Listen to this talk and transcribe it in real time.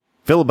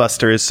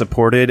Filibuster is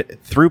supported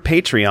through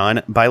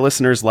Patreon by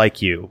listeners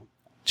like you.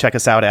 Check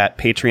us out at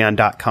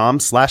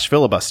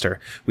patreon.com/filibuster.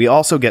 We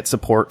also get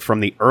support from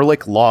the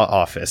Ehrlich Law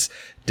Office,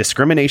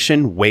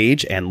 discrimination,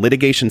 wage, and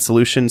litigation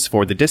solutions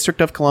for the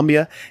District of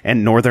Columbia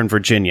and Northern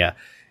Virginia.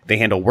 They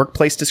handle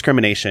workplace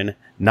discrimination,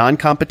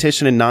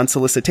 non-competition and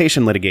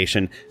non-solicitation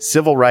litigation,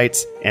 civil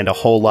rights, and a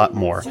whole lot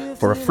more.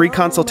 For a free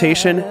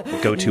consultation,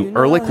 go to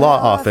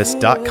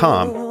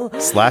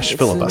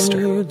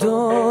ehrlichlawoffice.com/filibuster.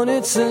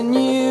 It's a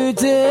new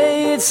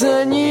day, it's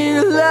a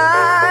new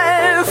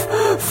life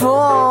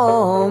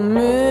for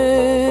me.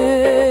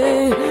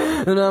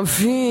 And I'm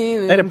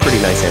feeling. I had a pretty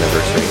nice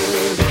anniversary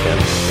weekend.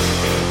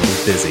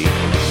 Busy.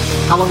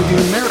 How long have you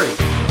been married?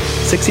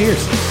 6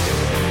 years.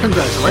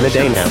 Congratulations. In a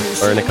day now,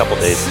 or in a couple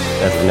days,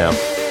 as of now.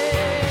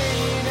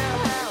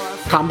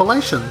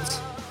 Combinations.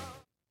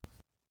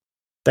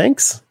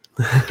 Thanks.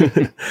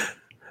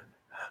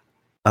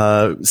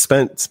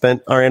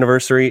 Spent our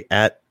anniversary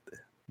at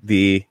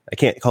I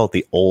can't call it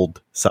the old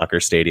soccer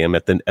stadium,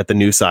 at the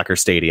new soccer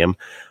stadium.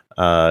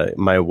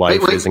 My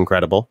wife is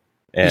incredible.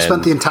 You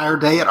spent the entire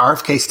day at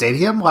RFK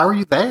Stadium? Why were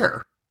you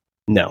there?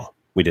 No,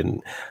 we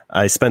didn't.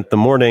 I spent the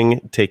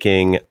morning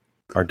taking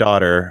our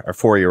daughter, our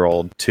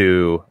 4-year-old,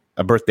 to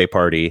a birthday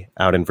party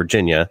out in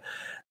Virginia,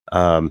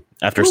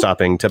 after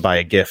stopping to buy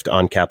a gift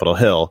on Capitol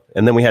Hill.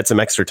 And then we had some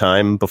extra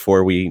time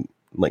before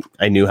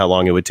I knew how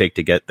long it would take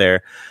to get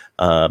there.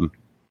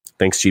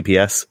 Thanks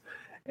GPS,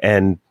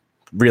 and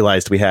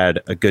realized we had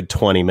a good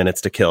 20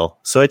 minutes to kill.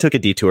 So I took a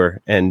detour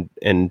and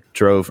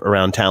drove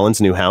around Talon's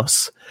new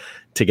house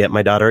to get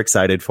my daughter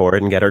excited for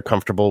it and get her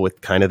comfortable with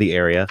kind of the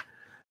area.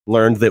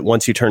 Learned that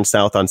once you turn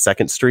south on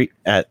 2nd Street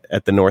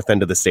at the north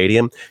end of the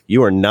stadium,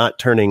 you are not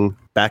turning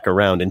back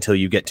around until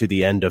you get to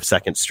the end of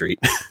 2nd Street.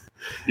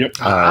 Yep.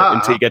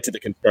 Until you get to the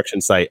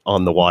construction site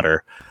on the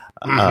water.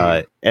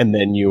 And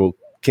then you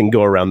can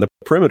go around the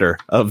perimeter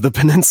of the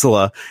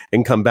peninsula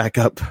and come back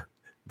up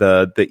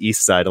the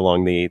east side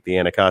along the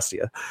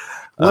Anacostia.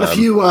 What if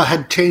you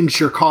had changed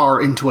your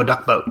car into a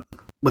duck boat?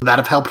 Would that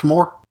have helped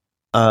more?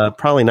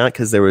 Probably not,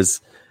 because there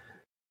was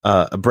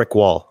a brick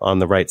wall on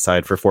the right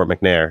side for Fort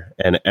McNair,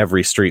 and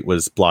every street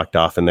was blocked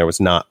off, and there was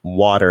not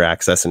water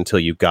access until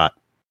you got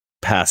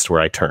past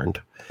where I turned.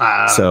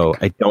 So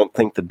I don't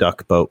think the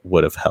duck boat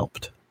would have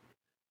helped.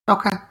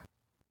 Okay.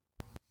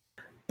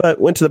 But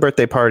went to the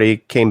birthday party,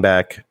 came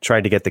back,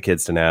 tried to get the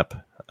kids to nap,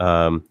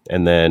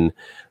 and then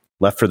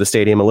left for the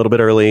stadium a little bit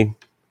early.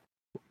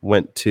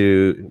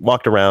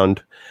 Walked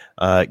around,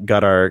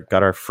 got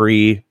our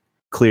free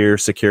clear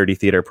security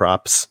theater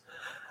props,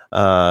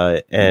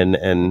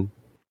 and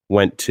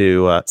went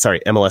to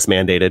MLS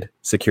mandated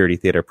security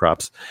theater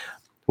props.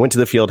 Went to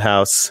the field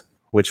house,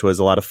 which was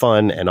a lot of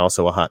fun and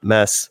also a hot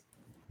mess.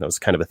 That was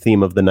kind of a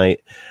theme of the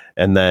night.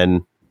 And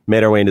then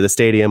made our way into the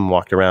stadium,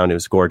 walked around. It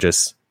was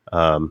gorgeous.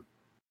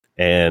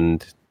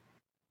 And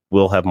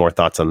we'll have more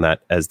thoughts on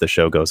that as the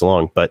show goes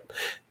along. But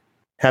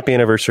happy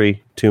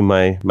anniversary to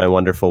my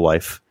wonderful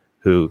wife,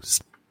 who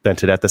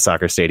spent it at the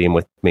soccer stadium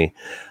with me.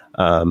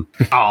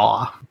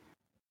 Aw.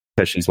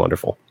 Because she's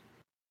wonderful.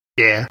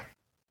 Yeah.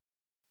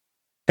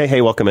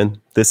 Hey, welcome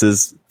in. This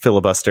is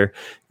Filibuster,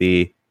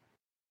 the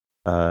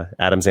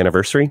Adam's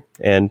Anniversary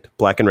and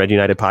Black and Red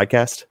United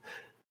podcast.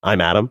 I'm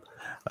Adam.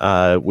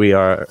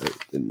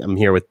 I'm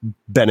here with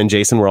Ben and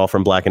Jason. We're all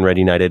from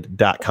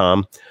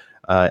blackandredunited.com.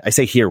 I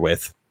say here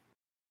with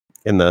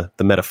in the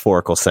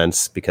metaphorical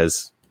sense,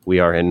 because we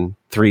are in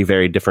 3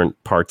 very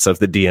different parts of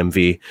the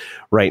DMV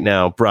right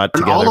now, brought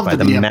together by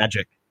the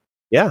magic.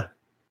 Yeah.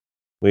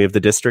 We have the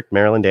District,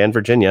 Maryland, and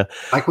Virginia.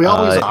 Like we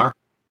always are.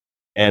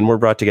 And we're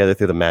brought together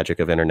through the magic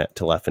of internet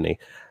telephony.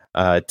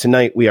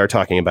 Tonight, we are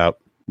talking about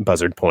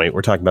Buzzard Point.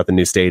 We're talking about the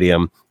new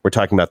stadium. We're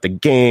talking about the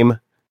game,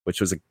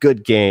 which was a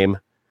good game.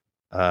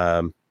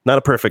 Not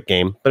a perfect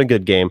game, but a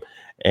good game.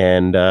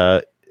 And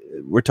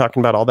we're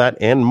talking about all that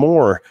and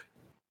more.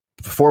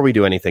 Before we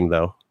do anything,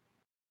 though,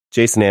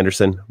 Jason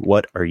Anderson,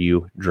 what are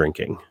you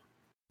drinking?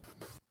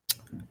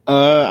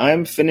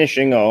 I'm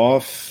finishing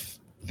off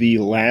the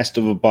last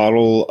of a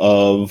bottle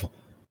of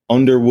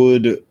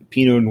Underwood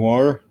Pinot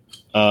Noir,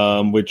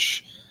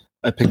 which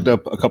I picked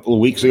up a couple of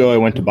weeks ago. I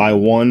went to buy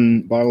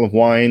one bottle of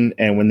wine,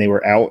 and when they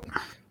were out,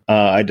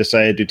 I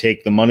decided to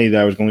take the money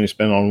that I was going to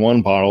spend on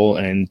one bottle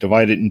and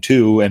divide it in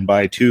 2 and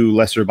buy 2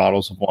 lesser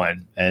bottles of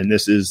wine. And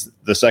this is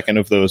the second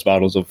of those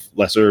bottles of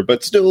lesser,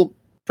 but still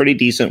pretty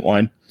decent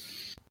wine.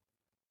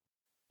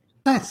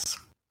 Nice.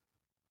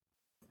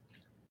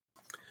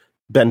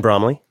 Ben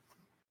Bromley.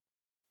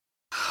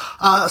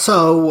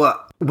 So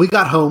we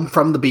got home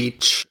from the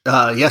beach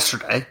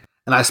yesterday,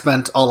 and I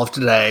spent all of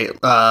today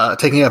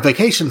taking a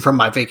vacation from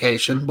my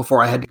vacation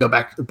before I go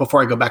back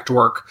to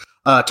work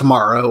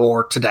tomorrow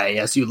or today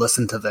as you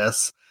listen to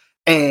this.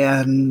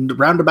 And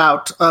round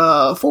about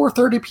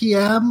 4:30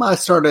 p.m., I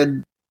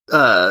started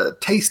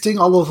tasting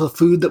all of the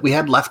food that we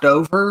had left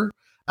over,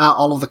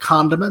 all of the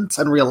condiments,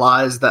 and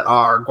realized that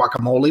our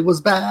guacamole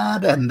was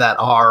bad, and that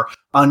our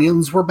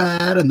onions were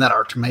bad, and that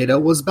our tomato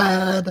was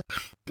bad.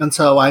 And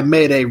so I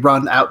made a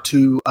run out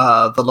to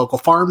the local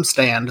farm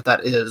stand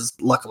that is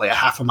luckily a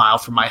half a mile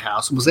from my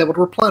house and was able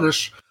to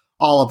replenish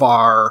all of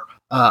our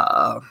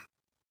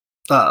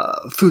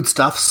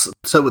foodstuffs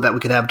so that we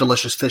could have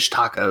delicious fish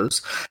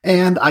tacos.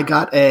 And I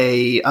got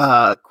a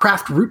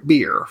craft root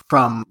beer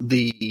from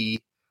the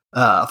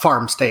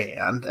farm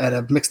stand, and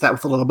I've mixed that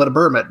with a little bit of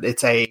bourbon.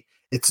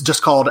 It's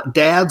just called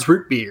Dad's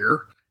Root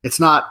Beer. It's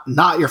not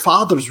your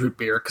father's root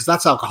beer, because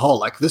that's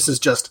alcoholic. This is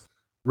just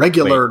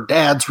regular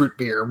Dad's root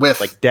beer with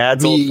like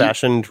Dad's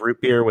old-fashioned root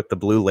beer with the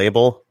blue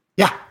label.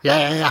 Yeah.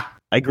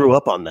 I grew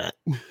up on that.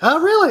 Oh,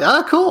 really?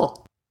 Oh,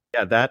 cool.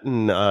 Yeah, that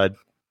and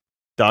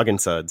Dog and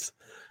Suds.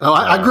 Oh,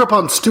 I grew up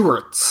on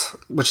Stewart's,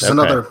 which is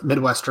another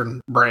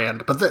Midwestern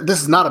brand, but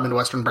this is not a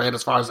Midwestern brand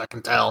as far as I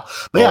can tell.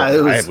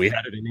 But we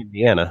had it in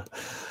Indiana.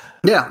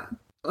 Yeah,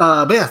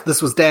 but yeah,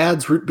 this was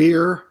Dad's root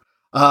beer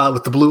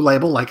with the blue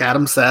label, like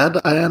Adam said,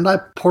 and I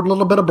poured a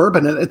little bit of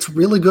bourbon in it. It's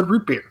really good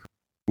root beer.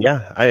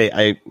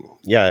 Yeah,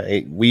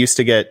 we used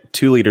to get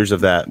 2 liters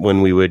of that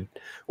when we would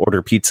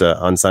order pizza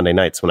on Sunday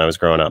nights when I was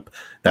growing up.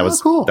 That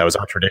was cool. That was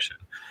our tradition,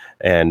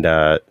 and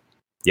I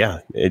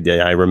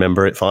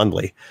remember it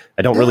fondly.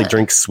 I don't really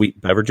drink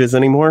sweet beverages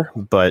anymore,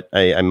 but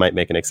I might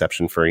make an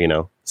exception for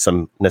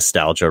some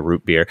nostalgia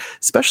root beer,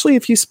 especially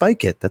if you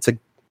spike it. That's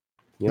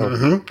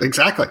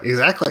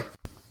Exactly.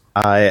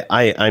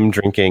 I'm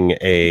drinking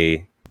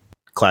a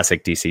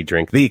classic DC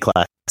drink, the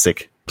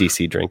classic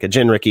DC drink, a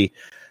gin Ricky,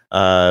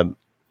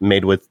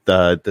 made with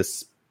the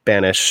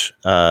Spanish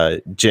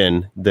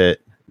gin that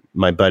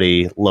my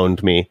buddy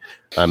loaned me.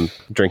 I'm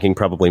drinking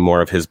probably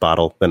more of his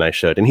bottle than I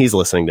should, and he's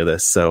listening to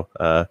this. So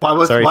why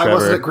wasn't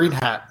it Green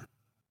Hat?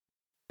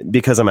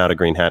 Because I'm out of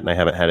Green Hat and I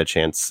haven't had a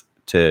chance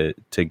to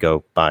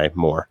go buy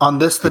more. On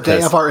the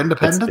day of our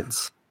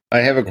independence? I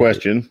have a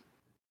question.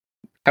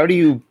 How do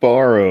you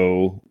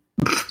borrow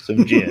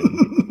some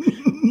gin?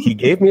 He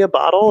gave me a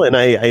bottle, and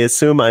I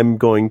assume I'm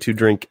going to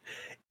drink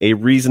a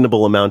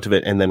reasonable amount of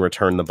it and then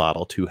return the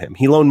bottle to him.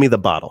 He loaned me the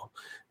bottle,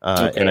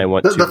 and I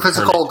want the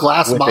physical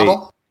glass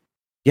bottle.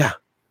 Yeah.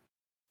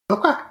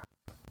 Okay.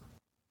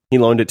 He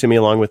loaned it to me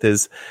along with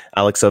his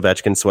Alex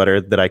Ovechkin sweater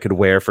that I could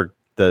wear for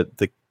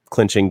the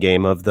clinching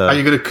game of the. Are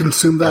you going to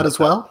consume that as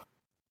well?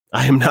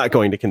 I am not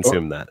going to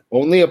consume that.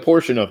 Only a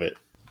portion of it.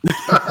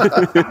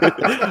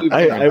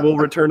 I will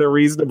return a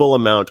reasonable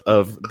amount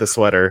of the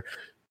sweater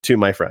to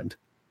my friend.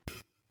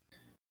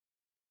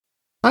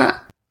 All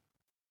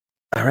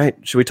right.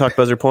 Should we talk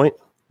Buzzard Point?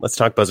 Let's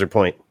talk Buzzard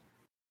Point.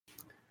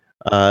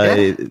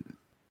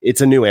 It's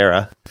a new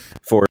era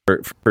for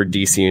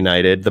DC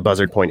United. The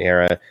Buzzard Point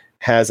era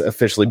has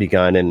officially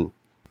begun, and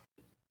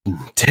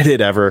did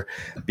it ever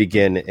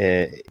begin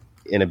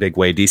in a big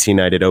way? DC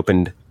United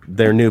opened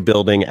their new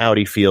building,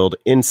 Audi Field,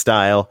 in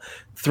style,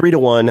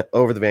 3-1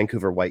 over the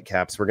Vancouver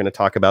Whitecaps. We're going to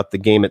talk about the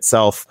game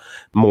itself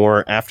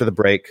more after the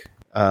break.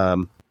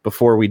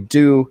 Before we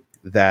do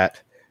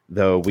that,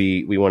 though,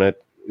 we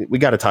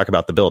got to talk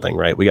about the building,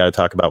 right? We got to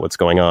talk about what's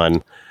going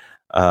on.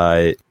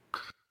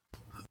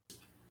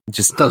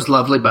 Just those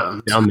lovely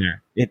bones down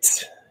there.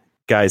 It's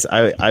guys.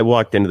 I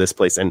walked into this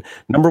place, and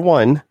number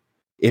one,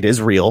 it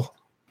is real.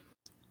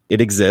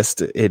 It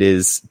exists. It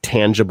is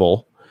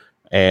tangible.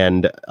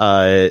 And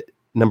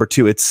number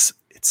two, it's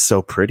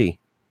so pretty.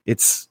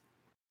 It's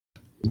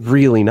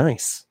really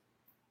nice.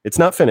 It's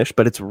not finished,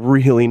 but it's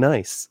really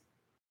nice.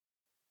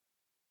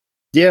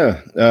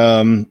 Yeah.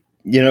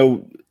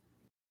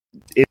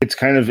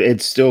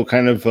 It's still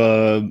kind of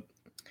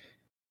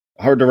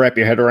hard to wrap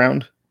your head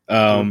around.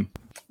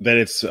 That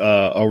it's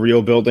a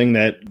real building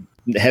that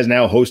has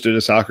now hosted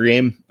a soccer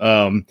game.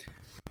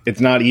 It's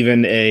not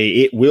even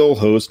it will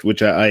host,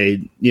 which I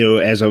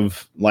as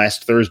of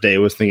last Thursday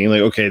was thinking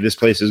like, okay, this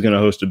place is going to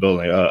host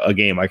a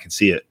game. I can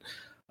see it.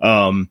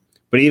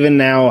 But even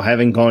now,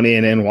 having gone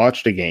in and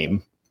watched a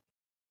game,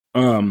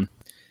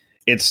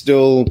 it's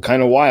still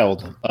kind of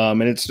wild.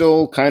 And it's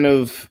still kind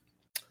of,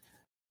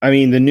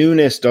 the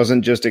newness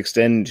doesn't just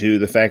extend to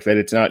the fact that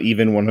it's not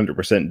even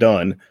 100%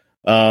 done.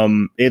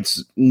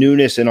 It's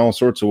newness in all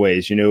sorts of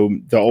ways.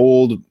 The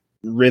old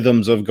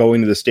rhythms of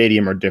going to the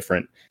stadium are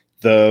different.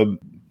 The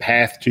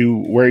path to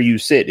where you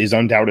sit is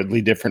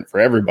undoubtedly different for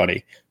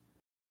everybody.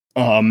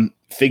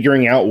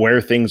 Figuring out where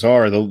things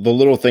are, the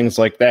little things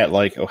like that,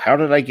 like, oh, how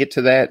did I get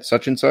to that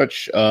such and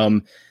such?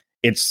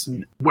 It's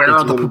where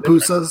are the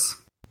pupusas?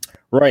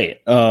 Right.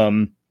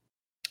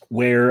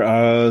 Where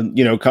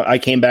I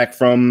came back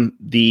from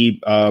the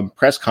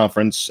press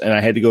conference and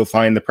I had to go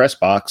find the press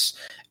box,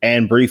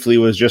 and briefly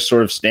was just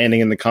sort of standing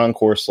in the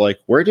concourse, like,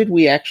 where did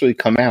we actually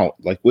come out?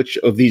 Like, which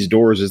of these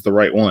doors is the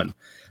right one?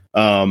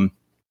 So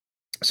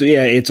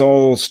yeah, it's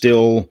all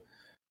still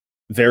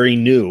very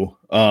new.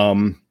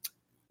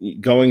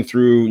 Going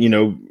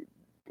through,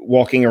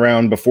 walking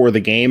around before the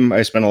game,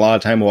 I spent a lot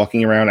of time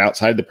walking around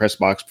outside the press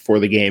box before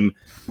the game,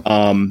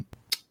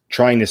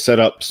 trying to set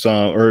up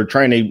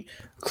trying to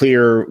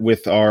clear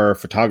with our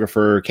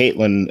photographer,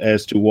 Caitlin,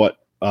 as to what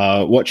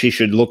she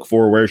should look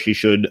for, where she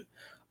should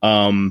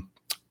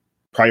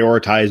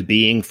prioritize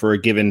being for a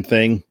given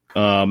thing.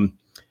 And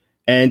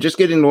and just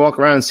getting to walk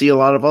around and see a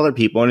lot of other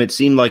people. And it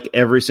seemed like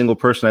every single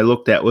person I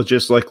looked at was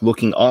just like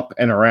looking up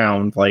and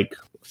around, like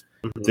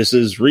this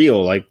is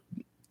real. Like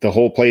the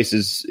whole place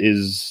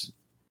is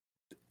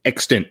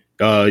extant.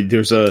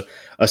 There's a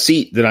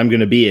seat that I'm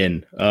going to be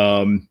in.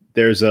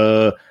 There's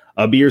a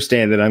beer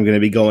stand that I'm going to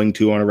be going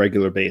to on a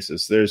regular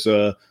basis. There's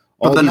all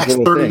For the these next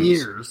little 30 things.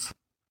 years.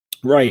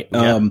 Right.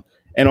 Yeah.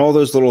 And all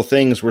those little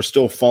things were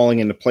still falling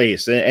into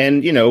place.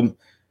 And you know,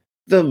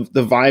 the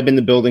vibe in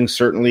the building,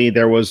 certainly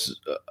there was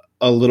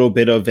a little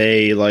bit of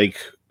a like,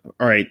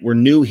 all right, we're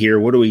new here.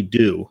 What do we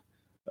do?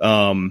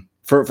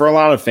 For a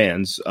lot of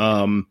fans,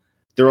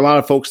 there were a lot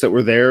of folks that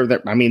were there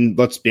that, I mean,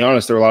 let's be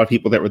honest, there were a lot of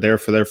people that were there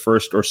for their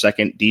first or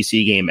second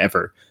DC game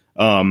ever.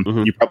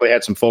 You probably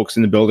had some folks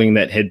in the building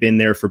that had been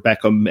there for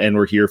Beckham and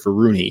were here for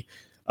Rooney.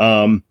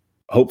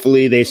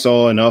 Hopefully they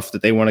saw enough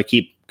that they want to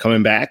keep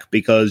coming back,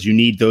 because you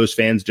need those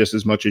fans just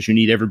as much as you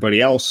need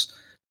everybody else.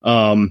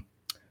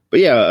 But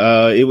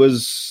yeah, it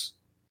was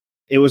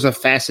a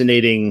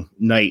fascinating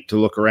night to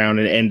look around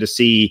and to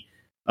see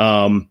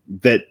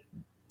that,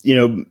 you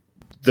know,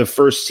 the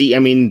first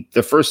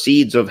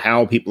seeds of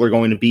how people are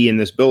going to be in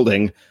this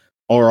building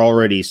are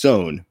already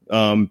sown.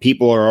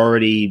 People are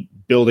already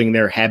building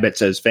their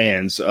habits as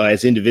fans,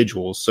 as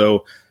individuals.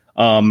 So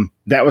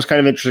that was kind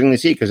of interesting to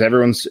see, because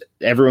everyone's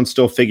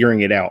still figuring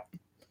it out.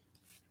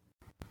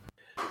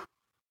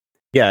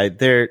 Yeah,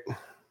 the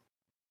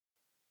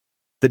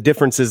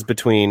differences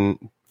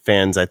between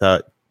fans, I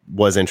thought,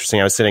 was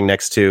interesting. I was sitting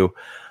next to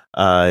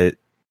a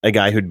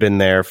guy who'd been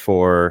there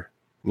for,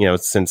 you know,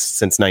 since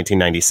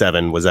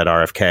 1997, was at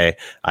RFK.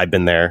 I'd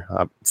been there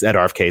at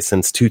RFK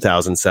since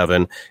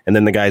 2007, and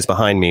then the guys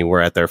behind me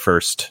were at their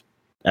first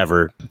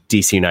ever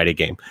DC United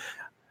game.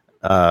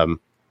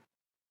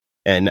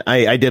 And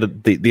I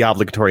did the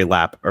obligatory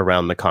lap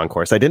around the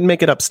concourse. I didn't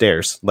make it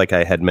upstairs like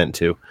I had meant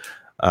to,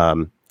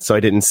 so I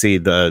didn't see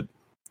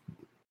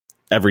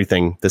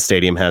everything the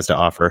stadium has to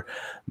offer.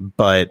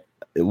 But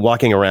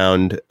walking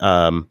around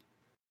the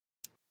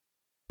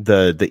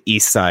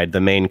east side,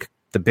 the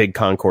big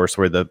concourse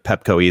where the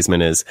Pepco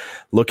easement is,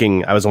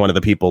 I was one of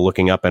the people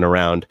looking up and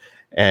around,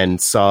 and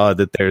saw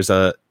that there's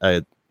at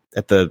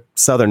the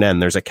southern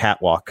end, there's a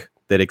catwalk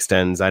that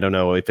extends. I don't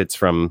know if it's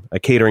from a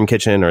catering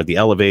kitchen or the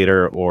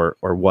elevator or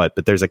what,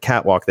 but there's a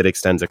catwalk that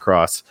extends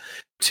across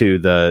to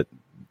the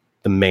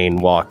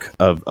main walk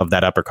of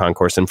that upper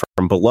concourse. And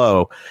from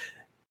below,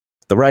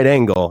 the right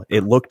angle,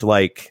 it looked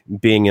like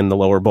being in the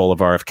lower bowl of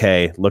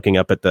RFK, looking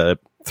up at the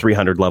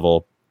 300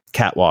 level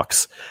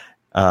catwalks,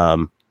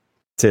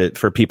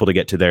 for people to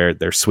get to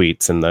their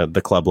suites and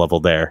the club level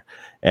there.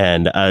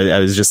 And I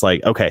was just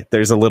like, okay,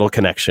 there's a little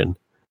connection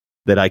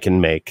that I can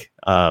make.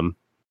 And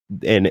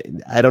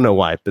I don't know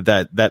why, but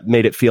that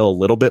made it feel a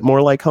little bit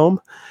more like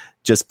home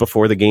just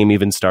before the game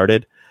even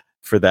started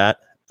for that.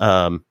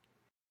 And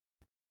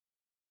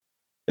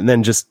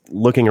then just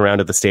looking around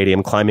at the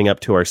stadium, climbing up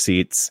to our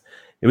seats,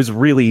 it was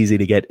really easy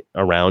to get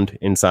around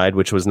inside,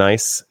 which was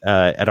nice.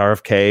 At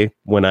RFK,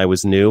 when I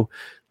was new,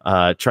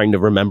 trying to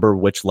remember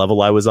which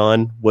level I was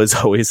on was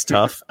always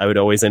tough. I would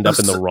always end up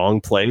in the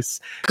wrong place.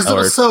 Because it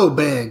was so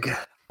big.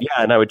 Yeah,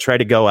 and I would try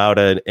to go out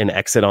an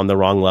exit on the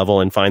wrong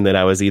level and find that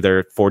I was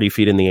either 40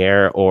 feet in the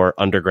air or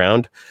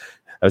underground.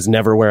 I was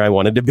never where I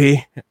wanted to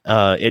be.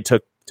 It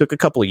took a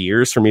couple of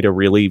years for me to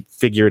really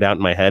figure it out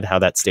in my head how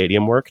that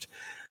stadium worked.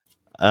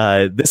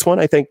 This one,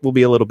 I think, will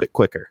be a little bit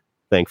quicker,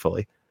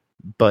 thankfully.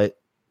 But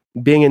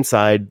being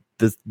inside,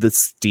 the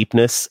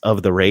steepness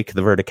of the rake,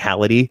 the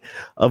verticality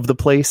of the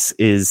place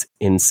is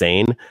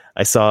insane.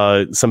 I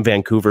saw some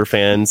Vancouver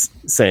fans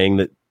saying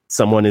that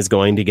someone is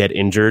going to get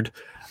injured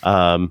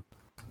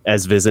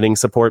as visiting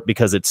support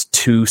because it's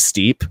too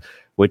steep,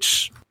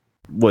 which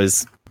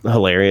was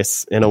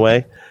hilarious in a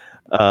way.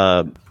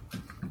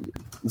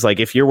 It's like,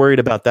 if you're worried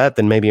about that,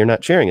 then maybe you're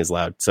not cheering as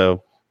loud.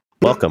 So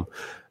welcome.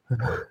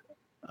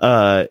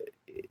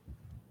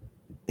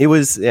 It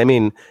was, I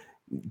mean,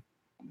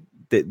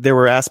 there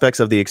were aspects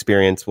of the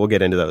experience, we'll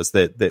get into those,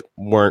 that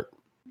weren't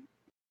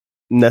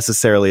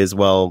necessarily as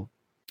well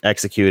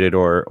executed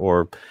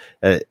or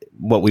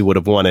what we would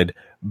have wanted,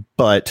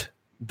 but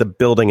the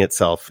building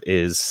itself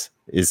is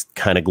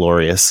kind of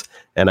glorious,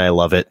 and I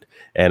love it,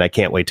 and I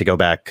can't wait to go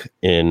back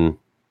in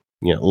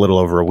a little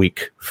over a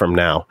week from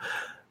now.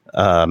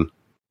 But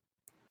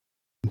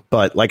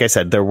like I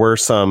said, there were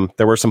some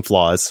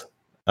flaws.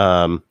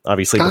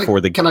 Obviously,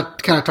 before the can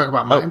I talk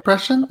about my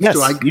impression? Yes,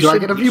 do I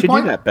get a viewpoint? You should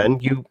do that, Ben.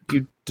 You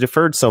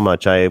deferred so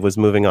much. I was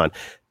moving on.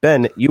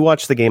 Ben, you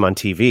watched the game on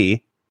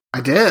TV.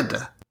 I did.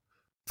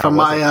 From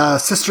my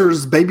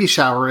sister's baby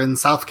shower in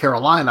South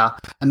Carolina,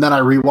 and then I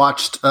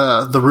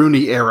rewatched the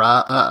Rooney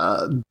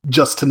era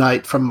just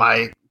tonight from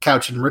my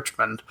couch in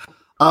Richmond.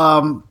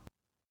 It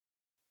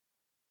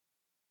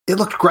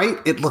looked great.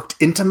 It looked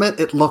intimate.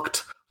 It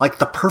looked like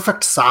the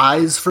perfect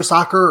size for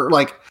soccer.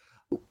 Like,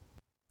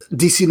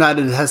 DC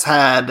United has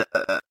had,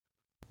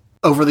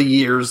 over the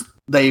years,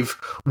 they've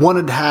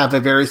wanted to have a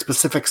very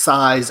specific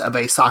size of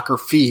a soccer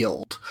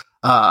field.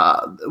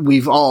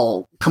 we've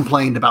all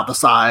complained about the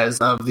size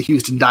of the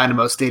Houston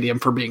Dynamo Stadium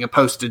for being a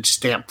postage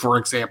stamp, for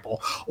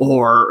example,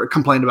 or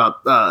complained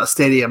about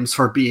stadiums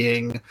for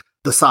being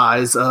the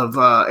size of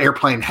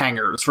airplane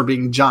hangars, for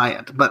being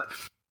giant. But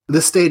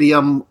this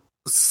stadium,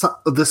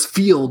 this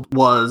field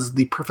was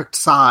the perfect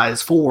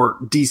size for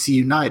DC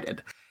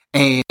United.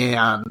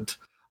 And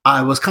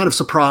I was kind of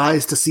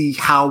surprised to see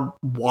how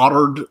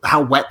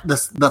wet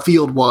the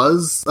field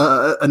was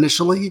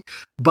initially,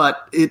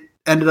 but it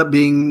ended up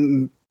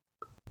being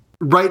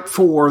right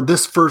for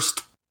this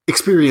first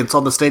experience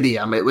on the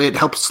stadium. It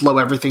helped slow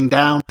everything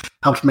down,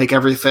 helped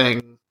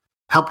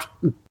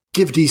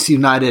give DC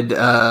United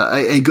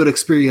a good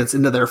experience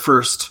into their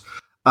first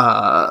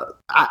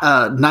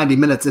 90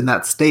 minutes in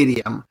that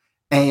stadium.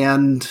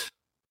 And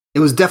it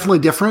was definitely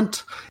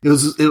different.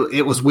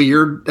 It was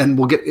weird, and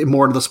we'll get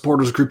more into the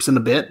supporters groups in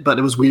a bit, but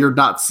it was weird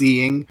not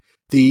seeing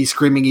the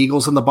Screaming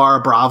Eagles and the Barra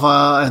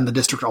Brava and the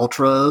District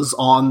Ultras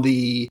on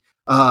the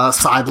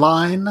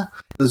sideline.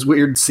 It was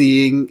weird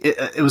seeing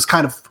it was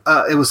kind of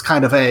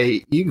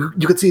a you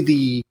could see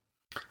the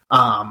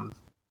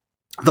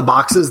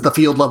boxes, the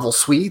field level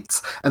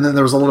suites, and then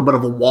there was a little bit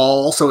of a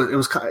wall, so it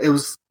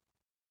was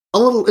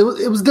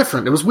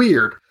different. It was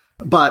weird,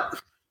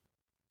 but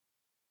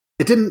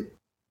it didn't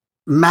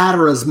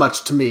matter as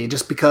much to me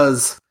just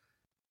because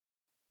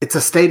it's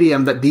a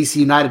stadium that DC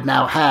United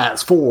now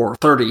has for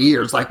 30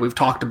 years, like we've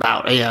talked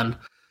about, and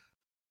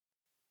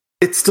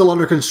it's still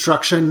under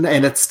construction,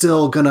 and it's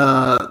still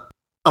gonna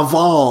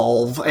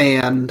evolve,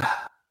 and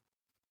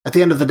at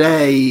the end of the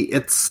day,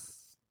 it's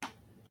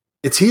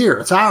here,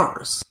 it's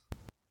ours.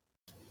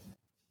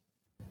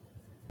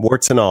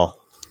 Warts and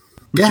all.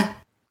 Yeah.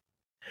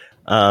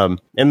 And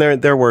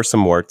there were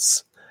some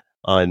warts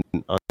on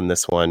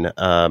this one.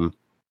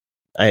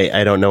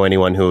 I don't know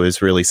anyone who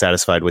is really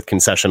satisfied with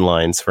concession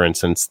lines, for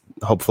instance.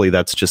 Hopefully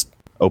that's just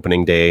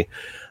opening day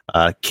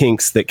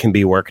kinks that can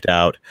be worked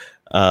out.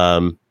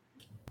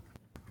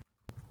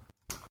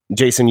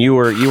 Jason, you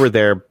were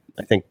there,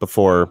 I think,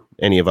 before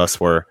any of us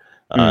were.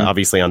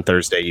 Obviously on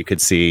Thursday you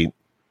could see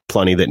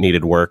plenty that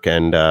needed work,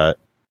 and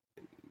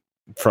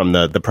from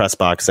the press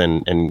box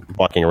and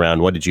walking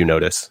around, what did you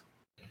notice?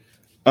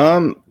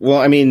 Well,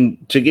 I mean,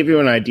 to give you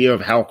an idea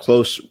of how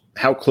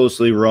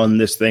closely run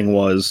this thing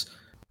was,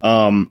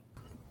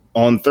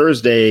 on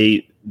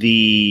Thursday,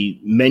 the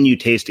menu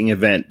tasting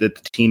event that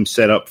the team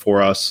set up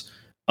for us,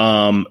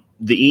 the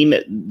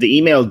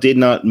email did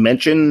not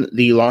mention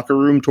the locker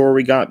room tour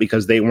we got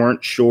because they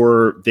weren't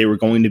sure they were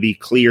going to be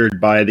cleared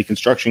by the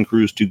construction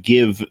crews to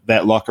give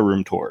that locker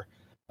room tour.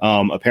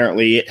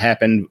 Apparently it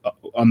happened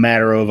a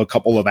matter of a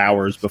couple of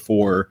hours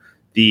before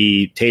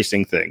the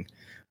tasting thing.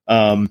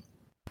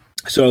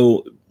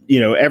 So, you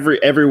know,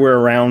 everywhere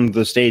around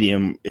the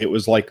stadium, it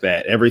was like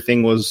that.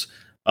 Everything was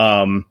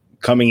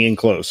coming in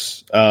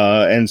close.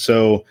 And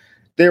so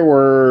there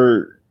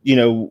were, you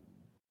know,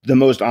 the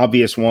most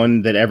obvious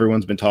one that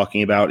everyone's been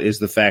talking about is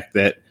the fact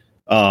that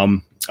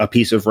a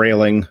piece of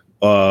railing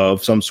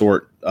of some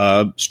sort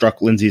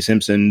struck Lindsey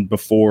Simpson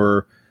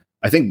before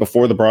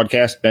the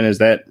broadcast. Ben, is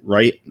that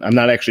right? I'm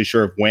not actually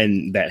sure of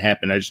when that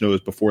happened. I just know it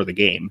was before the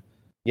game.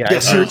 Yeah,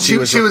 she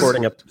was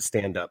recording a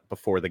stand-up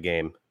before the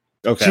game.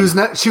 Okay.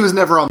 She was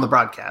never on the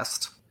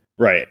broadcast.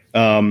 Right.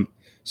 So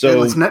it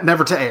was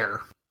never to air.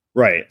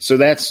 Right. So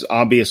that's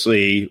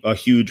obviously a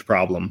huge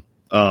problem.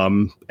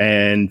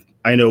 And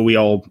I know we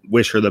all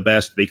wish her the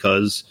best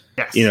because,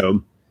 yes,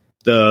 you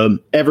know,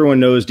 everyone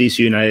knows DC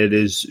United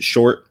is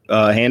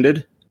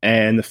short-handed,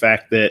 and the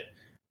fact that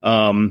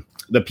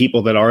the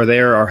people that are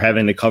there are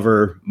having to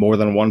cover more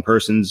than one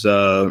person's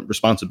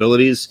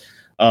responsibilities.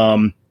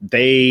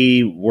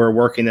 They were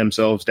working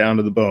themselves down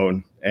to the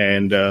bone,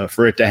 and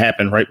for it to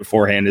happen right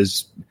beforehand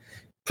is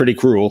pretty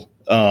cruel.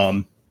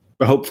 But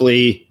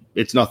hopefully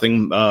it's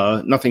nothing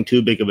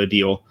too big of a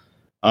deal.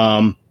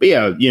 But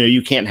yeah, you know,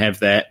 you can't have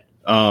that.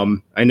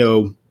 I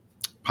know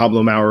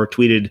Pablo Maurer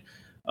tweeted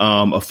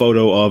a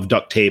photo of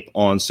duct tape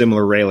on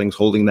similar railings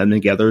holding them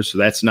together, so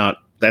that's not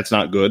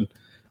good.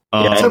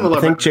 I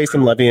think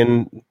Jason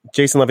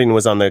Levien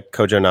was on the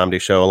Kojo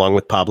Namdi show along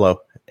with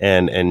Pablo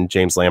and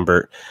James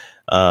Lambert.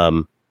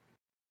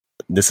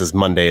 This is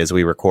Monday as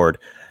we record.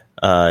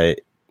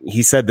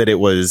 He said that it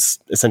was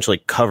essentially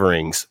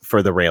coverings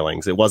for the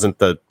railings. It wasn't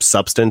the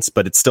substance,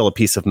 but it's still a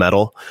piece of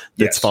metal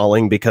that's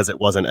falling because it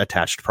wasn't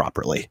attached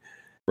properly.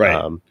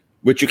 Right.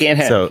 Which you can't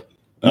have. So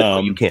no,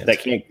 you can't.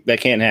 That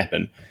can't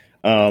happen.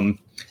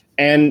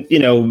 And you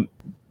know,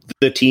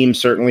 the team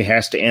certainly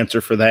has to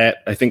answer for that.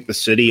 I think the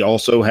city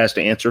also has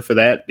to answer for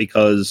that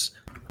because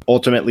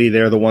ultimately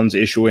they're the ones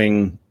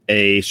issuing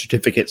a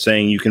certificate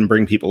saying you can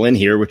bring people in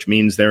here, which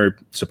means they're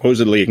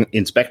supposedly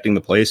inspecting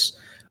the place.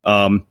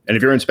 And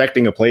if you're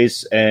inspecting a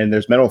place and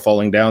there's metal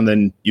falling down,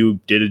 then you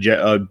did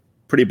a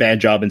pretty bad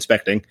job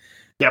inspecting.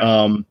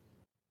 Yeah.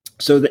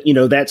 So that, you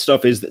know, that's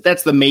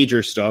the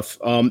major stuff.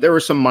 There were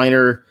some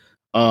minor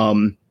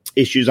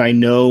issues. I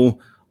know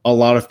a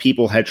lot of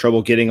people had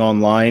trouble getting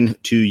online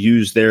to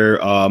use their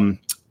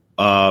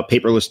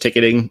paperless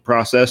ticketing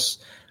process.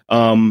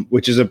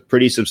 which is a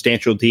pretty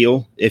substantial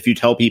deal. If you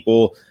tell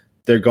people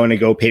they're going to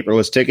go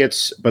paperless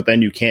tickets, but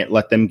then you can't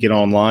let them get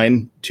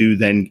online to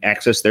then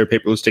access their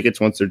paperless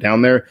tickets once they're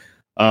down there.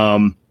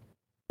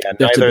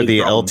 Neither the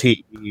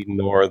LTE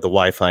nor the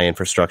Wi-Fi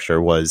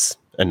infrastructure was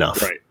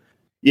enough. Right.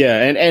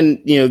 Yeah, and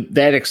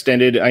that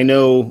extended. I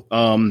know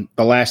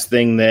the last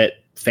thing that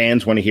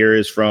fans want to hear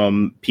is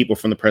from people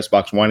from the press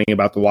box whining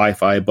about the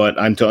Wi-Fi, but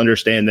I'm to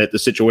understand that the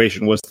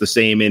situation was the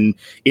same in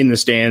the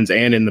stands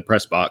and in the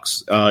press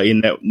box,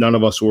 in that none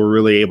of us were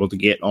really able to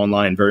get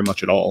online very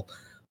much at all.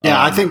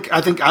 Yeah, I think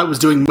I was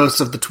doing most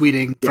of the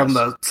tweeting from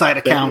the site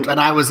account, and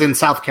I was in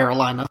South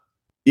Carolina.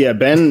 Yeah,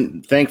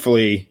 Ben,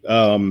 thankfully,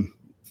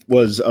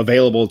 was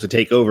available to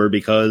take over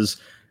because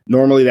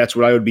normally that's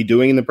what I would be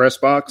doing in the press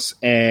box,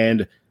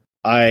 and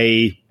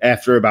I,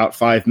 after about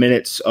 5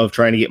 minutes of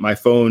trying to get my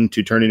phone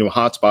to turn into a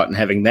hotspot and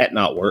having that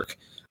not work,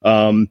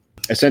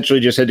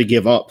 essentially just had to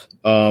give up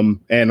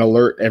and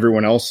alert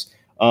everyone else.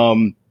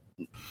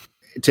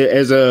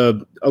 As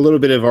a little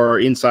bit of our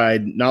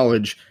inside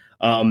knowledge,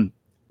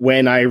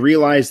 when I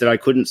realized that I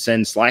couldn't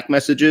send Slack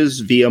messages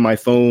via my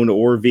phone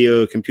or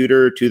via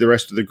computer to the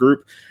rest of the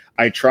group,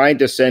 I tried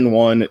to send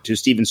one to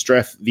Steven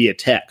Streff via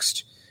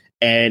text,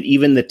 and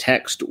even the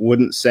text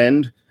wouldn't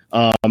send.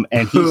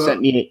 And he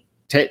sent me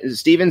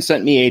Steven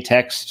sent me a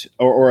text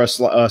or a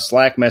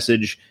Slack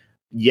message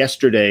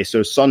yesterday,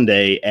 so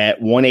Sunday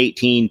at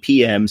 1:18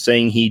 p.m.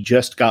 saying he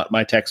just got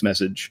my text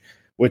message,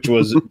 which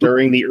was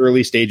during the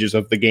early stages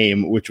of the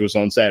game, which was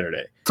on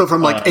Saturday. So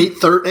from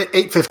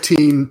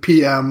 8:15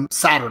 p.m.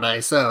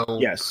 Saturday. So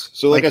yes,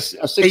 so like a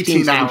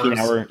 16, 17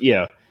 hour,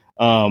 yeah,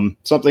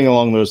 something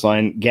along those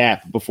lines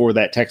gap before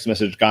that text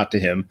message got to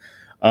him.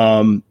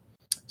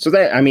 So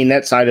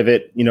that side of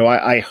it,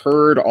 I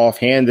heard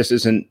offhand, this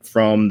isn't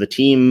from the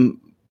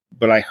team,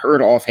 but I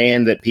heard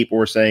offhand that people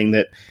were saying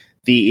that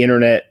the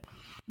internet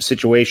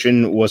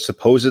situation was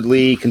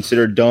supposedly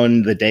considered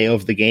done the day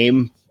of the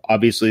game.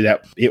 Obviously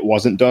that it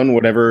wasn't done.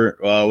 Whatever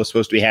was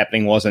supposed to be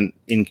happening wasn't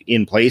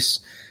in place.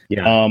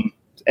 Yeah.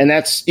 And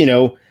that's,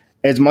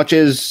 as much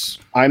as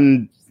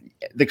I'm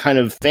the kind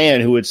of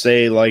fan who would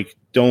say, like,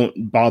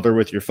 don't bother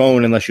with your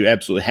phone unless you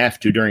absolutely have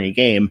to during a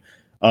game,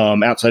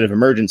 outside of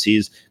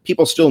emergencies,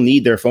 people still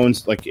need their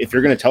phones. Like, if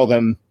you're going to tell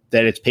them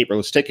that it's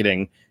paperless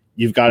ticketing,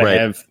 you've got to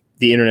have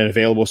the internet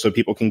available so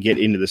people can get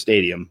into the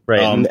stadium. Right.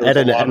 And at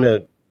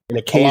an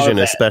occasion,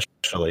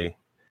 especially,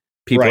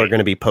 people are going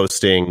to be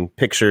posting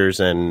pictures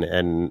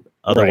and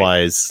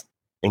otherwise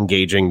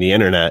engaging the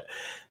internet.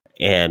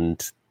 And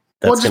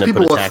that's going to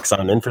put a tax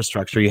on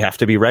infrastructure. You have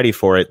to be ready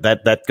for it.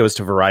 That goes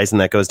to Verizon,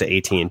 that goes to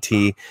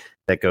AT&T,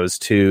 that goes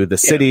to the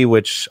city,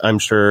 which I'm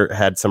sure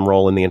had some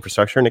role in the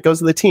infrastructure. And it goes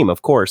to the team,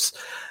 of course,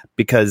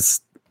 because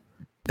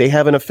they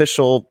have an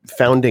official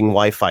founding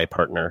Wi-Fi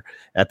partner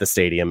at the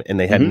stadium, and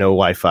they had no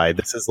Wi-Fi.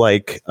 This is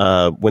like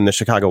when the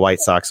Chicago White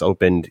Sox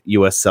opened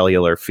U.S.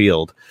 Cellular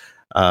Field.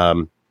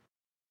 U.S.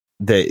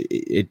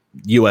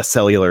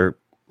 Cellular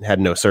had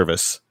no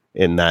service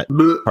in that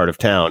part of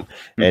town,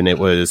 and it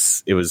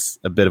was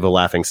a bit of a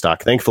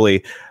laughingstock.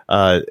 Thankfully,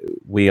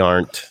 we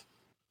aren't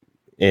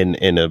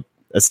in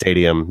a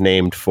stadium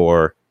named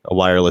for a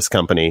wireless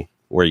company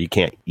where you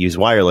can't use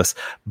wireless,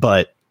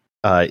 but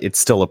it's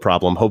still a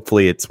problem.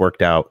 Hopefully it's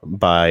worked out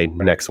by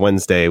next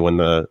Wednesday when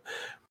the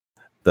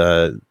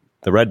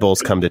Red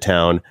Bulls come to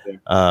town.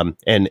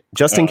 And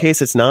just in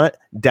case it's not,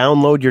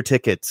 download your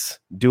tickets.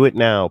 Do it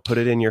now. Put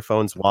it in your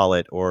phone's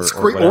wallet or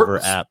whatever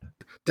app.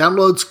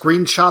 Download,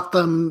 screenshot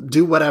them,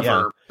 do whatever.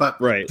 Yeah. But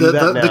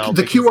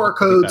the QR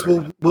codes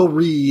will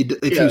read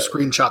if you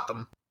screenshot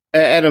them.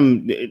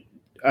 Adam,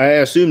 I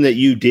assume that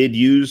you did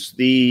use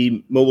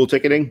the mobile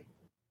ticketing?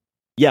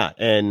 Yeah,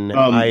 and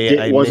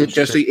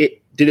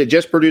did it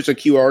just produce a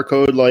QR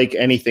code like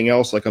anything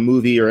else, like a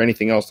movie or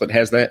anything else that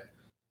has that?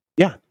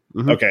 Yeah.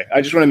 Mm-hmm. Okay.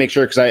 I just want to make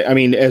sure,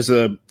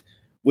 because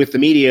with the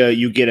media,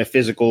 you get a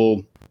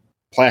physical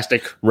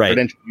plastic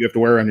credential you have to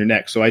wear on your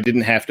neck. So I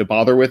didn't have to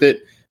bother with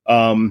it,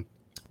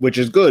 which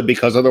is good,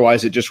 because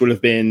otherwise it just would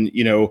have been,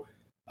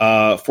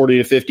 40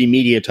 to 50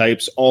 media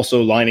types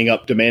also lining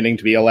up, demanding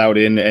to be allowed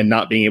in and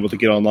not being able to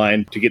get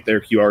online to get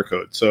their QR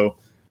code. So,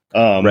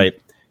 right.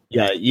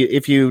 Yeah.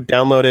 If you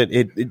download it,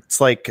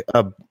 it's like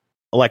a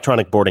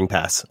electronic boarding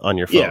pass on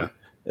your phone. Yeah.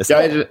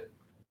 So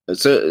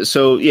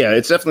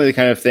it's definitely the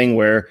kind of thing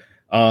where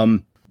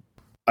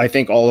I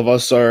think all of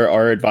us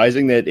are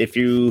advising that if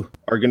you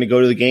are going to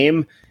go to the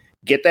game,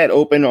 get that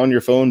open on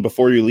your phone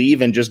before you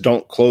leave, and just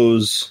don't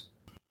close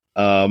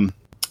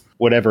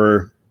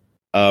whatever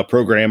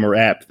program or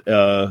app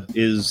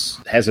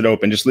has it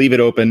open. Just leave it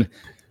open.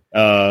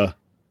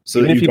 So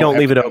even if you don't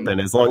leave it open,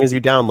 as long as you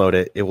download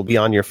it, it will be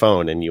on your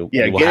phone, and you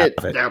will have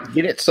it.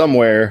 Get it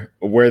somewhere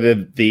where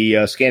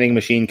the scanning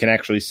machine can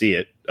actually see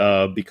it,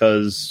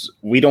 because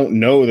we don't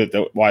know that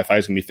the Wi-Fi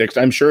is going to be fixed.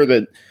 I'm sure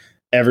that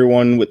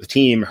everyone with the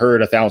team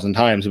heard 1,000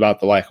 times about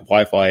the lack of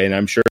Wi-Fi, and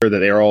I'm sure that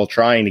they're all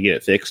trying to get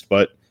it fixed.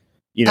 But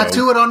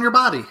tattoo it on your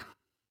body.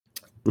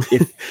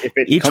 If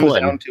it comes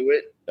down to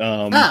it,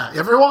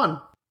 everyone.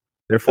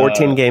 There are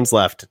 14 games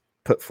left.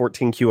 Put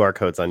 14 QR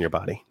codes on your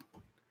body.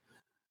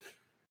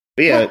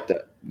 But yeah,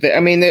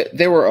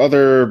 there were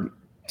other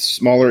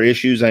smaller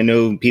issues. I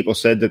know people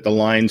said that the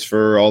lines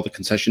for all the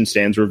concession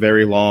stands were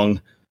very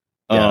long.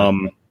 Yeah.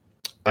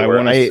 I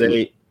want to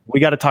say we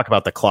got to talk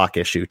about the clock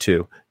issue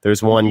too.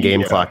 There's one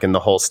game clock in the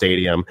whole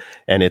stadium,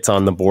 and it's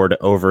on the board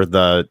over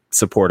the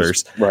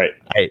supporters. Right.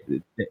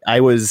 I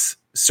was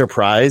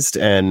surprised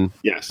and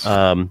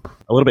a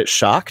little bit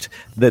shocked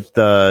that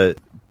the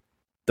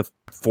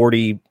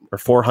 40 or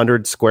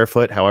 400 square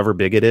foot, however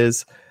big it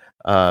is,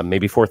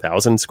 maybe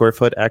 4,000 square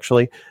foot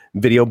actually,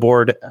 video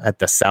board at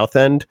the south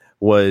end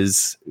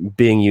was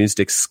being used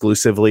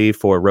exclusively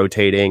for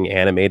rotating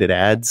animated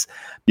ads.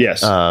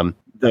 Yes.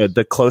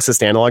 The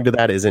closest analog to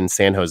that is in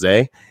San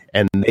Jose,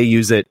 and they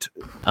use it.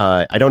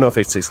 I don't know if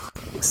it's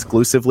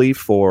exclusively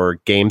for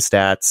game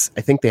stats.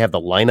 I think they have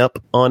the lineup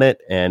on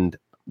it and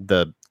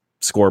the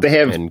score. They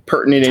have and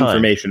pertinent time.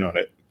 information on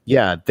it.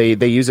 Yeah, they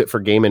use it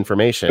for game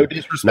information, No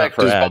disrespect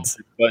not for to ads.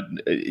 sponsors, but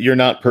you're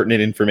not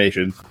pertinent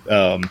information.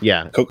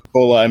 Yeah,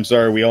 Coca-Cola, I'm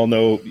sorry, we all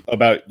know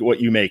about what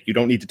you make. You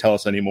don't need to tell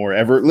us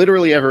anymore,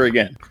 literally ever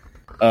again.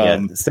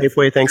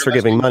 Safeway, thanks for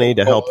giving money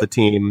to help the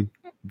team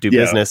do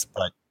business,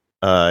 but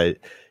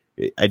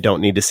I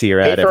don't need to see your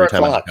ad every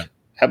time.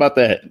 How about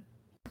that?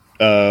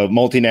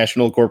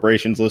 Multinational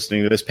corporations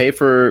listening to this, pay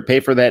for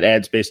that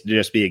ad space to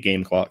just be a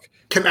game clock.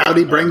 Can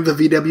Audi bring the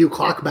VW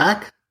clock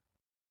back?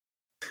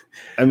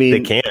 I mean,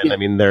 they can. I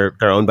mean, they're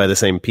owned by the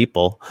same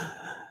people.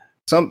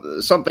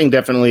 Something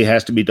definitely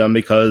has to be done,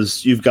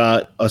 because you've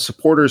got a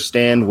supporters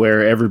stand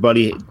where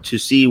everybody, to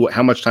see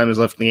how much time is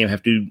left in the game,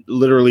 have to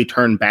literally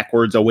turn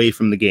backwards away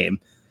from the game.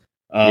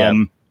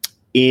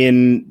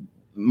 In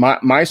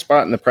my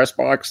spot in the press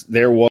box,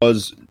 there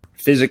was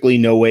physically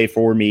no way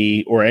for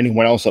me or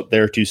anyone else up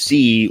there to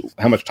see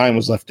how much time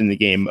was left in the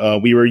game.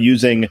 We were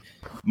using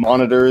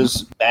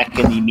monitors back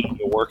in the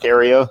media work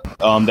area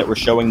that were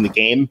showing the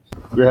game.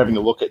 We were having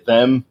to look at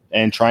them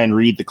and try and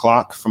read the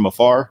clock from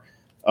afar.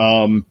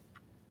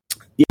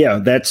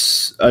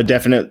 That's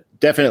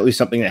definitely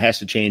something that has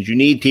to change. You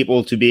need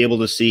people to be able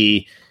to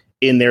see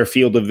in their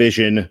field of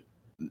vision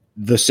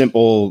the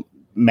simple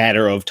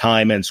matter of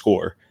time and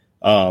score.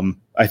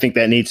 I think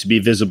that needs to be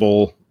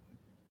visible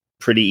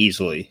pretty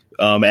easily.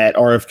 At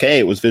RFK,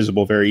 it was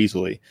visible very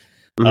easily.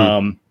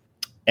 Mm-hmm.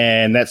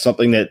 And that's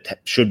something that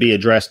should be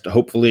addressed,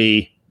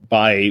 hopefully,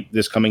 by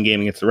this coming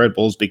game against the Red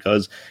Bulls,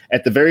 because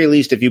at the very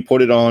least, if you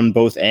put it on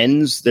both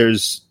ends,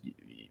 there's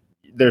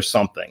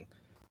something.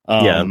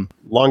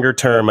 Longer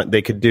term,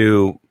 they could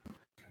do.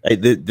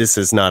 This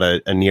is not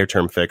a near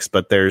term fix,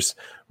 but there's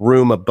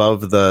room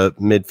above the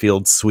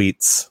midfield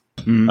suites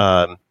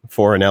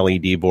for an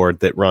LED board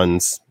that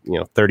runs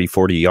 30,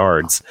 40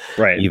 yards.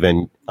 Right.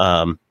 Even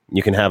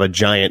you can have a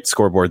giant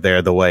scoreboard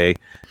there the way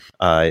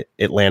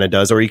Atlanta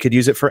does, or you could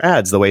use it for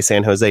ads the way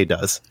San Jose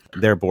does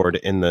their board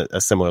in a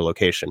similar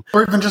location.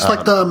 Or even just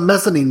like the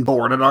mezzanine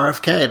board at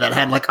RFK that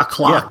had like a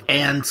clock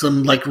and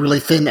some like really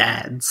thin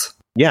ads.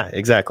 Yeah,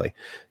 exactly.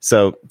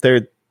 So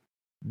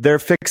they're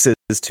fixes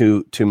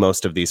to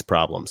most of these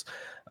problems.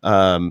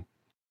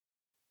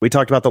 We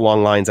talked about the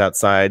long lines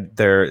outside.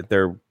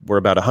 There were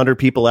about 100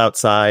 people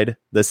outside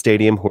the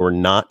stadium who were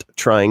not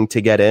trying to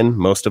get in.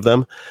 Most of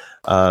them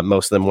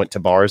went to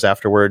bars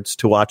afterwards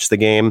to watch the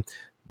game.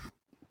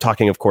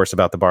 Talking, of course,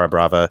 about the Barra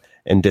Brava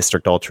and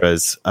District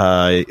Ultras,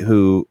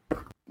 who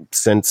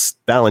since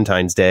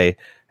Valentine's Day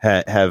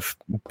have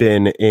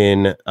been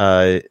in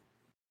a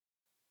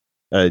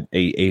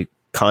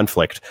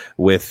conflict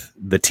with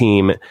the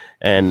team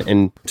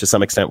and to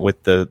some extent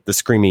with the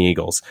Screaming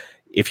Eagles.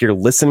 If you're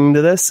listening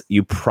to this,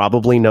 you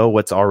probably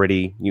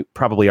already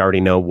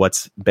know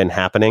what's been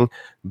happening.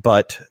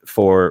 But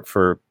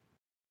for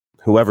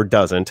whoever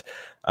doesn't,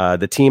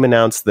 the team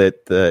announced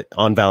that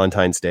on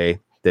Valentine's Day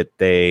that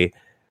they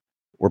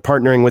were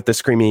partnering with the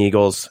Screaming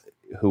Eagles,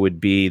 who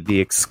would be the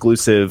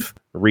exclusive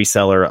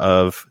reseller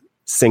of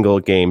single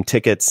game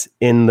tickets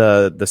in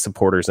the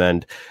supporters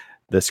end.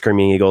 The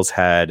Screaming Eagles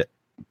had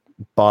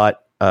bought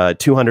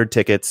 200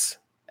 tickets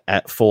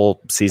at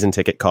full season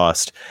ticket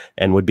cost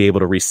and would be able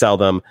to resell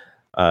them.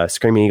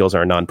 Screaming Eagles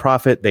are a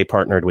nonprofit. They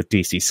partnered with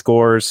DC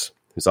Scores,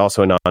 who's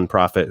also a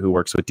nonprofit who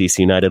works with DC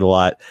United a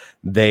lot.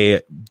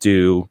 They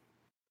do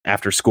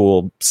after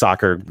school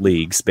soccer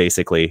leagues,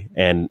 basically,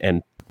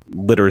 and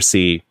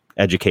literacy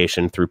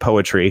education through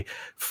poetry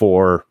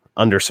for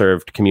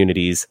underserved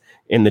communities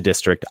in the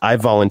district. I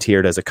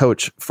volunteered as a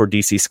coach for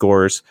DC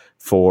Scores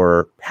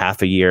for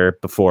half a year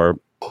before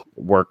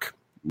work,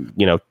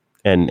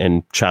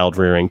 and child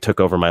rearing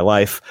took over my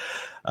life.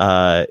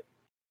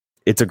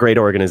 It's a great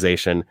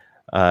organization.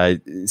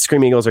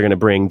 Screaming Eagles are going to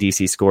bring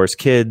DC Scores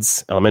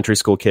kids, elementary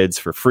school kids,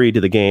 for free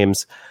to the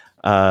games.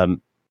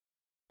 And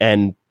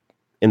in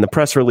the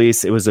press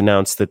release, it was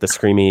announced that the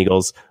Screaming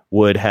Eagles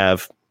would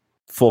have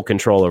full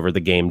control over the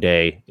game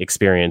day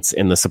experience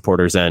in the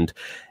supporters end,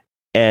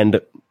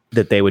 and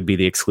that they would be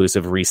the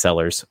exclusive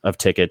resellers of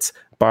tickets.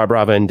 Barra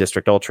Brava and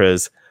District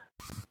Ultras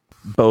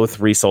both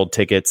resold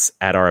tickets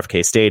at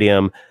RFK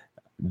Stadium.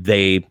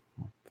 They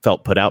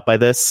felt put out by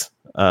this.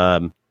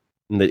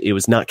 and that it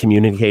was not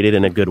communicated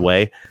in a good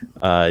way.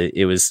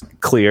 It was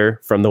clear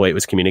from the way it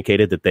was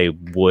communicated that they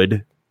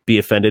would be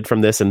offended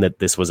from this and that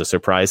this was a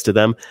surprise to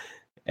them,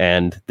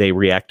 and they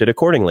reacted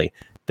accordingly.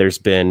 There's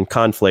been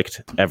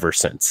conflict ever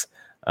since.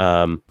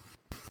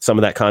 Some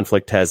of that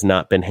conflict has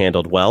not been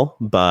handled well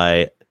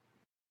by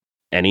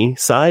any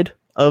side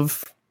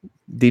of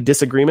the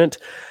disagreement.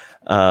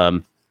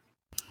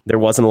 There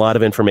wasn't a lot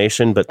of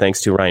information, but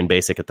thanks to Ryan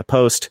Basic at the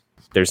Post,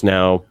 there's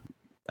now,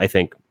 I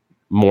think,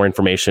 more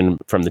information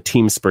from the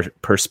team's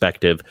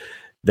perspective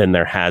than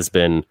there has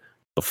been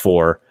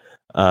before.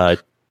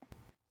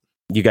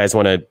 You guys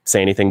want to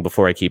say anything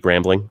before I keep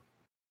rambling?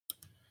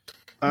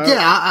 Go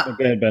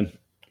ahead, Ben.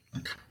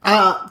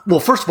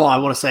 Well, first of all, I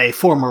want to say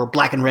former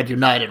Black and Red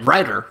United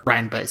writer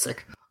Ryan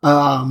Basic.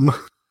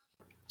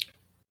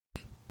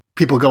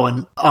 People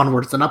going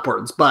onwards and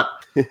upwards, but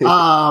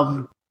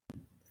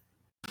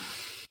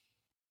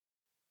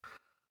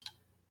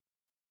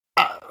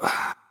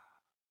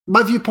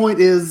my viewpoint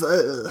is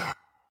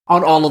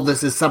on all of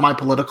this is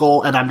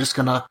semi-political, and I'm just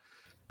gonna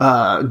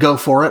go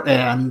for it,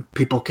 and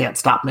people can't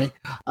stop me.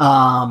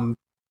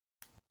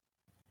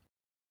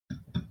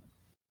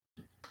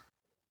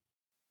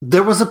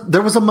 There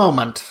was a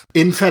moment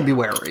in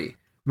February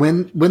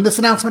when this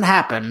announcement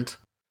happened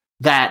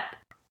that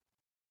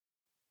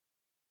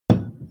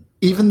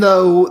even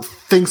though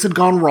things had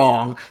gone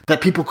wrong, that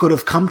people could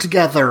have come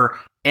together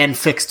and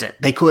fixed it.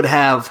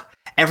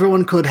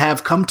 Everyone could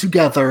have come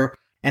together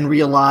and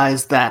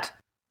realized that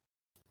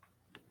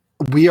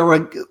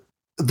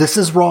this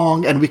is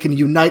wrong, and we can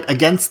unite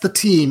against the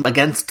team,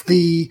 against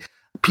the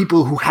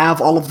people who have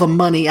all of the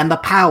money and the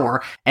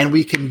power, and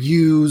we can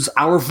use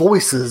our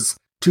voices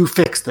to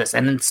fix this.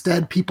 And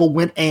instead, people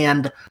went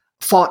and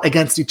fought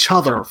against each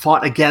other,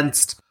 fought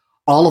against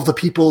all of the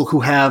people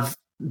who have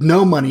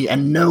no money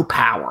and no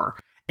power,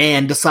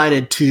 and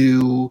decided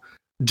to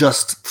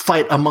just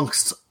fight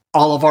amongst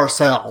all of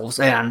ourselves.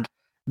 And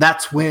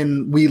that's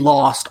when we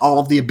lost all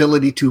of the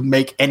ability to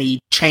make any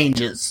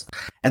changes.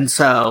 And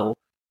so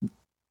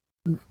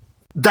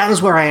that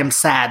is where I am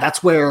sad.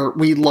 That's where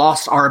we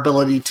lost our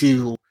ability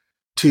to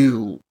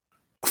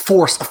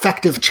force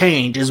effective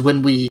change, is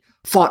when we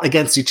fought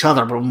against each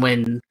other,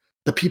 when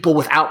the people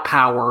without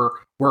power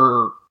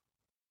were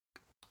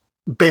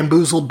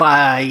bamboozled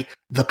by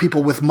the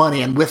people with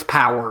money and with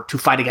power to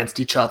fight against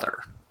each other.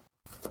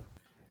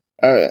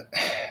 I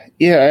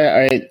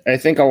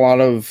think a lot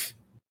of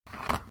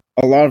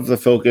the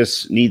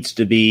focus needs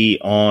to be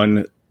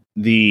on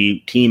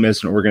the team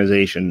as an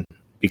organization,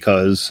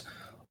 because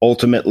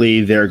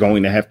ultimately they're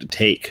going to have to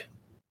take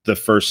the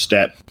first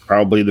step,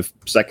 probably the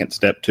second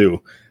step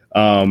too,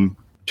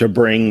 to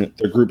bring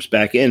the groups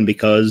back in,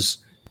 because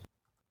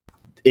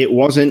it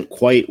wasn't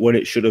quite what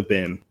it should have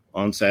been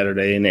on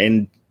Saturday.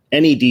 And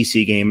any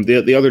DC game,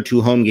 the other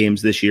two home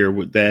games this year,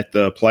 that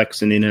the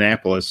Plex and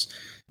Indianapolis,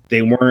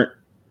 they weren't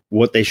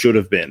what they should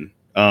have been.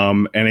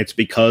 And it's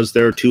because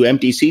there are two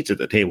empty seats at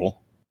the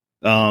table.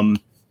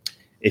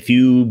 If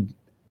you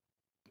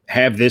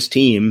have this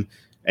team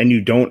and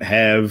you don't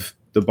have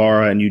the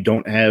Bara and you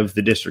don't have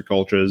the District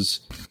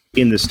Ultras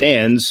in the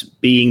stands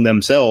being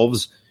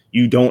themselves,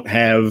 you don't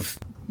have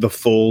the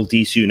full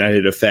DC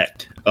United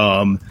effect.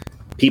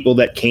 People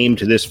that came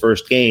to this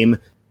first game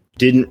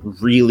didn't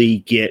really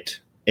get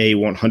a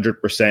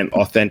 100%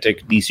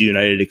 authentic DC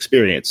United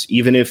experience,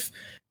 even if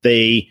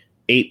they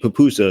ate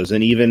pupusas,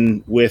 and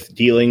even with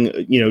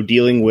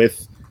dealing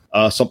with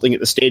something at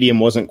the stadium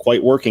wasn't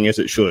quite working as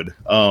it should,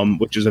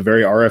 which is a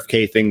very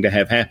RFK thing to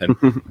have happen.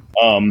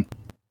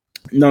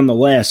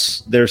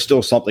 Nonetheless, there's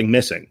still something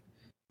missing,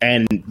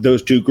 and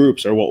those two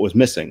groups are what was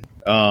missing.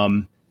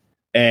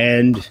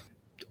 And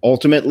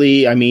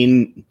ultimately, I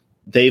mean,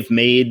 they've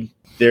made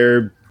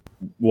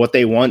what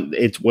they want.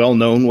 It's well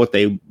known what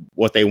they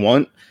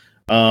want.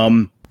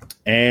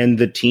 And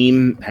the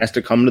team has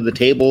to come to the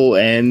table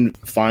and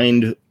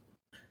find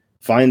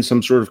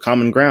some sort of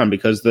common ground,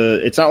 because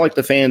it's not like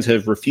the fans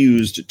have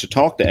refused to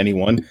talk to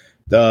anyone.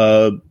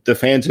 The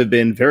fans have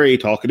been very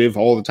talkative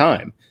all the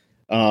time.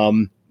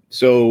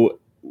 So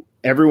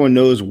everyone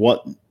knows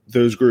what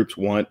those groups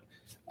want.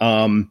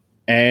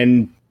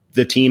 And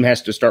the team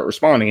has to start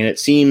responding. And it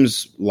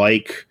seems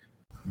like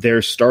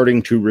they're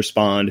starting to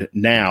respond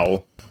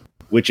now,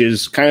 which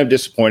is kind of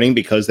disappointing,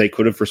 because they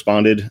could have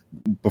responded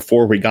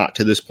before we got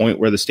to this point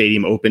where the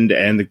stadium opened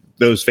and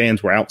those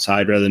fans were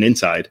outside rather than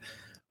inside.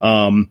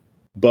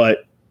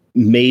 But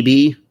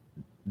maybe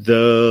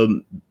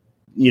having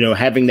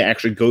to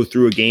actually go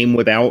through a game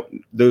without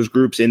those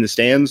groups in the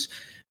stands,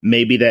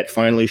 maybe that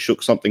finally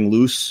shook something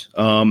loose.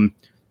 As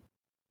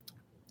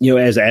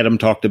Adam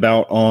talked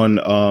about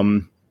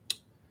on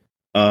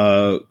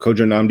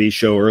Kojo Namdi's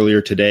show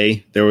earlier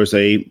today, there was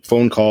a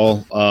phone call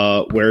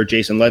where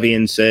Jason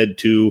Levian said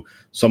to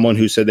someone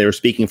who said they were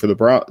speaking for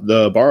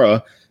the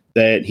Bara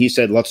that he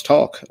said, "Let's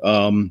talk."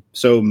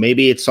 So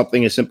maybe it's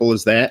something as simple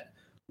as that,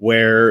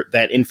 where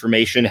that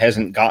information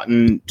hasn't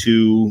gotten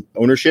to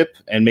ownership,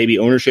 and maybe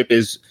ownership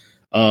is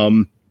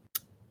going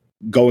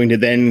to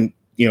then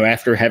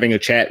after having a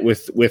chat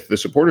with the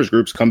supporters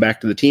groups, come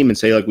back to the team and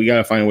say, like, we got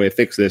to find a way to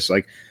fix this.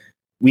 Like,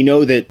 we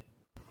know that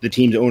the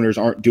team's owners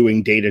aren't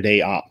doing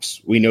day-to-day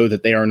ops. We know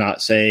that they are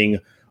not saying,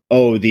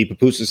 oh, the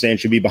Papusa stand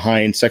should be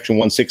behind section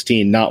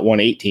 116, not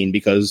 118,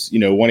 because,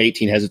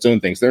 118 has its own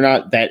things. They're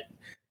not that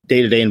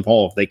day-to-day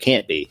involved. They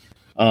can't be.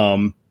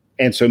 And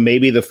so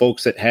maybe the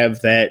folks that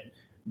have that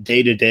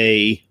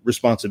day-to-day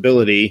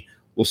responsibility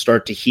will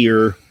start to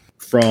hear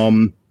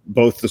from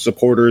both the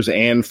supporters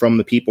and from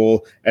the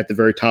people at the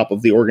very top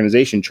of the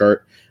organization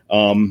chart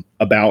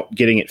about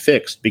getting it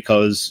fixed,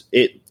 because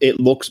it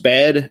looks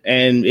bad,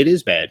 and it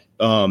is bad.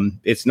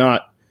 It's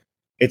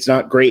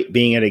not great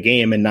being at a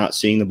game and not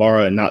seeing the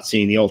Bara and not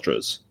seeing the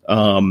Ultras.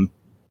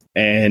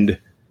 And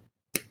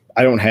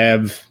I don't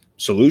have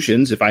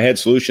solutions. If I had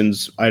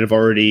solutions, I'd have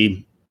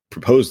already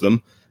proposed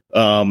them.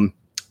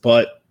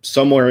 But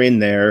somewhere in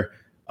there,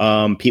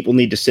 people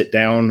need to sit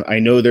down. I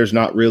know there's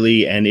not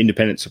really an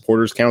independent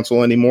supporters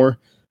council anymore.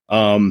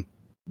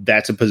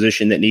 That's a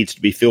position that needs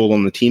to be filled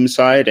on the team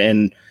side,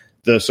 and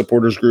the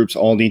supporters groups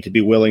all need to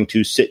be willing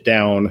to sit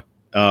down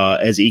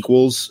as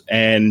equals.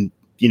 And,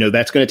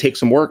 that's going to take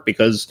some work,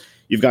 because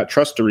you've got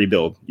trust to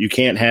rebuild. You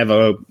can't have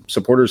a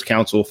supporters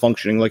council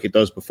functioning like it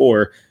does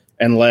before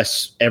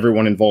unless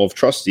everyone involved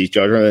trusts each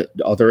other.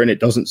 And it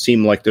doesn't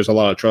seem like there's a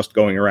lot of trust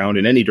going around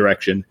in any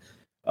direction.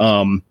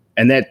 And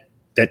that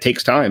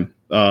takes time.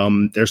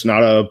 There's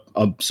not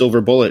a silver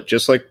bullet,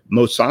 just like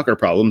most soccer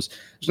problems.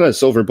 There's not a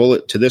silver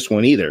bullet to this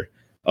one either.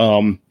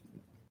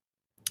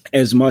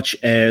 As much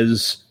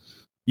as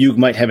you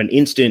might have an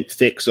instant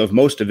fix of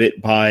most of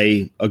it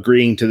by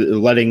agreeing to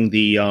letting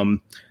the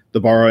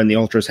Bara and the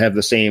Ultras have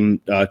the same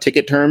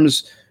ticket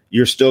terms,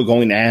 you're still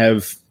going to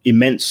have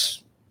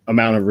immense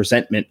amount of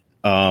resentment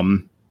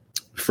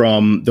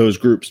from those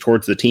groups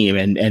towards the team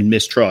and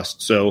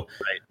mistrust. So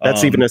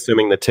that's even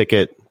assuming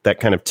that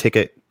kind of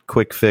ticket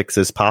quick fix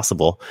is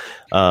possible.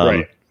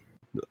 Right.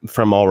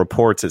 From all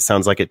reports, it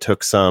sounds like it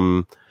took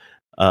some,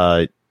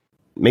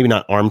 maybe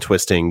not arm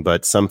twisting,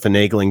 but some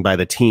finagling by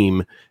the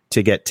team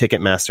to get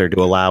Ticketmaster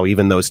to allow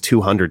even those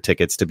 200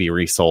 tickets to be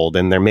resold.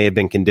 And there may have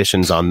been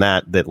conditions on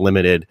that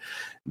limited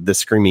the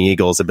Screaming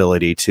Eagles'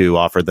 ability to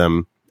offer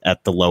them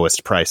at the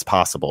lowest price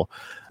possible.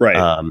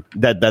 Right.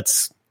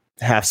 That's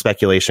half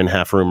speculation,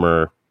 half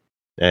rumor,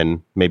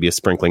 and maybe a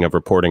sprinkling of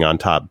reporting on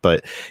top.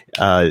 But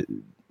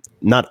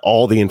not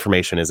all the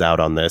information is out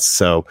on this.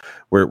 So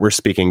we're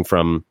speaking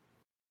from,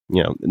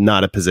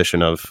 not a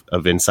position of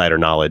insider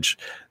knowledge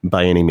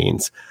by any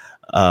means.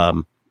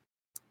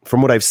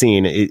 From what I've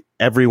seen,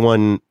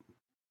 everyone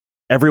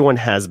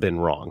has been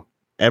wrong.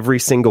 Every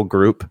single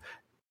group,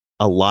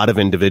 a lot of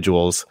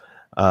individuals,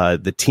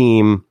 the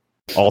team,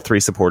 all three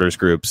supporters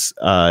groups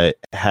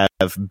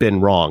have been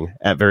wrong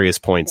at various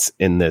points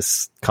in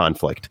this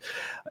conflict.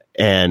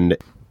 And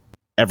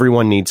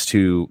everyone needs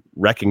to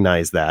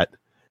recognize that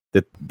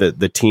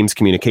the team's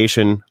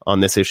communication on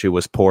this issue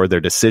was poor.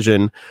 Their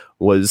decision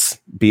was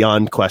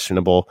beyond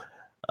questionable.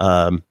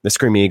 The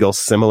Screaming Eagles,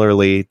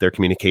 similarly, their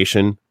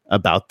communication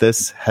about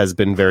this has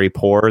been very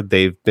poor.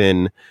 They've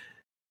been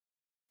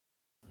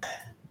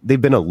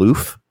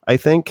aloof, I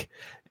think,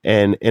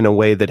 and in a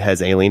way that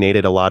has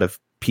alienated a lot of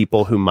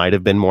people who might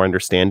have been more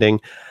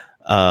understanding.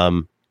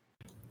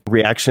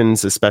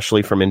 Reactions,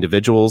 especially from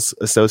individuals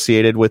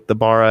associated with the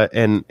Bara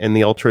and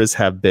the Ultras,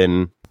 have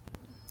been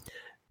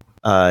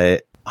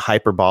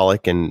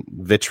hyperbolic and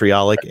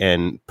vitriolic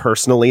and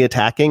personally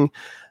attacking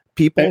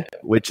people,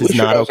 which is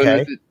not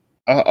okay.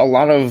 A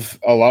lot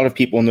of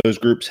people in those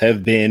groups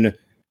have been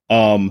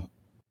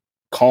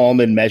calm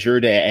and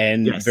measured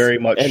and very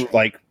much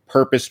like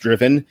purpose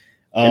driven.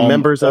 And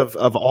members of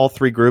all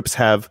three groups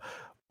have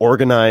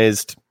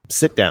organized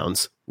sit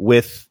downs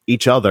with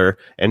each other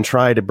and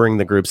try to bring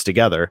the groups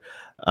together,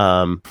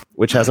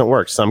 which hasn't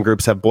worked. Some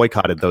groups have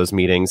boycotted those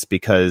meetings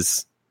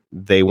because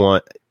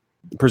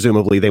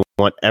presumably they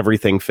want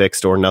everything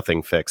fixed or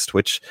nothing fixed,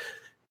 which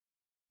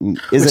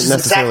isn't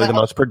necessarily the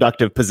most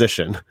productive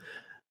position.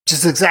 Which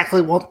is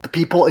exactly what the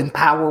people in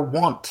power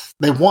want.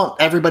 They want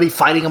everybody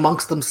fighting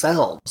amongst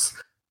themselves.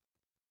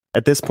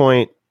 At this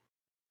point,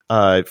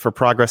 for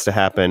progress to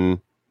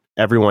happen,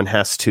 everyone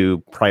has to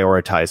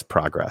prioritize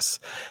progress.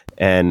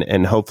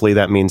 And hopefully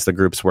that means the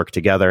groups work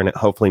together, and it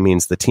hopefully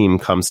means the team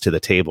comes to the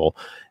table.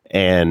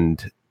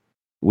 And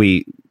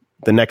the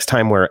next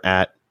time we're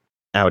at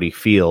Audi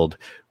Field,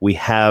 we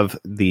have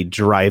the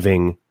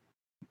driving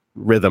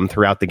rhythm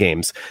throughout the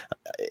games.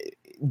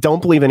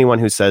 Don't believe anyone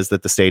who says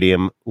that the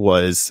stadium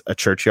was a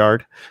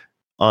churchyard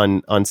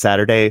on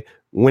Saturday.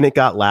 When it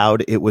got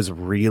loud, it was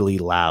really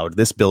loud.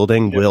 This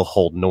building will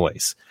hold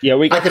noise. Yeah,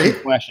 we got some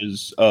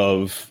flashes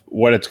of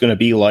what it's going to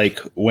be like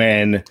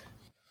when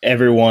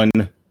everyone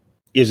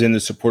is in the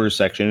supporter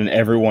section and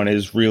everyone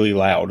is really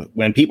loud.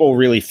 When people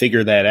really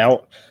figure that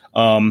out,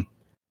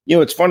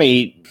 it's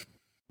funny.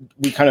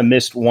 We kind of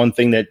missed one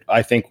thing that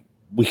I think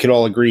we could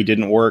all agree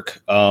didn't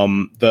work.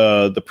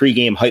 The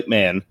pregame hype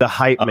man. The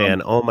hype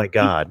man. Oh my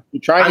God.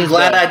 I'm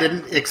glad I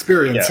didn't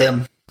experience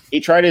him. He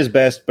tried his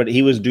best, but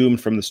he was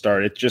doomed from the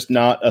start. It's just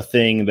not a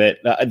thing that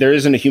there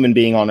isn't a human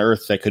being on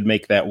Earth that could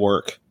make that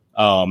work.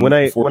 When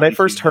I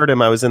first heard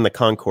him, I was in the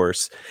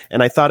concourse,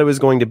 and I thought it was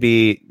going to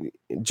be,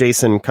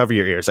 Jason, cover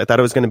your ears. I thought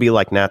it was going to be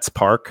like Nats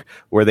Park,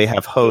 where they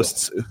have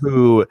hosts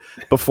who,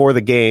 before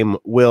the game,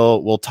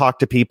 will talk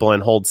to people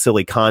and hold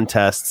silly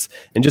contests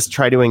and just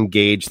try to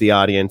engage the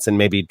audience and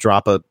maybe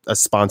drop a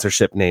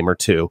sponsorship name or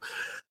two.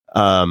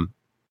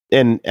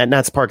 And at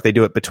Nats Park, they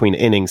do it between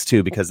innings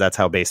too, because that's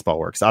how baseball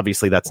works.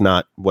 Obviously, that's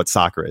not what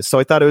soccer is. So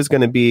I thought it was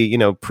going to be,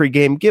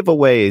 pregame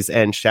giveaways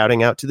and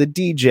shouting out to the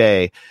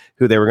DJ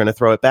who they were going to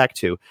throw it back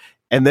to.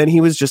 And then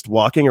he was just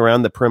walking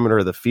around the perimeter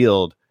of the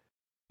field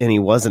and he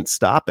wasn't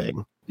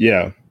stopping.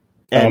 Yeah.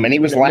 And he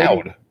was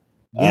loud.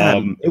 Yeah,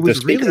 it was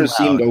the speakers really loud.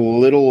 seemed a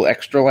little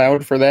extra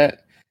loud for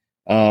that.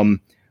 But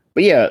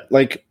yeah,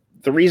 like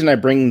the reason I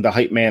bring the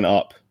hype man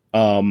up,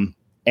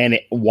 and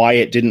why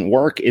it didn't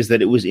work is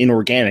that it was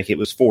inorganic. It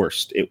was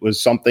forced. It was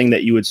something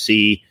that you would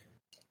see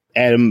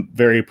Adam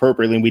very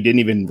appropriately, and we didn't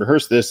even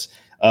rehearse this,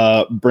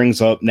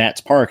 brings up Nats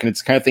Park. And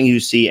it's the kind of thing you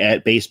see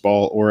at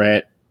baseball or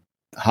at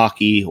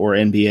hockey or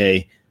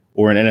NBA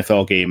or an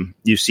NFL game.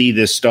 You see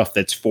this stuff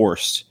that's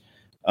forced.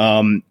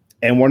 And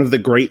one of the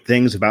great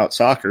things about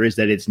soccer is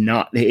that it's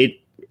not,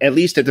 at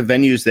least at the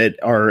venues that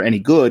are any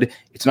good,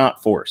 it's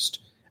not forced.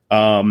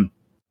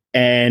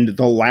 And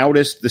the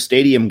loudest the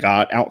stadium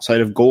got outside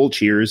of goal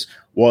cheers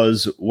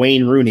was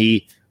Wayne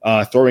Rooney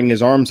throwing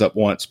his arms up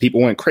once.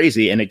 People went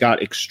crazy, and it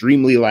got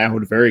extremely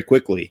loud very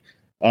quickly.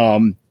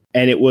 And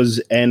it was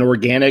an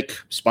organic,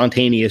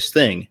 spontaneous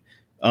thing.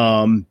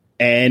 And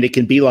it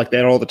can be like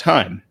that all the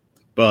time.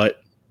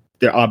 But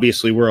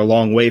obviously we're a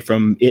long way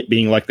from it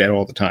being like that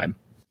all the time.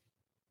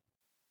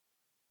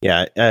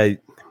 Yeah.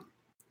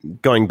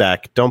 Going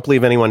back, don't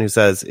believe anyone who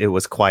says it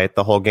was quiet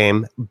the whole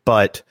game,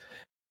 but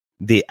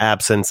the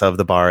absence of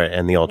the bar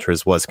and the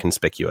ultras was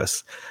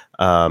conspicuous.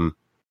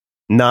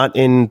 Not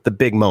in the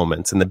big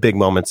moments. In the big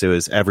moments, it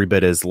was every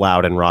bit as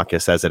loud and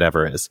raucous as it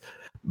ever is.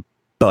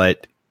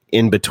 But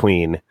in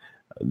between,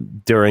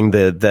 during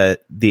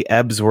the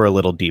ebbs were a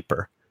little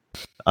deeper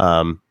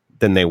than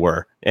they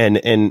were.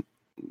 And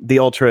the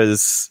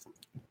ultras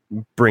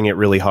bring it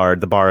really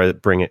hard. The bar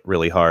bring it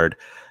really hard.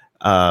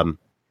 But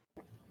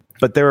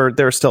there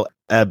are still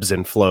ebbs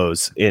and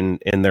flows in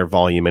their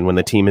volume. And when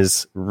the team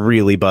is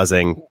really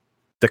buzzing,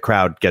 the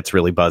crowd gets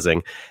really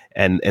buzzing,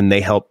 and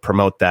they help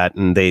promote that,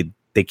 and they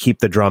keep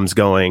the drums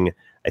going,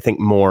 I think,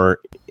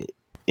 more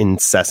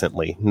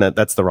incessantly. No,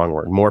 that's the wrong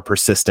word. More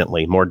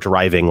persistently, more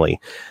drivingly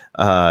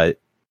than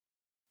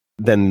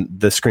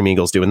the Scream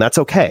Eagles do. And that's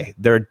okay.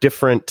 There are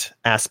different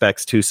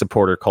aspects to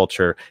supporter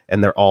culture,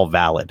 and they're all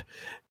valid.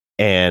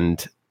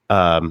 And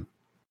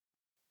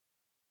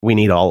we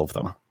need all of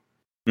them.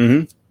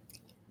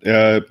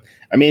 Mm-hmm.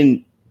 I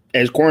mean,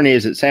 as corny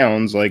as it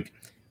sounds, like,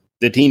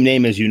 the team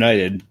name is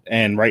United,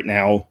 and right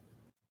now,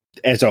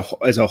 as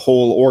a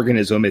whole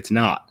organism, it's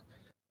not.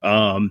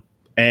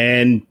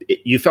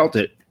 You felt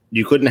it.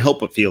 You couldn't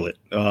help but feel it.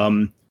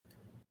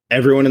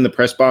 Everyone in the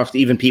press box,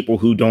 even people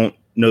who don't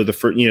know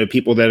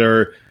people that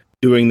are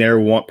doing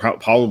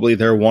probably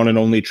their one and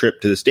only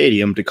trip to the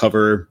stadium to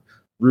cover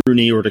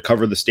Rooney or to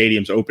cover the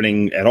stadium's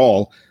opening at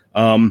all,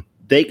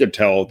 they could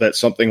tell that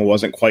something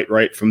wasn't quite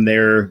right from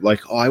there.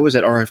 Like, I was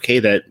at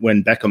RFK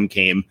when Beckham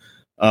came,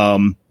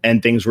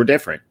 and things were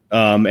different.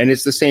 And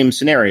it's the same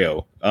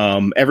scenario.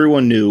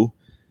 Everyone knew,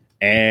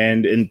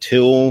 and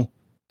until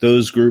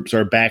those groups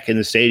are back in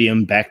the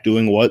stadium, back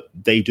doing what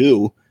they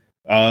do,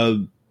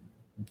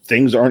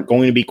 things aren't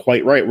going to be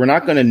quite right. We're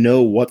not going to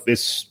know what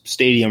this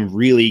stadium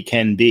really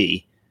can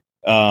be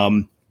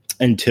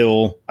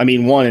until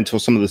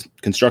some of the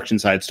construction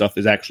side stuff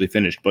is actually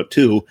finished, but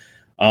two,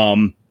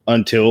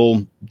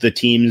 until the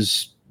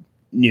teams,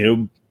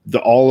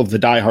 all of the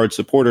diehard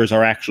supporters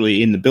are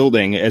actually in the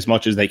building as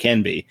much as they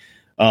can be.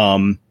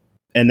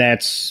 And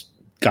that's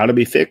got to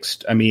be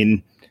fixed. I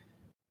mean,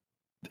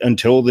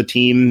 until the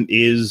team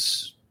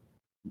is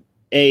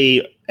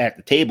A, at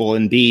the table,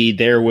 and B,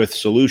 there with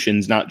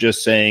solutions, not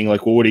just saying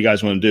like, well, what do you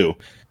guys want to do?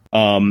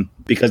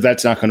 Because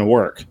that's not going to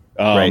work.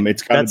 Right.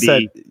 It's got to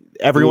be.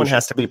 Everyone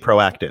has to be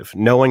proactive.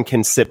 No one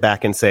can sit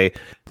back and say,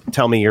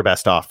 tell me your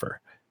best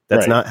offer.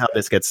 That's not how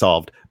this gets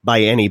solved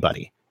by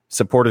anybody,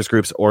 supporters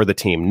groups or the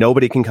team.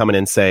 Nobody can come in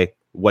and say,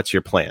 what's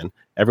your plan?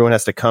 Everyone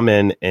has to come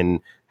in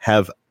and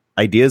have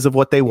ideas of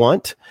what they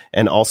want,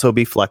 and also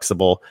be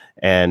flexible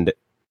and,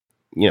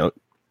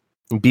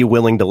 be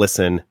willing to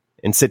listen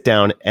and sit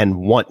down and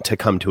want to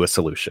come to a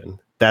solution.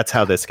 That's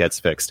how this gets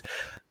fixed.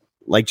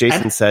 Like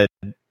Jason said,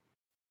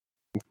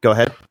 go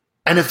ahead.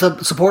 And if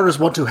the supporters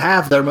want to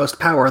have their most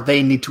power,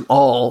 they need to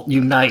all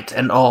unite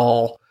and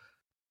all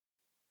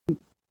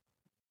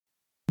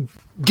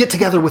get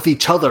together with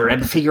each other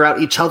and figure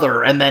out each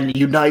other, and then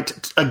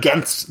unite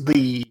against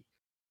the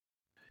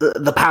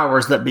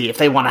powers that be, if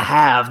they want to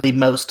have the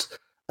most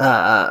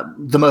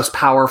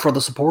power for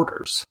the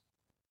supporters.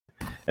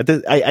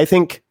 I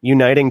think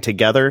uniting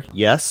together,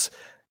 yes,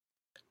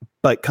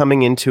 but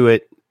coming into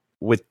it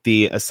with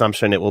the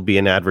assumption it will be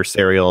an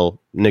adversarial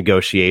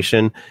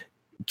negotiation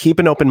keep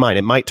an open mind.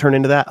 It might turn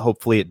into that.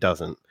 Hopefully it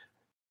doesn't.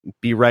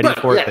 Be ready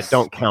for it, but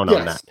don't count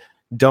on that.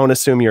 Don't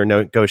assume you're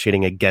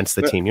negotiating against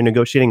the team. You're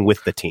negotiating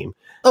with the team.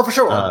 Oh, for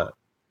sure.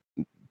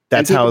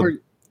 That's how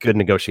good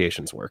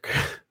negotiations work.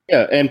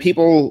 Yeah, and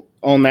people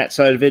on that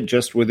side of it,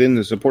 just within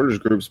the supporters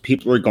groups,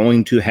 people are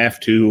going to have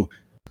to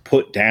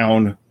put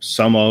down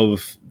some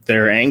of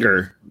their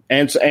anger.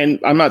 And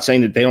I'm not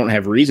saying that they don't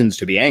have reasons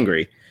to be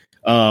angry,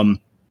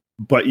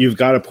 but you've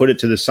got to put it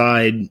to the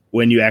side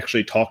when you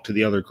actually talk to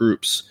the other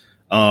groups.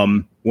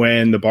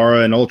 When the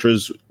Bara and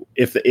Ultras,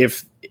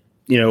 if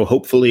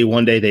hopefully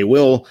one day they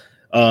will,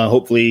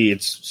 hopefully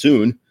it's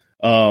soon,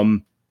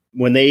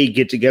 when they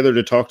get together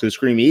to talk to the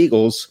Screaming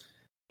Eagles,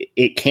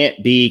 it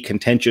can't be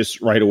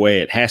contentious right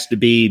away. It has to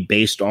be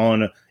based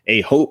on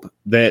a hope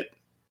that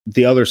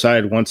the other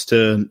side wants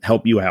to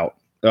help you out.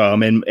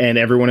 And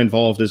everyone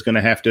involved is going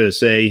to have to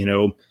say,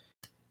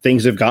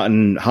 things have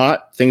gotten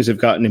hot, things have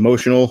gotten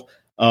emotional.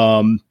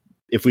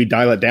 If we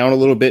dial it down a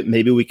little bit,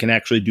 maybe we can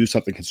actually do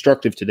something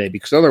constructive today,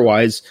 because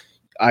otherwise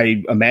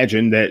I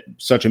imagine that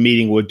such a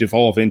meeting would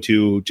devolve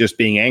into just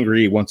being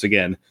angry once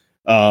again.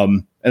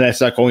 And that's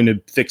not going to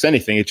fix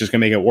anything. It's just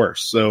going to make it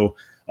worse. So,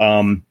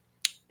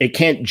 it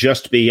can't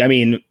just be,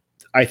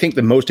 I think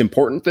the most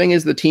important thing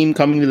is the team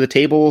coming to the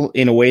table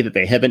in a way that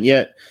they haven't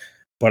yet.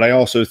 But I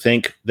also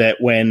think that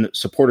when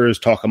supporters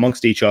talk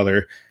amongst each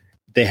other,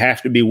 they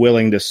have to be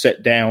willing to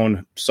set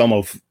down some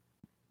of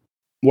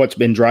what's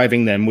been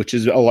driving them, which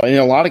is in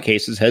a lot of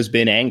cases has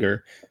been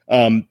anger.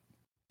 And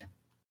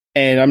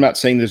I'm not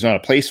saying there's not a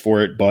place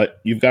for it,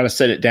 but you've got to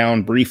set it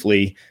down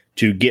briefly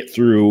to get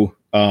through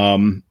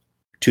to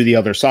the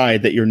other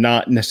side, that you're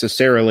not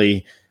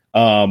necessarily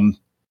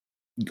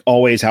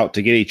always out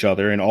to get each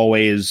other and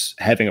always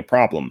having a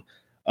problem.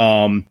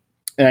 And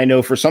I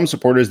know for some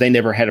supporters, they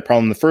never had a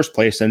problem in the first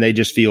place and they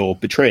just feel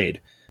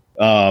betrayed.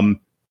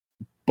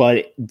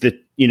 But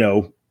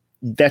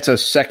that's a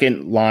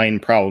second line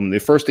problem. The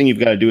first thing you've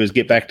got to do is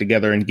get back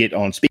together and get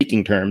on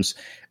speaking terms.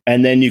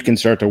 And then you can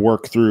start to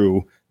work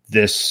through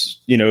this,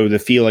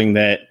 the feeling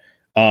that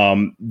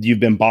you've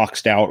been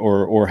boxed out,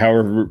 or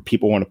however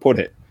people want to put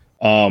it.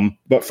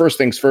 But first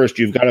things first,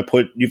 you've got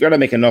to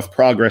make enough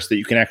progress that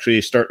you can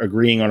actually start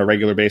agreeing on a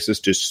regular basis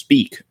to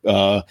speak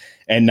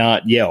and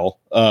not yell.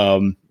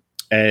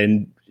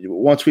 And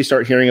once we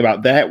start hearing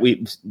about that,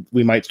 we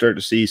might start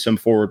to see some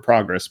forward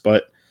progress.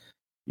 But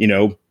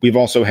we've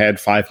also had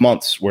 5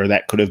 months where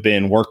that could have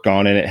been worked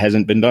on and it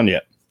hasn't been done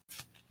yet.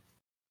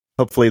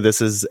 Hopefully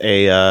this is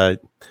you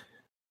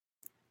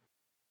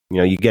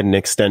get an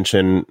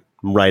extension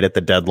right at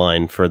the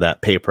deadline for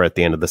that paper at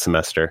the end of the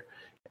semester.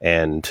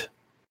 And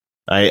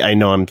I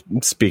know I'm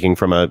speaking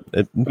from a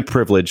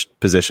privileged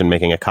position,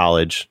 making a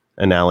college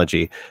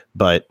analogy,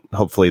 but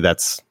hopefully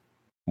that's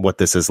what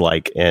this is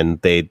like.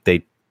 And they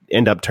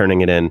end up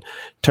turning in an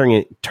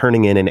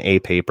A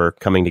paper,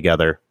 coming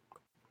together,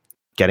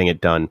 getting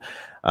it done,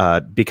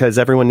 because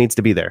everyone needs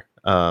to be there.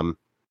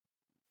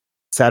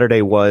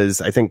 Saturday was,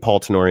 I think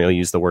Paul Tenorio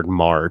used the word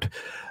marred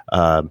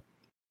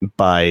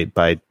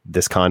by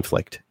this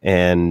conflict,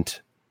 and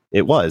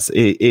it was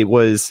a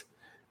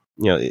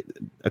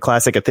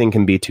classic. A thing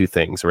can be two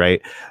things,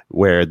 right?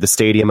 Where the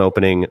stadium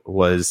opening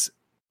was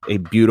a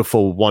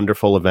beautiful,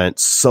 wonderful event,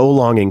 so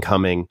long in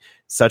coming,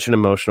 such an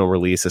emotional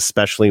release,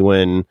 especially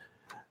when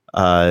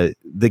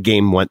the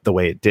game went the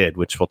way it did,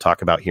 which we'll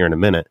talk about here in a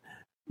minute.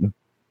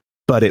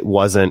 But it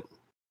wasn't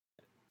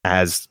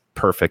as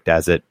perfect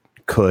as it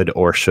could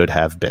or should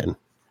have been.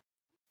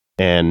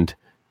 And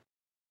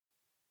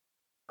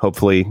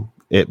hopefully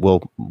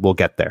we'll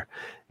get there.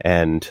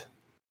 And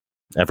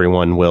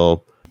everyone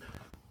will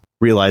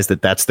realize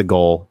that that's the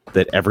goal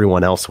that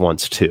everyone else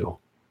wants too.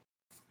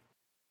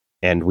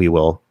 And we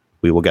will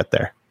get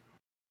there.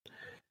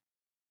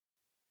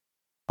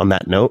 On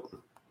that note,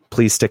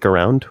 please stick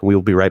around. We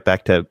will be right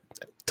back to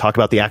talk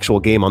about the actual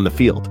game on the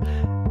field.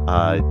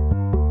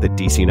 The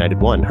DC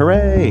United won.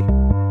 Hooray!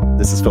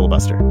 This is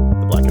Filibuster,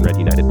 the Black and Red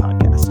United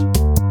podcast.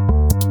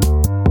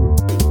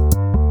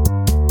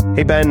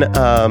 Hey, Ben,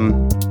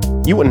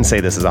 you wouldn't say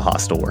this is a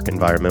hostile work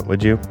environment,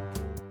 would you?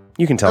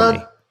 You can tell me.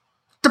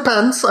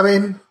 Depends.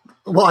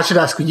 I should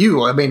ask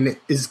you.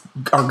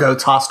 Are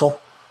goats hostile?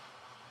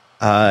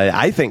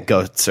 I think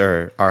goats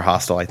are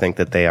hostile. I think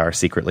that they are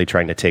secretly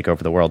trying to take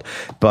over the world.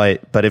 But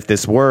if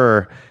this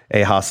were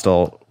a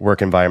hostile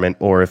work environment,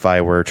 or if I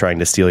were trying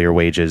to steal your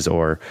wages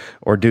or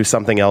do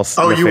something else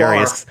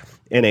nefarious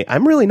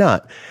I'm really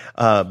not.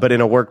 But in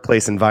a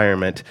workplace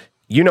environment,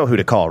 you know who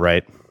to call,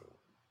 right?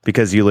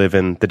 Because you live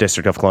in the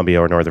District of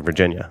Columbia or Northern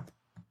Virginia.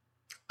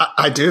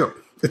 I do.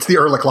 It's the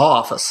Ehrlich Law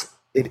Office.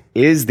 It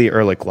is the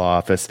Ehrlich Law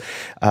Office.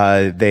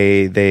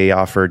 They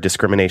offer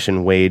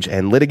discrimination, wage,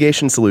 and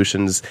litigation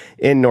solutions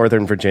in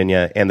Northern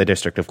Virginia and the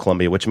District of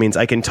Columbia, which means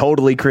I can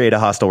totally create a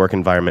hostile work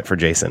environment for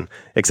Jason.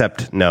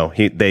 Except, no,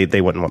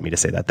 they wouldn't want me to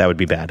say that. That would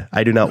be bad.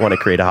 I do not want to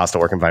create a hostile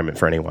work environment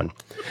for anyone.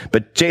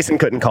 But Jason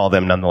couldn't call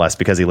them nonetheless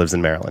because he lives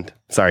in Maryland.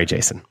 Sorry,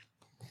 Jason.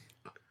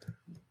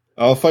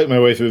 I'll fight my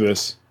way through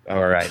this.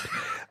 All right.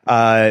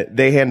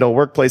 They handle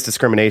workplace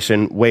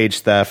discrimination,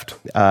 wage theft,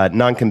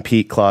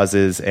 non-compete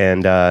clauses,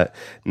 and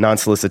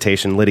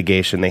non-solicitation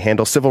litigation. They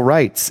handle civil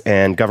rights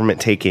and government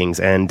takings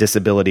and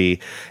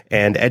disability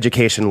and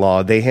education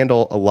law. They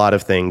handle a lot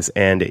of things.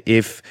 And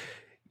if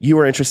you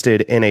are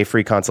interested in a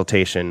free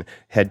consultation,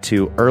 head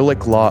to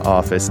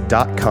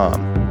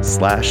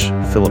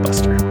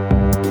ehrlichlawoffice.com/filibuster.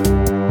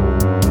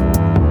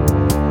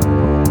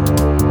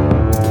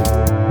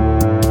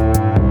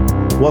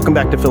 Welcome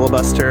back to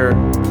Filibuster.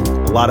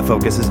 A lot of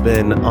focus has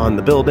been on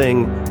the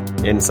building,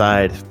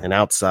 inside and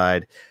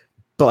outside,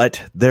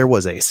 but there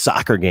was a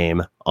soccer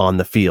game on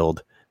the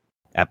field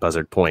at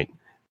Buzzard Point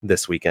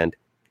this weekend.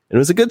 And it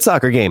was a good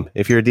soccer game.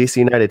 If you're a DC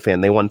United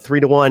fan, they won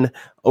 3-1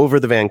 over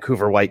the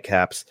Vancouver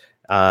Whitecaps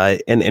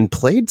and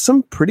played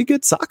some pretty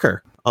good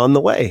soccer on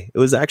the way. It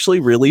was actually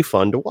really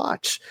fun to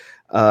watch.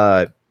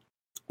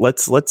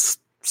 Let's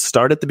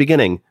start at the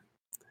beginning.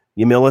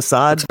 Yamil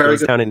Asad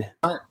goes down in...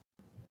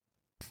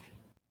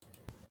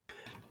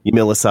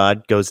 Yamil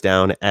Asad goes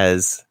down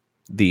as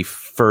the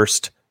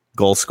first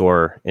goal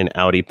scorer in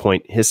Audi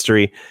Point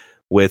history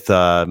with...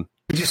 Did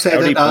you say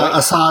Audi that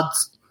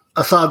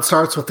Assad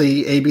starts with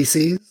the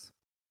ABCs?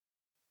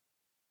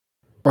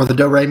 Or the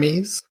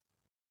do-re-mis?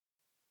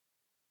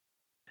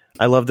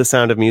 I love the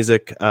sound of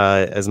music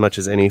as much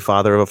as any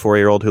father of a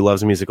 4-year-old who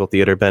loves musical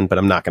theater, Ben, but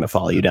I'm not going to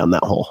follow you down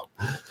that hole.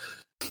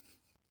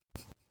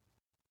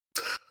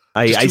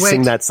 I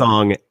sing that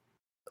song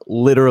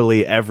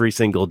literally every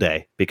single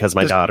day because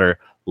my daughter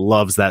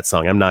loves that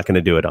song. I'm not going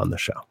to do it on the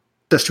show.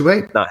 Just you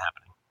wait. Not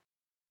happening.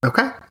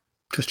 Okay.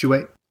 Just you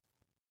wait.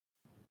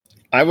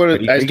 I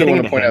would. I still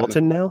want to point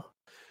Hamilton out.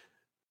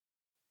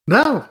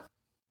 Now? No.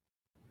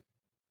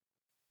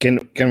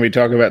 Can we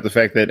talk about the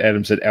fact that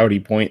Adam said Audi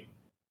Point?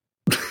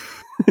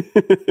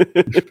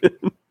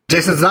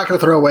 Jason's not going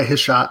to throw away his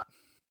shot.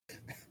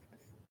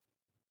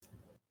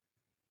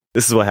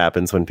 This is what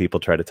happens when people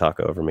try to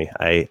talk over me.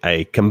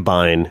 I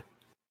combine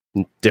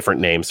different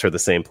names for the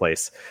same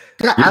place.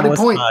 Yeah, Audi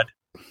Point.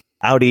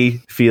 Audi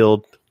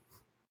Field,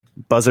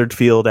 Buzzard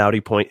Field,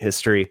 Audi Point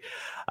history.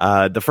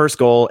 The first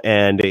goal,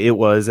 and it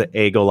was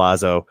a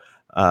golazo.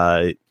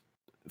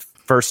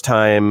 First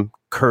time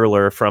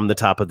curler from the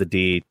top of the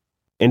D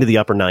into the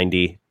upper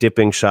 90,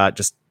 dipping shot,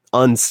 just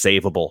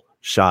unsavable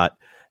shot.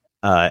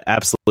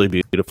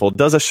 Absolutely beautiful.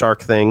 Does a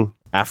shark thing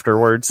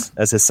afterwards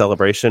as his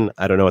celebration.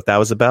 I don't know what that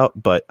was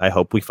about, but I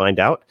hope we find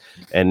out.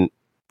 And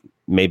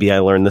maybe I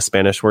learn the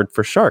Spanish word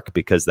for shark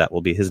because that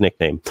will be his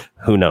nickname.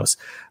 Who knows?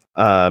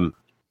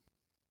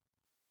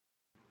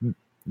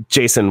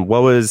 Jason,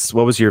 what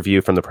was your view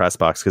from the press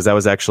box? Because that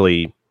was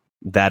actually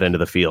that end of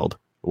the field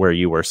where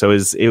you were. So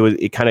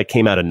it kind of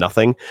came out of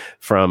nothing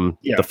from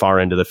the far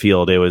end of the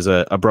field. It was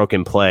a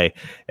broken play,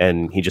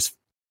 and he just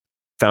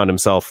found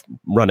himself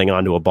running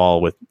onto a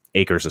ball with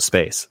acres of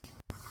space.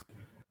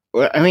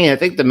 Well, I mean, I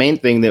think the main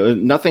thing that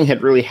nothing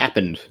had really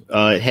happened.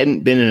 It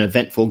hadn't been an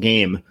eventful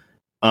game,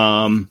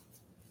 and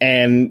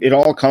it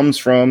all comes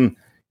from.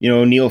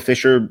 Neil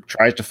Fisher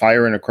tries to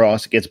fire in a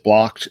cross. It gets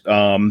blocked.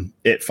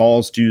 It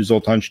falls to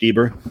Zoltan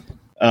Stieber,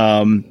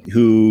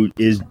 who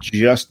is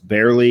just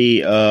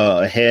barely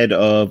ahead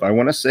of, I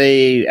want to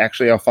say,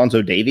 actually,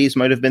 Alphonso Davies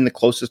might have been the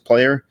closest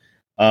player.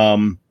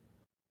 And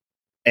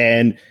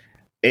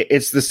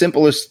it's the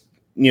simplest,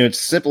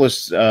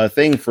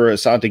 thing for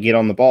Assad to get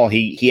on the ball.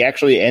 He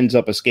actually ends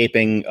up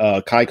escaping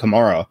Kai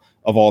Kamara,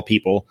 of all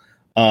people.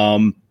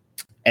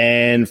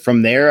 And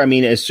from there, I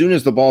mean, as soon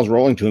as the ball's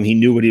rolling to him, he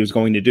knew what he was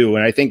going to do.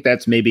 And I think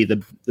that's maybe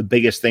the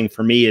biggest thing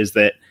for me is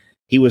that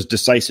he was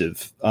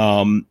decisive.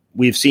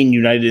 We've seen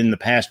United in the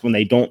past when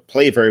they don't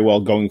play very well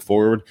going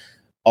forward.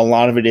 A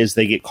lot of it is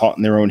they get caught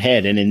in their own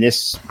head. And in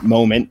this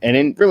moment, and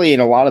in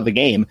a lot of the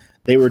game,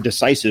 they were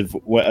decisive.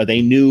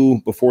 They knew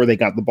before they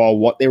got the ball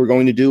what they were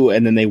going to do,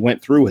 and then they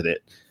went through with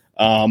it.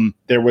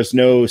 There was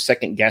no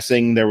second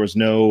guessing. There was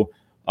no...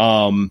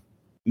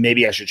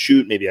 maybe I should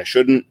shoot, maybe I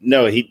shouldn't.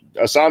 No,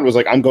 Assad was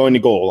like, I'm going to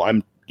goal.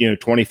 I'm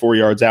 24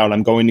 yards out.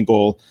 I'm going to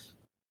goal.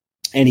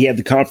 And he had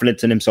the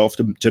confidence in himself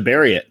to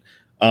bury it.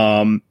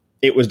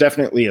 It was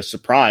definitely a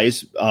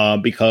surprise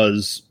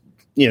because,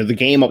 the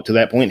game up to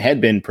that point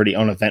had been pretty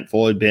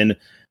uneventful. It had been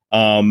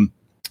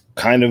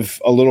kind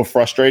of a little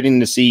frustrating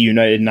to see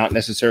United not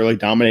necessarily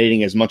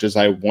dominating as much as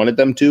I wanted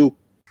them to,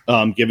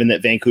 given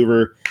that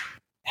Vancouver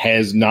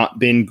has not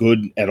been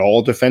good at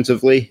all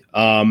defensively.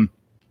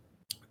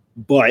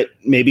 But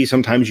maybe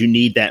sometimes you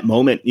need that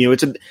moment. It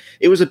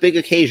was a big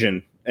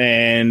occasion,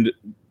 and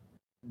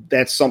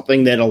that's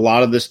something that a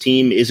lot of this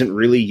team isn't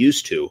really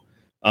used to.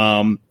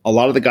 A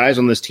lot of the guys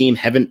on this team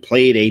haven't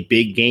played a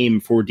big game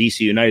for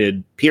DC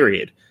United,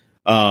 period.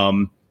 A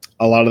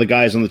lot of the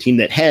guys on the team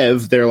that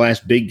have, their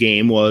last big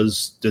game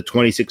was the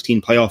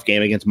 2016 playoff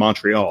game against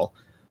Montreal.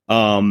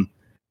 And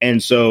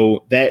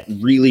so that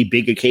really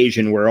big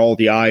occasion where all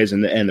the eyes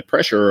and the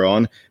pressure are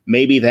on,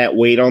 maybe that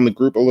weighed on the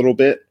group a little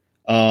bit.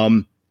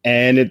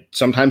 And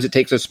sometimes it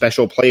takes a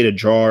special play to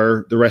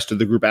jar the rest of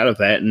the group out of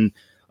that. And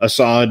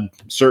Assad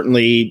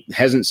certainly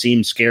hasn't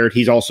seemed scared.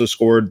 He's also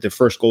scored the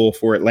first goal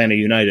for Atlanta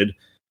United.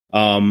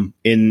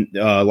 in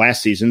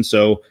last season.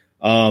 So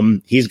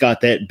he's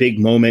got that big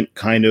moment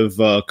kind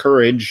of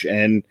courage,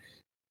 and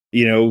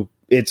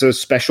it's a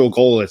special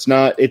goal.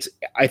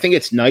 I think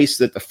it's nice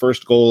that the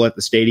first goal at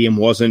the stadium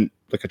wasn't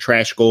like a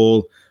trash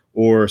goal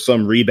or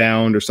some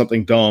rebound or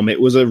something dumb. It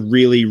was a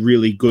really,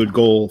 really good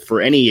goal for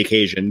any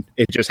occasion.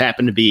 It just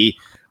happened to be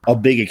a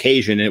big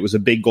occasion, and it was a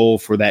big goal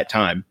for that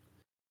time.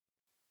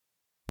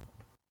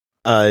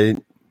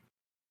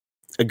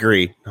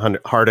 Agree.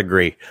 Hard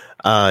agree.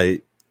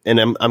 And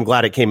I'm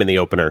glad it came in the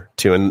opener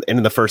too. And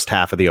in the first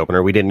half of the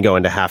opener, we didn't go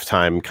into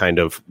halftime kind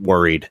of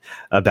worried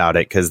about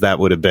it, because that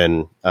would have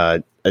been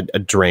a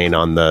drain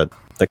on the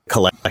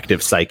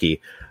collective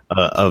psyche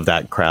of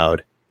that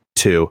crowd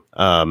too.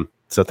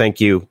 So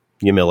thank you,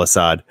 Yamil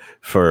Asad,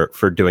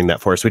 for doing that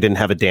for us. We didn't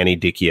have a Danny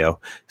Dicchio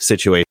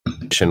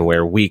situation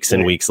where weeks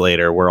and weeks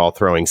later we're all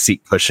throwing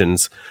seat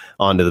cushions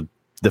onto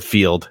the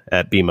field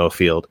at BMO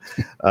Field.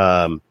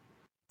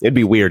 It'd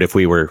be weird if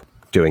we were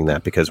doing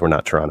that, because we're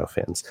not Toronto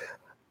fans.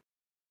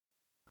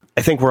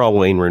 I think we're all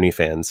Wayne Rooney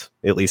fans,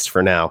 at least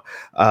for now.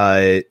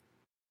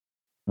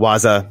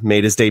 Waza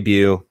made his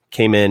debut,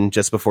 came in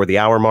just before the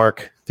hour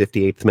mark,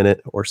 58th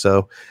minute or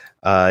so,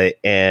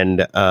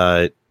 and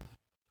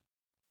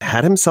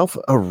had himself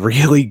a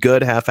really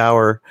good half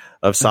hour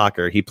of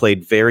soccer. He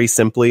played very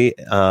simply,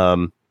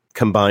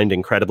 combined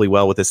incredibly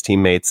well with his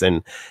teammates,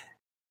 and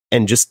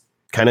just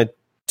kind of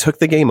took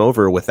the game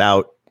over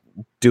without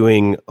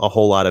doing a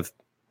whole lot of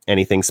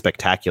anything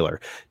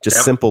spectacular.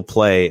 Just simple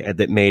play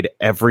that made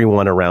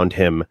everyone around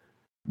him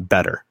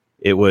better.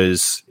 It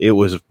was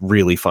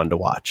really fun to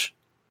watch.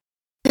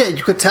 Yeah,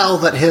 you could tell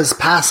that his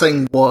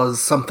passing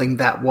was something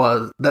that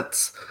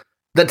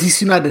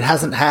DC United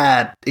hasn't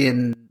had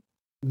in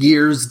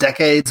years,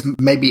 decades,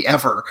 maybe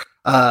ever.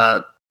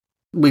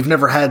 We've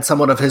never had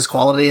someone of his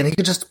quality, and he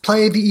could just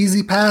play the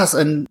easy pass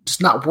and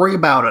just not worry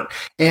about it.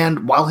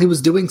 And while he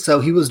was doing so,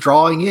 he was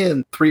drawing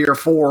in 3 or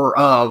 4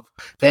 of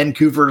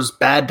Vancouver's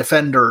bad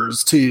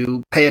defenders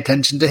to pay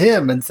attention to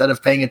him instead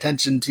of paying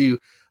attention to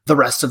the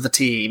rest of the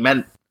team.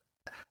 And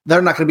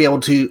they're not going to be able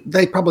to,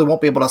 they probably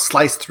won't be able to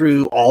slice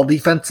through all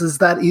defenses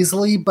that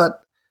easily,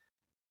 but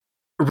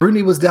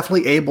Rooney was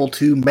definitely able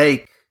to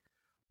make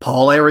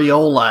Paul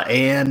Areola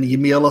and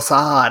Yamil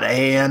Asad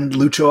and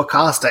Lucho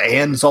Acosta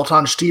and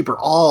Zoltan Stieber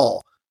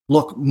all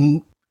look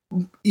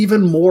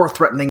even more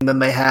threatening than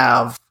they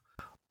have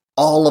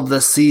all of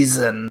this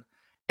season.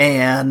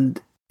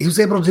 And he was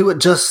able to do it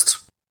just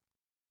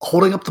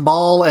holding up the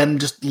ball and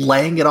just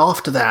laying it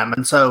off to them.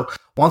 And so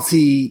once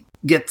he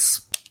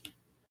gets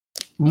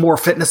more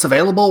fitness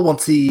available,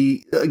 once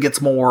he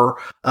gets more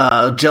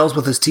gels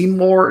with his team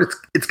more,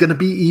 it's going to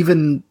be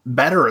even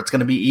better. It's going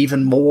to be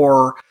even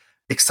more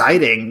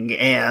exciting.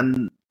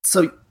 And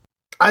so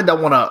I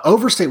don't want to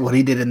overstate what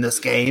he did in this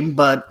game,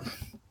 but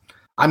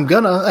I'm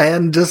gonna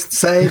and just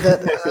say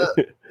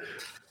that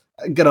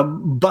I'm gonna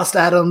bust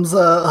Adam's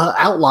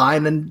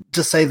outline and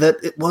just say that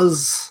it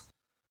was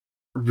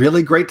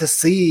really great to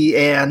see.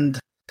 And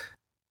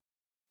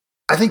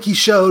I think he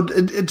showed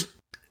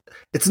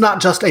it's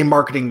not just a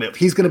marketing move.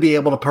 He's going to be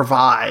able to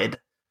provide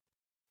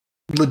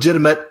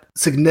legitimate,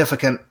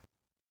 significant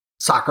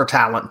soccer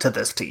talent to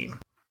this team.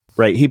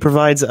 Right. He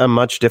provides a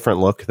much different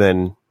look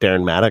than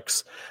Darren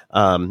Mattocks.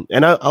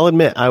 And I'll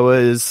admit, I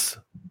was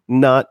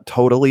not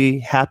totally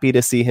happy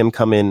to see him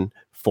come in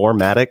for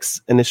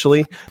Mattocks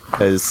initially,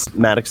 because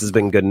Mattocks has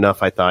been good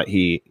enough. I thought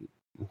I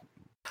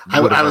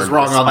was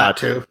wrong on that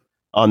too.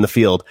 On the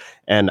field,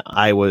 and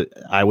I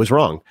was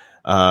wrong.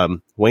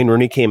 Wayne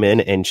Rooney came in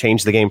and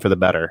changed the game for the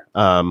better.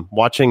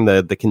 Watching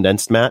the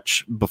condensed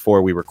match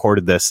before we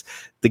recorded this,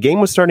 the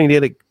game was starting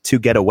to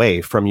get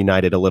away from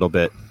United a little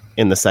bit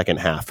in the second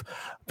half.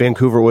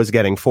 Vancouver was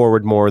getting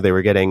forward more. They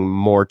were getting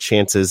more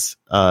chances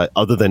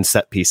other than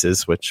set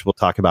pieces, which we'll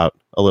talk about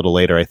a little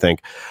later, I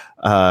think.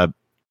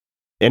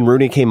 And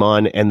Rooney came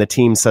on, and the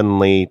team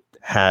suddenly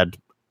had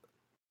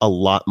a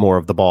lot more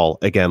of the ball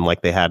again,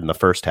 like they had in the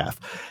first half.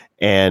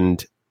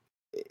 And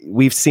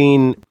we've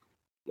seen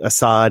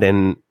Asad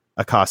and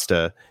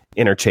Acosta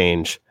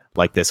interchange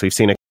like this. We've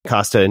seen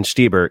Acosta and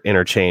Stieber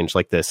interchange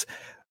like this.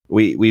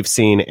 We've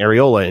seen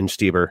Areola and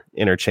Stieber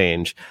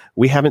interchange.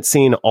 We haven't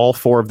seen all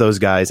 4 of those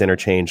guys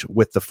interchange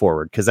with the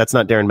forward, because that's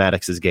not Darren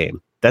Mattocks'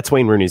 game. That's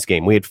Wayne Rooney's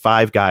game. We had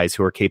 5 guys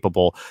who are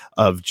capable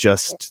of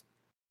just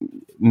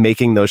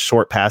making those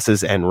short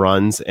passes and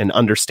runs and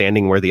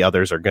understanding where the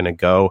others are going to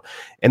go.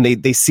 And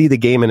they see the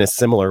game in a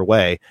similar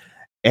way.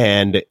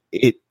 And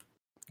it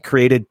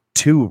created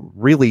 2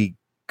 really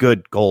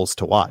good goals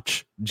to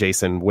watch,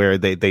 Jason, where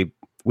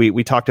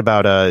we talked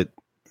about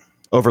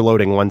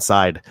overloading one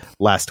side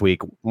last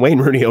week. Wayne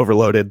Rooney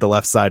overloaded the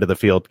left side of the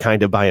field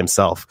kind of by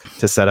himself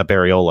to set up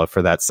Areola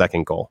for that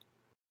second goal.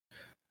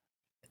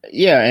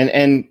 Yeah,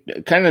 and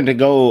kind of to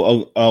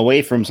go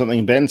away from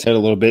something Ben said a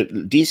little bit,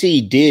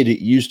 DC did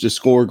used to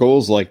score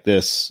goals like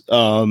this.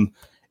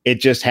 It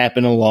just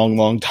happened a long,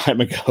 long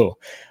time ago.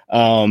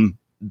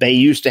 They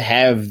used to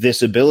have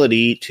this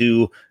ability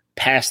to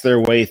pass their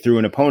way through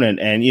an opponent,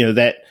 and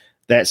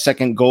that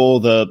second goal,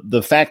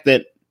 the fact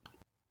that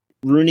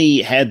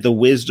Rooney had the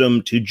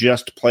wisdom to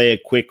just play a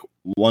quick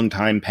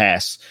one-time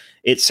pass.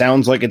 It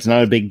sounds like it's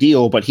not a big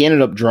deal, but he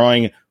ended up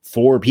drawing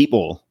 4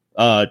 people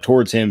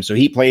towards him. So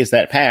he plays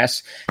that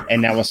pass,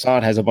 and now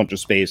Assad has a bunch of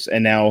space.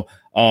 And now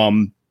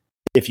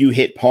if you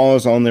hit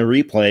pause on the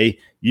replay,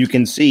 you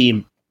can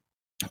see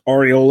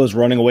Areola's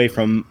running away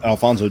from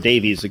Alphonso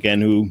Davies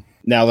again, who,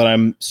 now that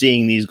I'm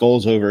seeing these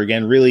goals over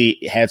again, really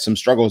had some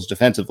struggles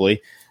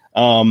defensively.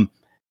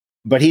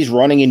 But he's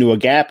running into a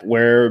gap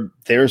where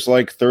there's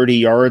like 30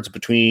 yards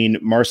between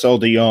Marcel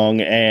de Jong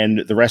and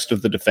the rest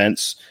of the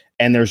defense,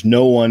 and there's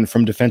no one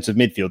from defensive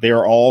midfield. They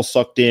are all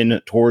sucked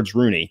in towards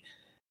Rooney.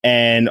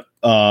 And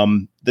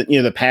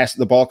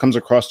the ball comes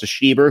across to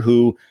Schieber,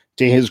 who,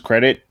 to his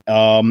credit,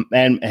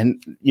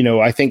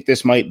 I think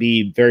this might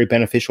be very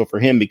beneficial for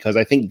him, because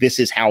I think this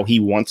is how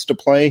he wants to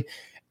play,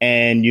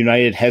 and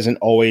United hasn't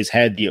always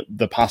had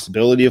the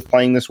possibility of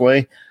playing this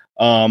way.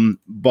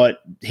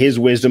 But his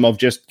wisdom of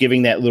just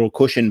giving that little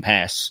cushion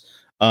pass,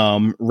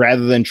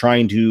 rather than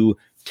trying to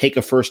take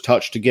a first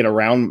touch to get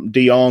around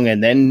De Jong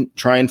and then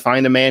try and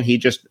find a man, he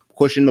just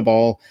cushioned the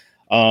ball.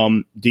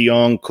 De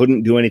Jong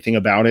couldn't do anything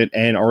about it,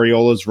 and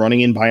Areola's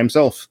running in by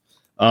himself.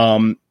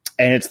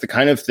 And it's the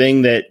kind of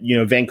thing that,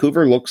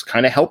 Vancouver looks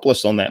kind of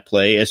helpless on that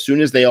play. As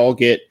soon as they all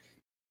get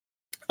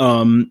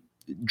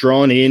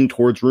drawn in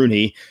towards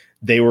Rooney,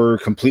 they were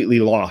completely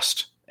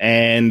lost.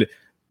 And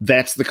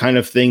that's the kind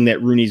of thing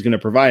that Rooney's going to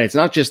provide. It's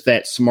not just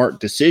that smart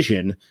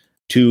decision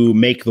to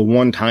make the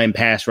one-time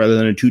pass rather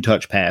than a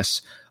two-touch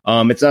pass.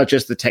 It's not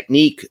just the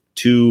technique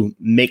to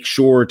make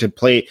sure to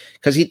play,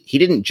 because he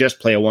didn't just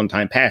play a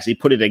one-time pass. He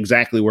put it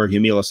exactly where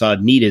Humil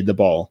Assad needed the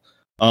ball.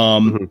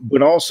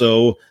 But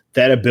also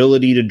that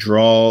ability to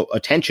draw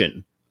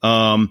attention.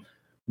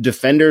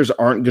 Defenders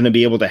aren't going to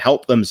be able to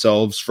help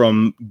themselves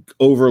from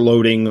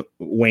overloading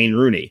Wayne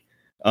Rooney.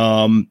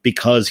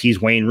 Because he's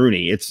Wayne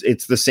Rooney.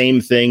 It's the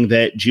same thing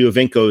that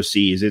Giovinco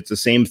sees. It's the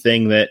same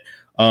thing that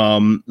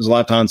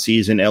Zlatan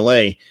sees in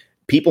LA.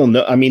 People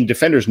know,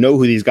 defenders know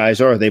who these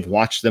guys are. They've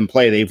watched them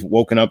play. They've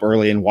woken up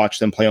early and watched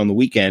them play on the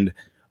weekend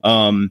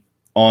on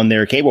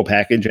their cable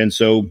package. And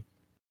so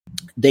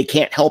they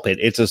can't help it.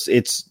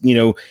 It's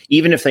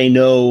even if they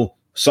know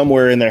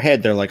somewhere in their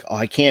head, they're like, oh,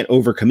 I can't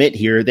overcommit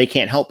here. They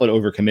can't help but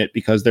overcommit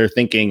because they're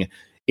thinking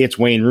it's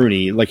Wayne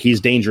Rooney. Like, he's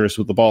dangerous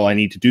with the ball. I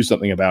need to do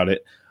something about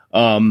it.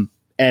 And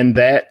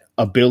that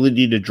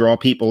ability to draw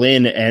people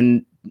in,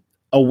 and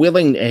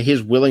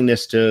his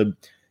willingness to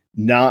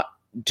not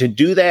to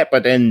do that,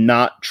 but then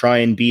not try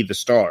and be the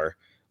star,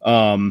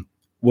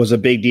 was a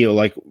big deal.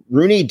 Like,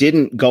 Rooney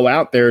didn't go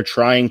out there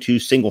trying to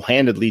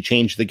single-handedly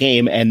change the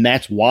game, and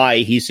that's why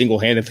he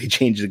single-handedly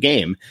changed the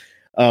game.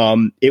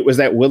 It was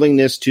that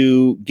willingness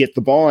to get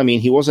the ball.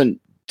 He wasn't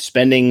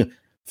spending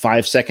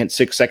 5 seconds,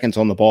 6 seconds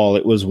on the ball.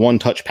 It was one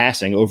touch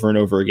passing over and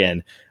over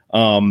again.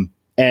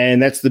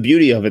 And that's the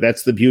beauty of it.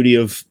 That's the beauty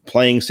of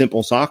playing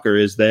simple soccer,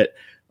 is that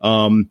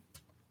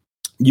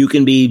you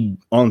can be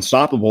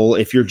unstoppable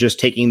if you're just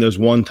taking those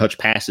one-touch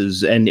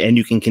passes, and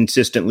you can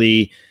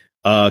consistently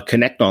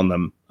connect on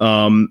them.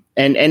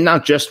 And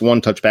not just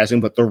one-touch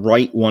passing, but the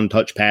right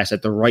one-touch pass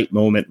at the right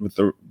moment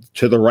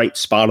to the right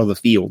spot of the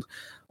field.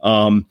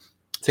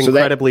 It's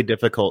incredibly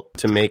difficult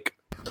to make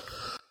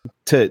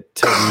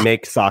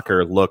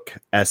soccer look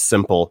as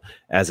simple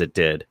as it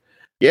did.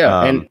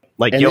 Yeah, and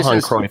Johan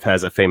Cruyff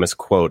has a famous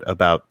quote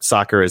about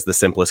soccer is the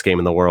simplest game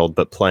in the world,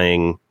 but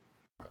playing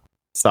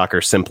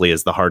soccer simply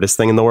is the hardest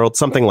thing in the world,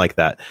 something like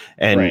that.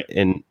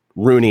 And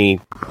Rooney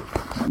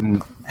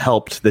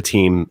helped the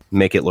team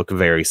make it look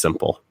very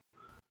simple.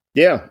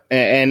 Yeah,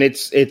 and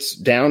it's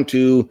down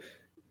to,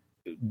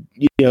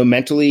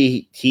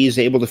 mentally, he's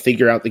able to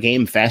figure out the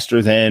game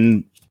faster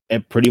than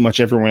pretty much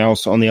everyone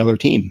else on the other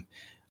team.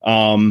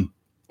 And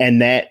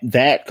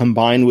that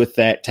combined with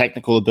that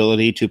technical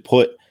ability to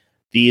put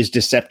these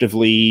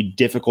deceptively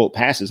difficult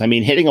passes.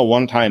 Hitting a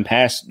one-time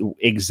pass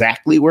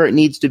exactly where it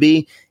needs to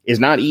be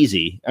is not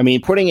easy.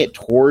 Putting it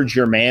towards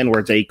your man where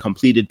it's a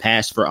completed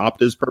pass for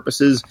Opta's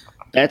purposes,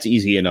 that's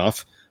easy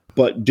enough.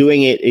 But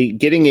getting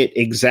it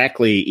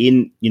exactly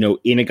in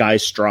a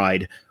guy's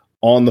stride,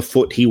 on the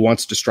foot he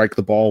wants to strike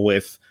the ball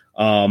with,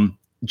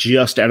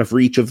 just out of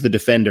reach of the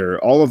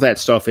defender, all of that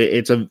stuff,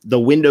 the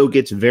window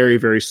gets very,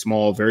 very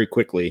small very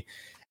quickly.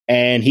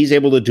 And he's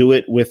able to do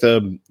it with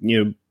a,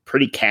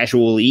 pretty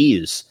casual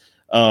ease.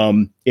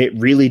 It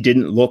really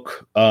didn't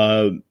look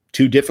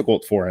too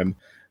difficult for him.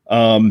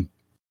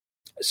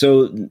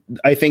 So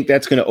I think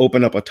that's going to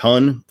open up a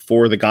ton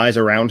for the guys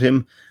around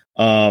him.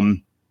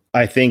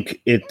 I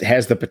think it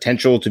has the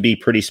potential to be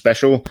pretty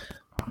special.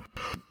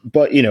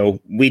 But,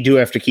 we do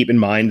have to keep in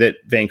mind that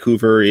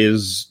Vancouver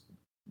is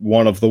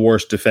one of the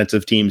worst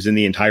defensive teams in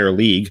the entire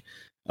league.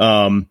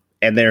 And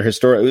they're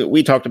historically,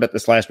 we talked about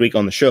this last week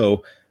on the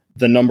show,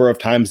 the number of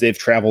times they've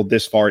traveled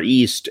this far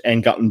east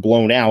and gotten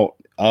blown out.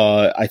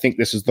 I think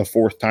this is the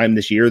 4th time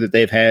this year that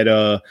they've had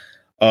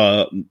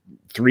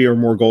 3 or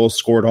more goals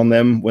scored on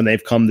them when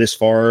they've come this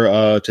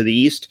far to the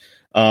east.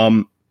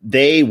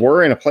 they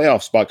were in a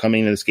playoff spot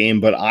coming into this game,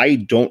 but I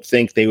don't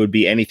think they would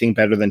be anything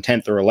better than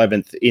 10th or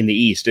 11th in the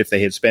East if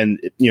they had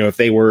if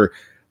they were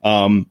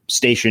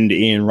stationed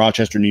in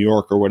Rochester, New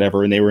York or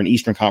whatever, and they were an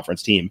Eastern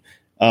Conference team,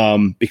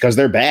 because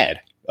they're bad.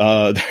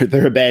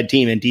 They're a bad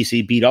team, and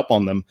DC beat up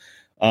on them.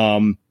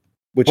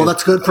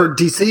 That's good for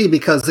DC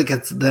because it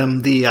gets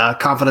them the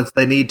confidence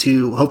they need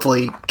to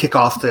hopefully kick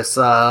off this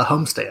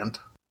homestand.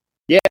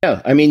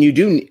 Yeah, I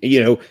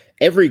mean,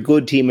 every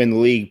good team in the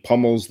league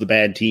pummels the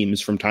bad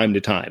teams from time to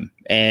time.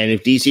 And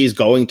if DC is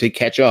going to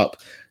catch up,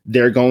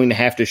 they're going to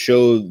have to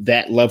show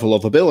that level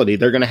of ability.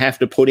 They're going to have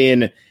to put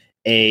in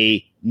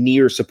a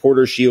near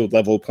supporter shield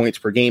level points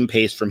per game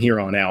pace from here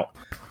on out.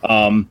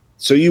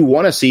 So you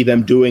want to see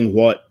them doing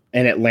what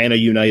an Atlanta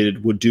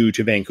United would do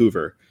to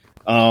Vancouver.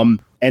 And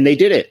they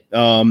did it.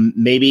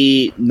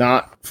 Maybe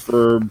not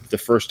for the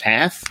first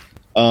half,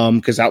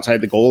 because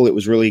outside the goal, it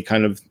was really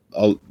kind of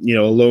a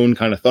lone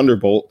kind of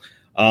thunderbolt.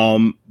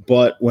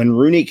 But when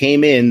Rooney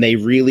came in, they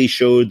really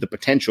showed the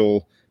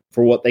potential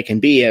for what they can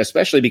be,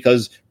 especially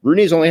because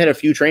Rooney's only had a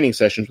few training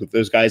sessions with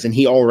those guys, and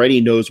he already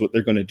knows what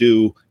they're going to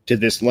do to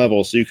this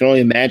level. So you can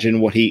only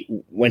imagine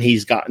when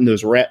he's gotten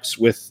those reps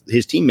with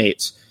his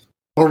teammates.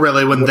 Or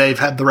really when they've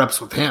had the reps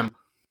with him.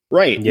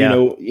 Right.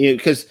 Yeah.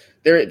 Because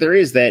there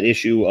is that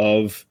issue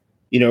of,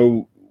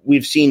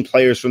 we've seen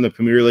players from the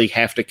Premier League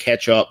have to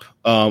catch up,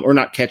 or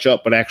not catch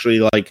up, but actually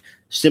like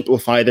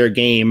simplify their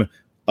game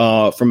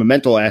from a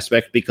mental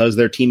aspect because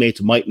their teammates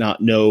might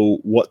not know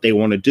what they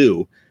want to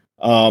do.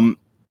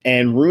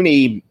 And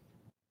Rooney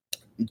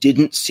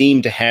didn't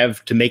seem to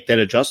have to make that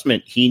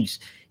adjustment.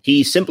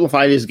 He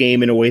simplified his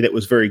game in a way that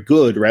was very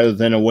good rather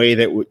than a way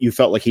that you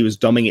felt like he was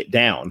dumbing it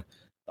down.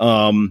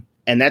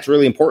 And that's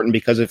really important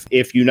because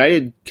if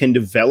United can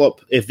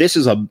develop, if this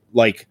is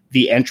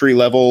the entry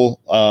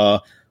level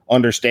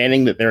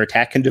understanding that their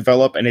attack can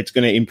develop and it's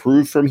going to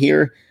improve from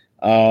here,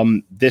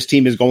 this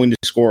team is going to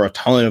score a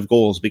ton of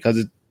goals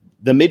because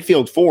the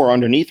midfield four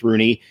underneath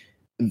Rooney,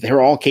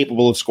 they're all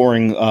capable of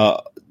scoring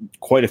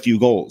quite a few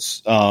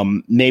goals.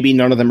 Maybe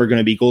none of them are going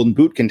to be Golden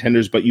Boot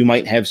contenders, but you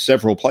might have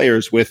several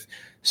players with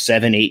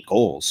 7-8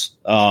 goals.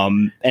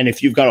 And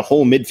if you've got a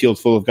whole midfield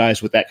full of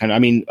guys with that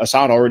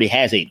Assad already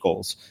has 8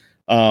 goals.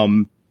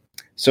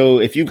 So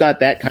if you've got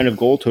that kind of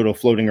goal total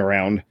floating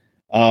around,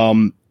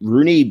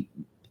 Rooney,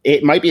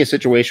 it might be a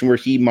situation where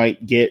he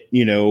might get,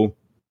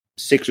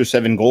 6 or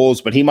 7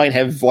 goals, but he might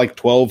have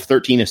 12,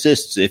 13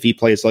 assists if he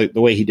plays like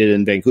the way he did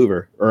in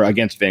Vancouver, or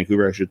against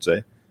Vancouver, I should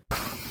say.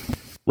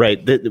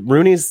 Right.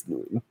 Rooney's,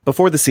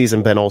 before the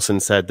season, Ben Olsen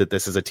said that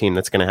this is a team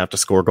that's going to have to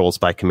score goals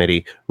by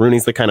committee.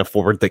 Rooney's the kind of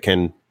forward that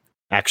can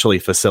actually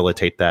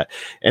facilitate that.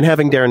 And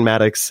having Darren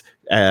Mattocks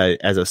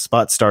as a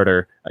spot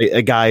starter,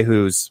 a guy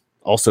who's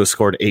also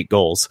scored 8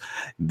 goals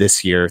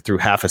this year through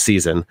half a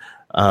season,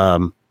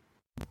 and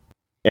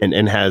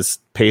has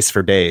pace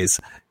for days,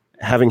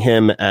 having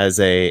him as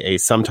a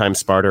sometime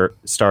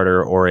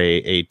starter or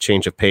a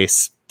change of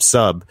pace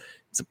sub,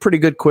 it's a pretty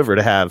good quiver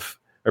to have,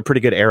 or a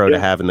pretty good arrow to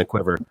have in the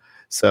quiver.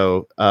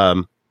 So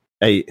I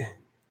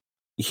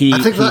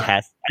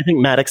think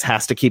Mattocks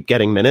has to keep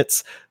getting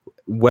minutes,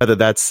 whether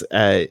that's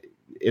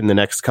in the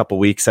next couple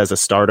weeks as a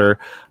starter,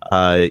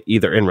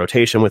 either in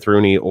rotation with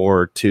Rooney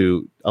or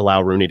to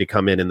allow Rooney to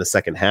come in the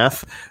second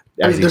half.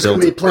 There's going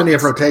to be plenty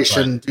of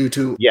rotation due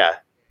to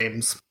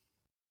games.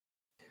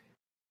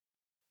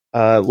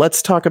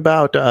 Let's talk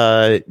about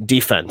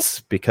defense,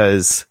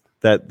 because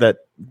that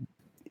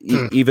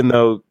even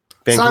though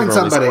Vancouver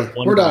sign somebody,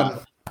 we're done.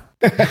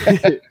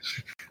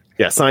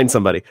 Yeah, sign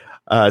somebody.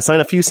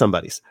 Sign a few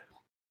somebodies.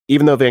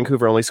 Even though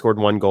Vancouver only scored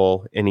 1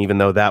 goal, and even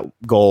though that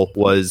goal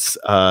was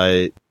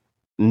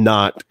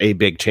not a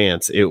big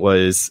chance, it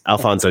was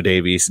Alphonso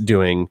Davies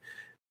doing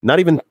not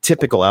even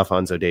typical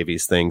Alphonso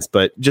Davies things,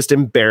 but just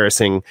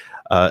embarrassing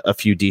a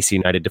few DC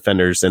United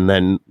defenders and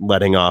then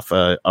letting off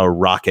a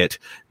rocket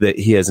that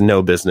he has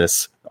no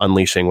business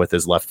unleashing with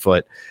his left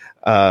foot.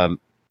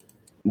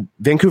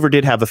 Vancouver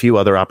did have a few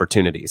other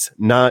opportunities,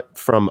 not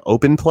from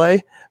open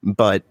play,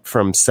 but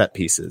from set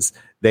pieces.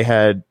 They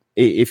had,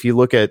 if you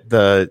look at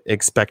the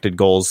expected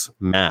goals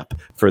map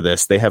for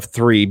this, they have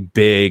 3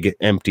 big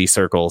empty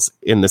circles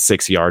in the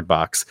 6-yard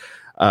box.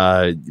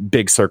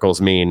 Big circles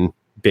mean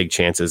big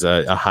chances,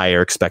 a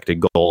higher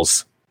expected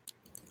goals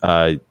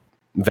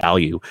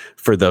value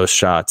for those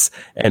shots.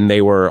 And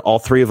they were, all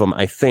 3 of them,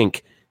 I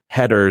think,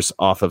 headers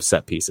off of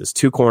set pieces,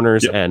 2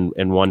 corners and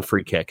 1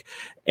 free kick.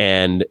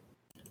 And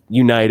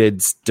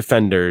United's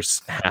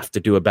defenders have to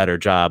do a better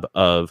job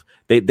of,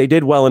 they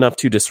did well enough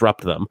to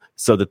disrupt them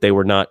so that they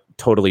were not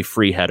totally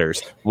free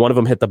headers. 1 of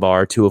them hit the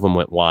bar, 2 of them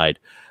went wide.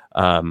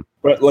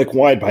 But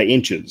wide by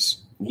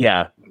inches.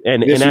 Yeah.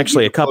 And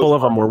actually a couple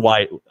of them were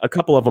wide. A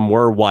couple of them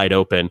were wide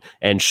open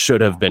and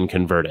should have been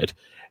converted.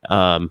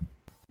 And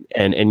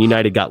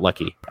United got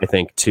lucky, I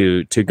think,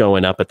 to go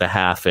in up at the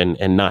half and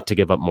not to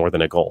give up more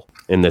than a goal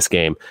in this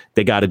game.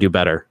 They got to do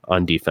better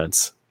on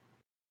defense.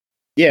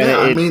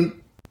 Yeah,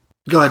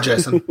 go ahead,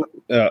 Jason.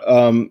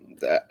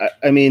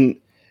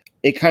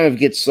 it kind of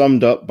gets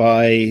summed up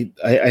by,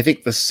 I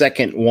think the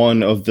second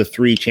one of the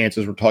three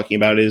chances we're talking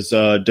about is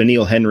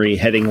Daniil Henry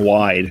heading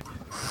wide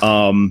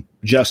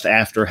just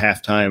after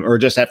halftime, or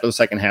just after the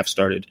second half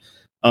started.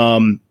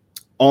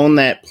 On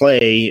that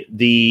play,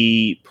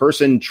 the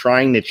person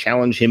trying to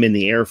challenge him in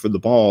the air for the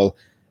ball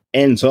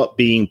ends up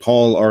being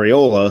Paul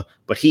Arriola,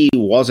 but he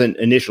wasn't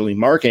initially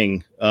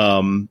marking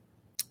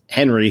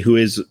Henry, who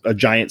is a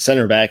giant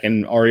center back,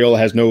 and Arriola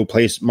has no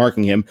place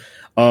marking him.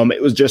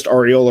 It was just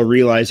Arriola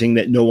realizing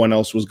that no one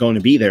else was going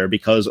to be there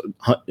because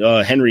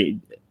Henry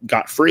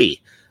got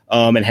free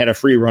and had a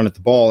free run at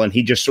the ball, and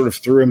he just sort of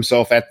threw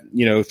himself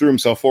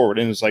forward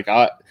and was like,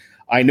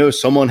 I know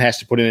someone has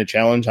to put in a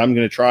challenge. I'm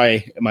going to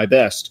try my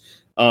best.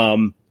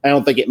 I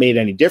don't think it made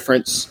any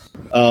difference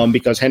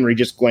because Henry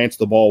just glanced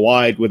the ball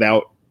wide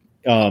without.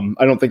 I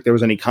don't think there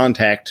was any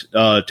contact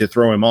to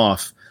throw him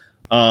off.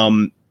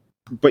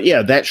 But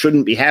yeah, that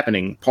shouldn't be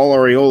happening. Paul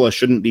Arriola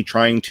shouldn't be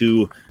trying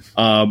to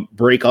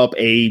break up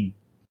a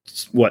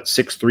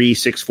 6'3",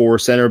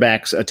 6'4" center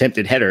back's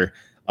attempted header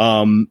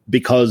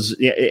because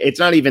it's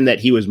not even that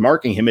he was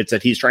marking him; it's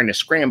that he's trying to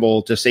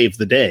scramble to save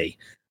the day,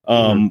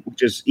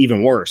 which is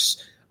even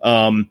worse.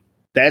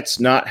 That's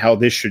not how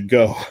this should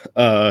go.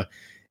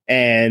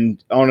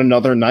 And on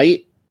another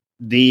night,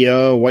 the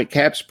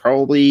Whitecaps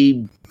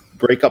probably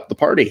break up the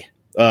party,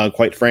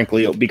 quite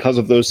frankly, because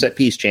of those set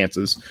piece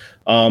chances.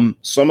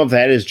 Some of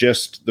that is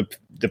just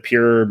the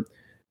pure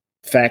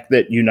fact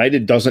that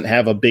United doesn't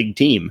have a big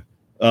team.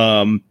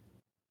 When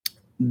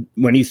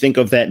you think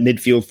of that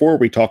midfield four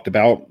we talked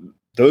about,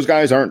 those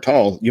guys aren't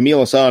tall.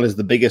 Yamil Assad is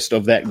the biggest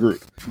of that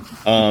group,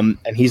 and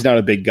he's not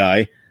a big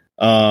guy.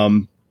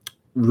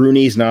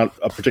 Rooney's not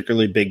a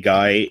particularly big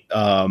guy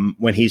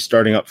when he's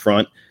starting up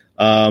front.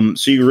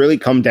 So you really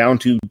come down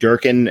to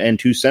Durkin and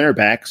two center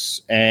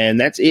backs, and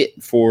that's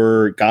it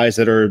for guys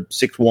that are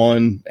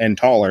 6'1" and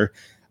taller.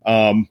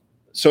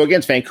 So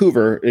against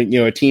Vancouver,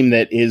 a team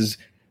that is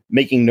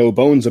making no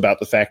bones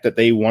about the fact that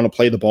they want to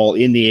play the ball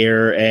in the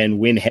air and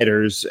win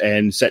headers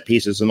and set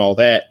pieces and all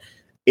that,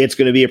 it's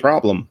going to be a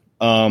problem.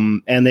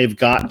 And they've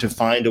got to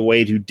find a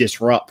way to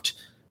disrupt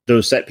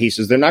those set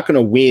pieces. They're not going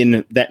to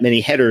win that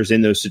many headers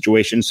in those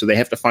situations, so they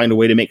have to find a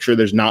way to make sure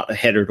there's not a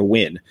header to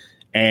win.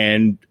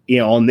 And,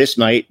 on this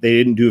night, they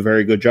didn't do a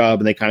very good job,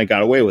 and they kind of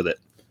got away with it.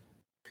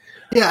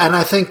 Yeah, and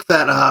I think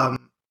that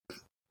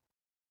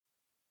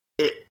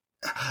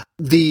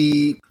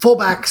the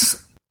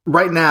fullbacks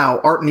right now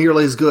aren't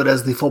nearly as good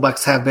as the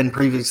fullbacks have been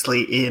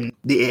previously in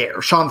the air.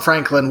 Sean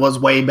Franklin was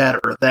way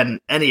better than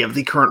any of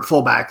the current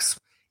fullbacks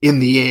in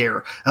the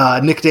air.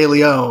 Nick De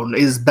Leon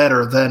is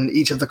better than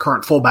each of the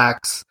current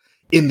fullbacks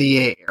in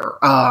the air.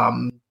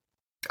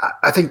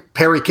 I think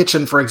Perry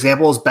Kitchen, for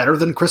example, is better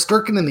than Chris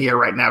Durkin in the air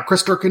right now.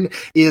 Chris Durkin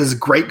is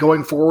great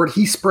going forward.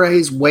 He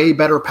sprays way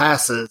better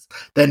passes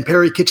than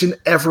Perry Kitchen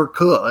ever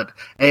could,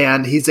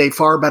 and he's a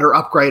far better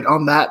upgrade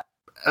on that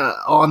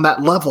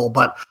level.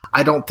 But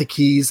I don't think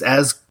he's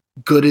as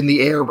good in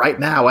the air right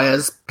now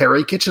as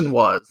Perry Kitchen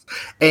was.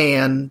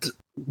 And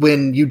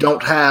when you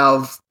don't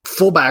have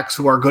fullbacks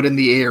who are good in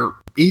the air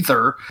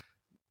either,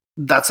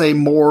 that's a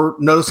more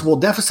noticeable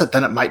deficit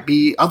than it might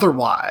be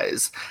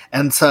otherwise.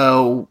 And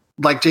so,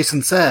 like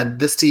Jason said,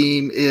 this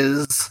team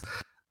is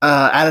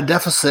at a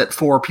deficit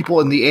for people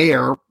in the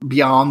air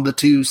beyond the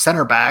two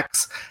center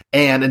backs.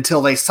 And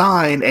until they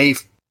sign a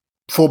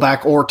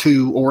fullback or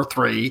two or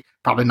three,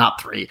 probably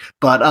not three,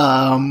 but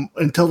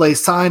until they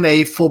sign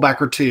a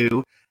fullback or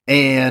two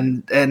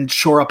and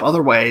shore up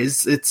other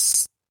ways,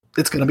 it's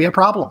going to be a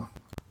problem.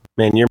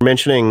 Man, you're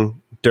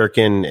mentioning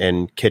Durkin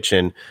and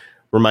Kitchen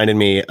reminded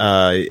me,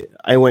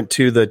 I went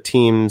to the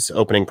team's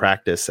opening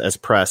practice as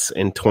press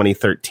in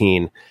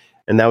 2013,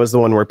 and that was the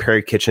one where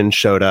Perry Kitchen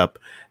showed up,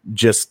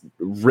 just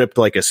ripped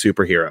like a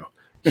superhero.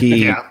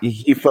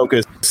 He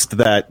focused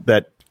that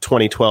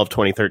 2012,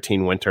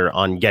 2013 winter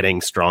on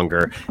getting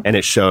stronger, and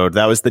it showed.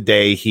 That was the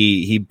day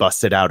he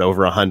busted out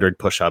over 100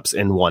 push-ups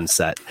in one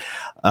set.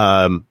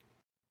 And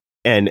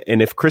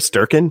if Chris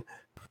Durkin,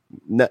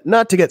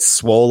 not to get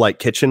swole like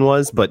Kitchen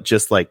was, but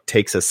just like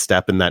takes a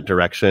step in that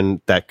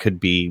direction, that could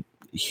be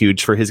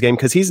huge for his game,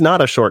 because he's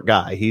not a short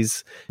guy.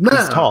 He's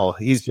tall.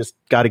 He's just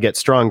got to get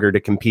stronger to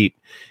compete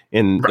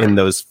in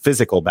those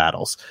physical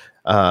battles.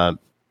 And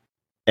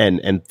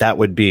that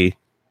would be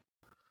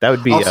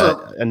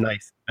also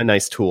a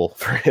nice tool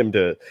for him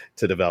to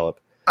develop.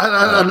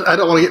 I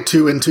don't want to get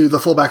too into the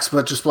fullbacks,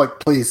 but just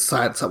please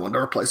sign someone to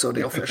replace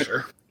O'Neal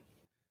Fisher.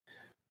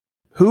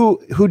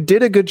 Who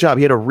did a good job.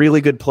 He had a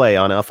really good play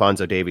on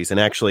Alphonso Davies, and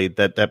actually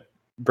that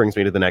brings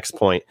me to the next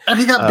point. And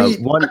he got beat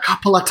a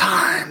couple of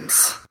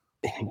times.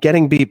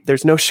 Getting beat,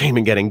 there's no shame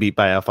in getting beat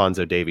by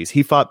Alphonso Davies.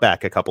 He fought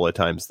back a couple of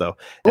times, though.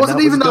 It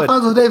wasn't even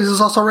Alphonso Davies, it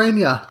was also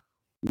Rania.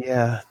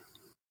 Yeah.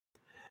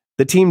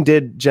 The team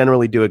did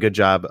generally do a good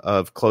job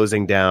of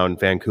closing down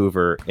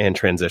Vancouver and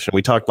transition.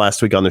 We talked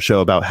last week on the show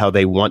about how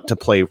they want to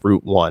play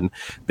route one.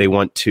 They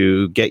want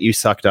to get you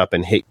sucked up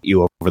and hit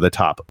you over the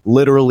top,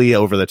 literally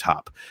over the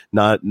top,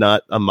 not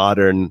a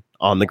modern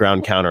on the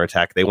ground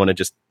counterattack. They want to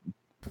just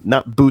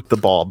not boot the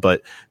ball,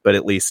 but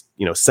at least,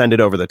 send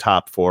it over the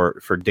top for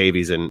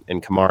Davies and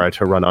Kamara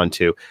to run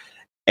onto.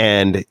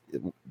 And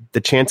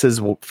the chances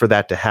for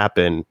that to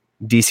happen,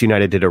 DC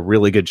United did a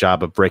really good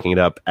job of breaking it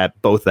up at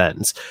both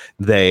ends.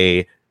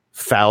 They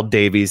fouled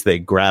Davies, they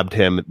grabbed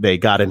him, they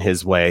got in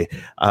his way.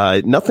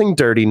 Nothing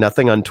dirty,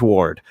 nothing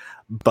untoward,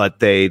 but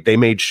they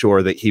made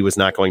sure that he was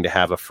not going to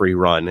have a free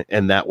run,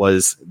 and that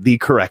was the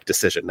correct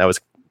decision.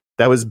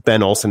 That was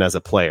Ben Olsen as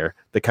a player,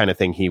 the kind of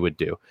thing he would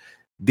do.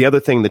 The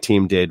other thing the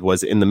team did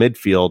was in the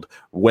midfield,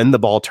 when the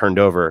ball turned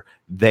over,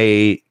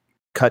 they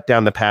cut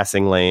down the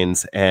passing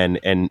lanes and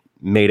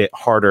made it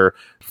harder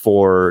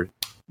for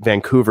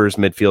Vancouver's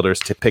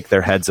midfielders to pick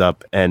their heads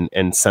up and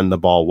send the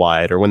ball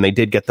wide. Or when they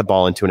did get the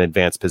ball into an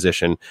advanced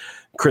position,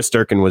 Chris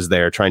Durkin was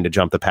there trying to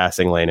jump the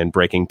passing lane and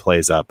breaking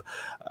plays up.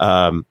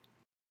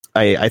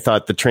 I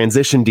thought the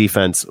transition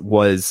defense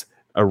was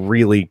a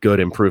really good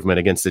improvement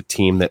against a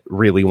team that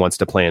really wants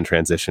to play in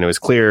transition. It was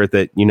clear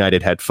that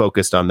United had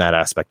focused on that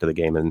aspect of the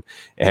game,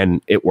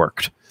 and it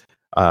worked.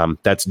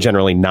 That's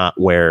generally not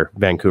where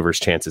Vancouver's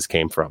chances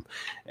came from.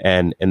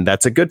 And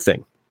that's a good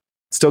thing.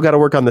 Still got to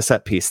work on the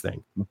set piece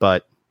thing,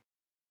 but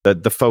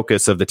the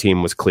focus of the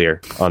team was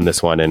clear on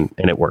this one, and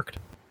it worked.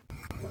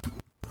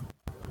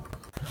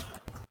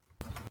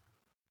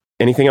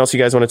 Anything else you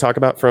guys want to talk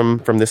about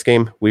from this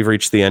game? We've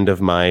reached the end of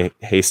my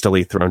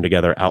hastily thrown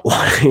together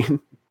outline.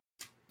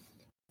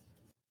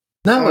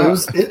 No,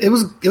 it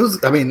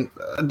was. I mean,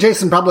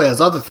 Jason probably has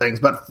other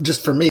things, but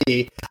just for me,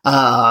 it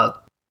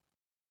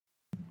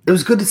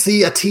was good to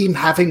see a team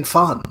having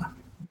fun.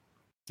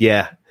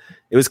 Yeah,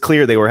 it was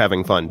clear they were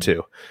having fun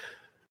too.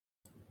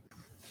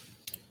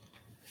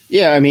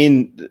 Yeah, I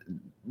mean,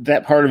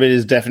 that part of it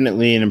is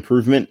definitely an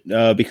improvement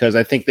because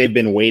I think they've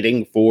been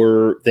waiting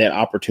for that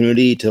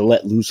opportunity to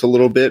let loose a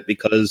little bit,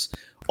 because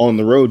on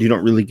the road you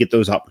don't really get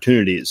those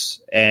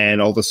opportunities,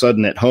 and all of a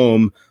sudden at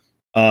home.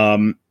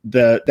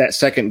 That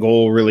second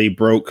goal really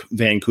broke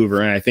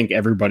Vancouver, and I think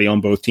everybody on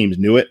both teams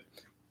knew it.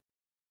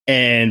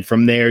 And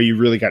from there, you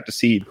really got to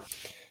see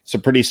some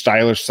pretty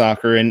stylish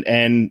soccer,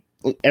 and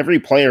every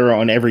player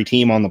on every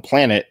team on the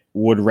planet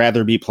would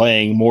rather be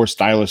playing more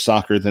stylish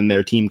soccer than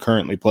their team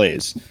currently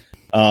plays.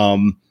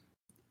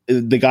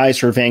 The guys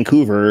for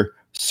Vancouver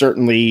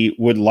certainly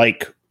would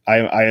like,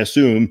 I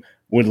assume,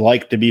 would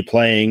like to be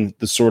playing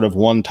the sort of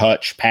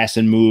one-touch pass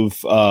and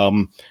move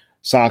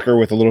soccer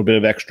with a little bit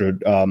of extra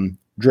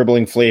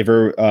dribbling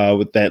flavor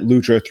with that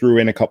Lucha threw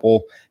in a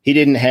couple. He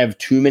didn't have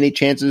too many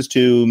chances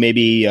to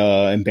maybe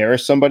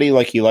embarrass somebody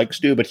like he likes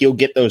to, but he'll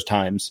get those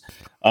times.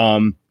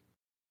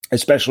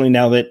 Especially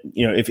now that,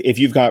 if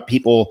you've got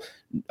people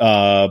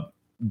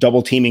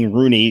double teaming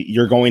Rooney,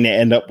 you're going to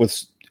end up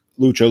with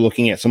Lucho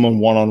looking at someone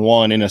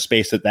one-on-one in a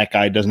space that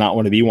guy does not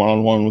want to be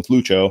one-on-one with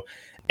Lucho.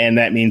 And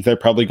that means they're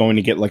probably going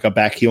to get like a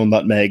back heel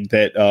nutmeg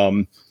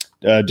that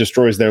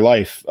destroys their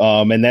life.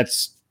 And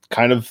that's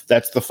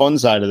the fun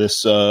side of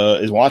this,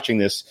 is watching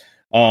this.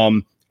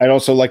 I'd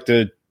also like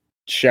to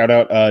shout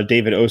out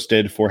David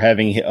Osted for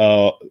having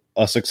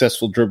a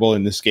successful dribble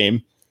in this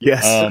game.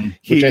 Yes,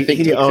 which I think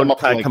he takes him up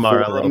to Kai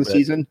Kamara a little in the bit.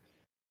 season.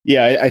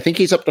 Yeah, I think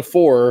he's up to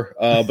 4,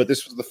 but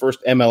this was the first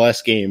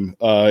MLS game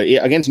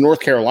against North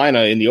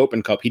Carolina in the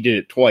Open Cup. He did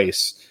it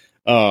twice,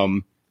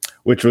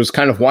 which was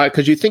kind of wild,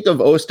 because you think of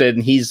Osted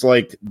and he's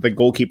like the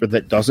goalkeeper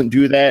that doesn't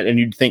do that, and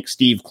you'd think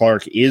Steve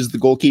Clark is the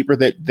goalkeeper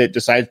that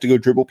decides to go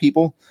dribble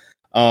people.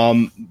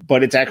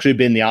 But it's actually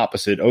been the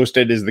opposite.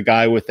 Osted is the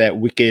guy with that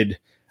wicked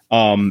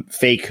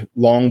fake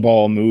long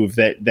ball move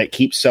that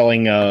keeps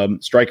selling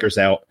strikers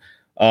out.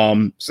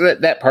 So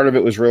that part of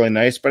it was really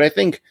nice. But I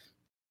think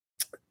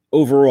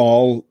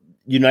overall,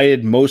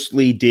 United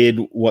mostly did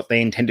what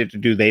they intended to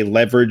do. They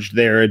leveraged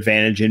their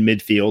advantage in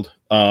midfield.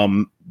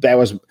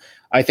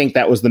 I think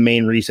that was the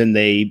main reason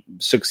they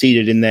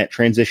succeeded in that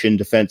transition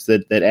defense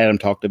that Adam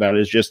talked about,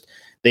 is just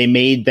they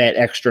made that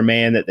extra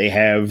man that they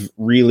have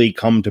really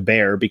come to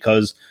bear,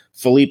 because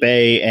Felipe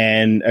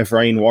and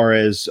Efrain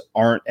Juarez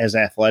aren't as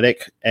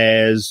athletic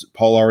as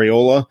Paul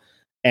Arriola,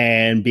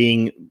 and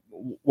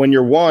when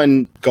you're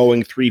going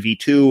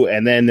 3v2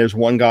 and then there's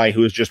one guy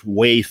who is just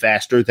way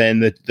faster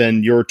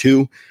than your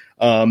two,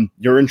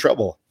 you're in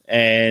trouble.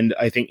 And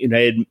I think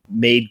United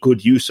made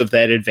good use of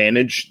that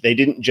advantage. They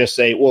didn't just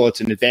say, well, it's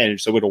an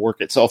advantage, so it'll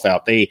work itself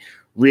out. They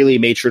really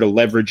made sure to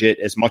leverage it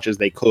as much as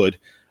they could.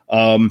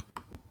 And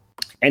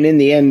in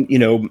the end,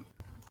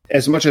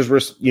 as much as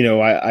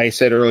I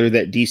said earlier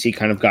that DC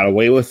kind of got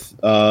away with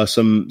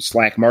some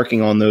slack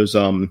marking on those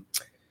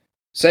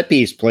set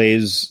piece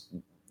plays,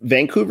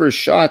 Vancouver's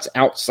shots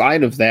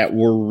outside of that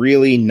were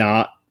really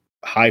not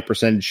high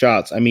percentage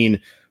shots. I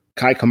mean,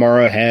 Kai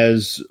Kamara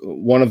has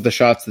one of the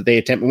shots that they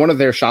attempt. One of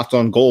their shots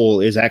on goal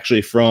is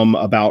actually from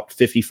about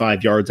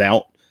 55 yards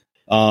out.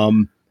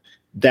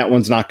 That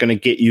one's not going to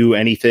get you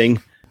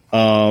anything.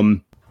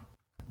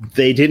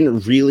 They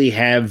didn't really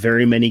have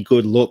very many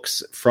good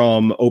looks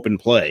from open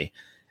play.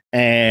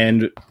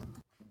 And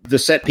the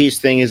set piece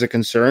thing is a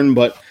concern,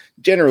 but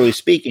generally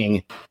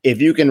speaking,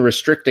 if you can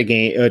restrict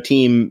a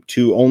team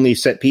to only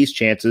set piece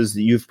chances,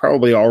 you've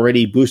probably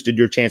already boosted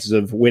your chances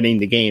of winning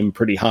the game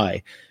pretty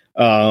high.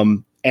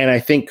 And I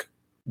think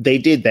they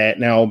did that.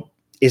 Now,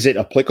 is it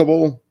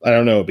applicable? I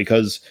don't know,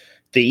 because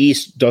the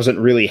East doesn't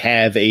really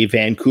have a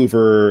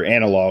Vancouver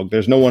analog.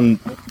 There's no one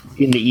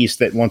in the East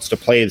that wants to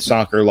play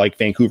soccer like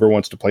Vancouver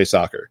wants to play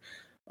soccer.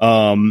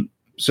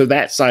 So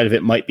that side of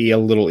it might be a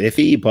little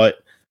iffy,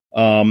 but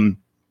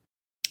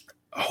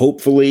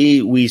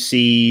hopefully we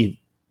see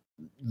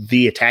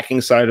the attacking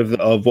side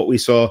of what we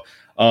saw.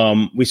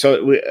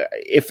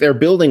 If they're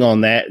building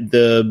on that,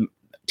 the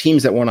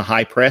teams that want to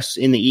high press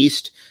in the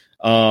East,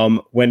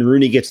 when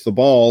Rooney gets the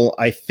ball,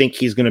 I think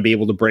he's going to be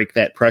able to break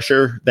that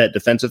pressure, that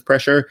defensive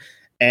pressure.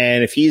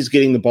 And if he's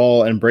getting the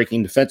ball and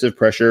breaking defensive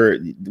pressure,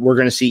 we're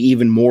going to see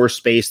even more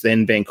space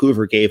than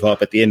Vancouver gave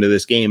up at the end of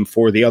this game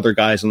for the other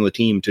guys on the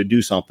team to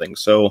do something.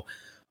 So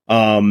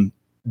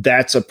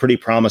that's a pretty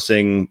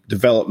promising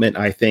development,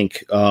 I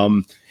think,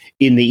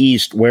 in the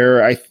East,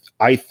 where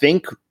I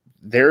think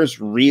there's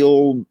a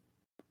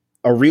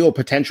real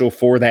potential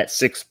for that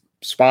sixth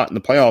spot in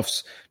the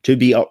playoffs to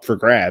be up for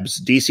grabs.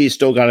 DC's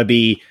still got to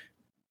be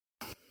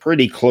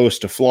pretty close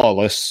to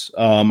flawless.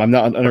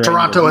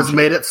 Toronto has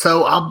made it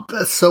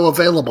so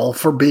available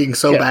for being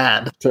so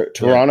bad.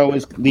 Toronto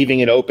is leaving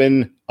it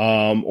open.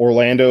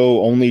 Orlando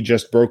only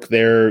just broke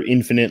their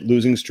infinite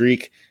losing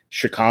streak.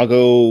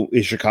 Chicago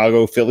is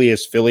Chicago. Philly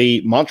is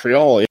Philly.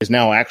 Montreal is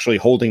now actually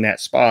holding that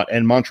spot.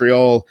 And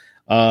Montreal,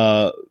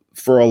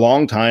 for a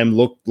long time,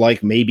 looked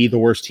like maybe the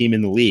worst team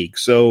in the league.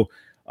 So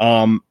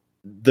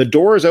the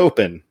door is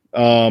open.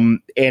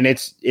 And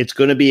it's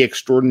going to be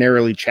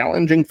extraordinarily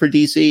challenging for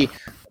DC,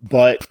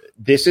 but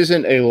this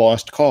isn't a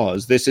lost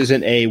cause. This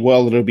isn't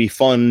it'll be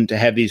fun to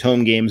have these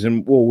home games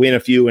and we'll win a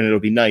few and it'll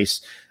be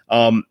nice.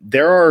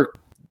 The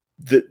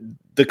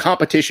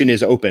competition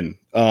is open,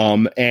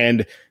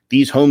 and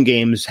these home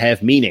games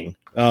have meaning.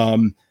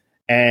 And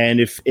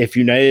if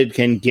United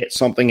can get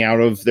something out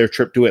of their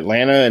trip to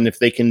Atlanta, and if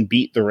they can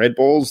beat the Red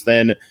Bulls,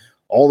 then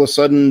all of a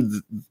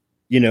sudden,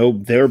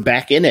 they're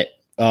back in it.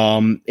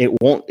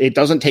 It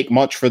doesn't take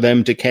much for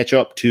them to catch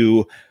up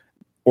to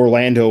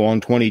Orlando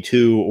on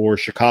 22 or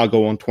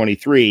Chicago on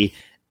 23.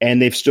 And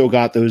they've still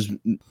got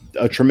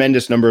a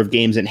tremendous number of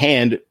games in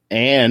hand,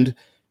 and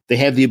they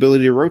have the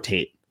ability to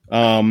rotate.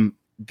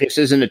 This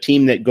isn't a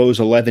team that goes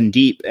 11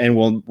 deep and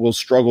will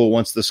struggle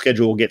once the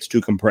schedule gets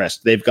too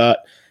compressed. They've got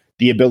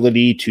the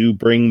ability to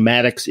bring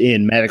Maddox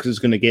in. Maddox is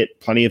going to get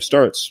plenty of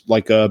starts,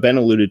 like Ben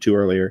alluded to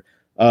earlier.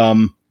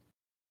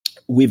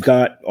 We've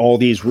got all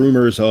these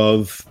rumors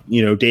of,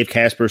 Dave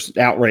Casper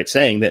outright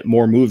saying that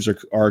more moves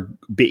are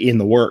in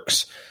the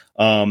works.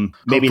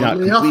 Maybe not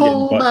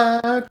completed,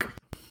 but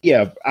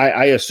yeah,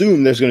 I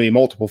assume there's going to be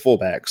multiple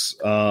fullbacks.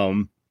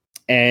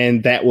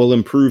 And that will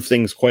improve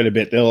things quite a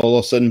bit. They'll all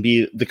of a sudden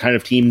be the kind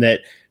of team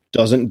that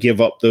doesn't give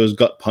up those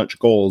gut punch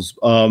goals.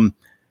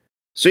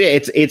 So yeah,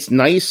 it's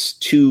nice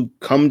to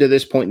come to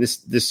this point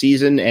this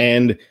season,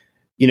 and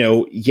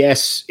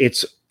yes,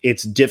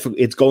 it's difficult.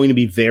 It's going to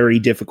be very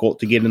difficult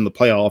to get in the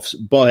playoffs,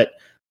 but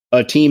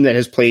a team that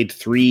has played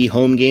 3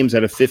 home games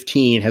out of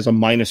 15 has a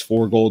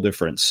 -4 goal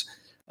difference.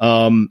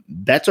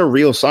 That's a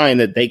real sign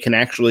that they can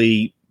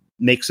actually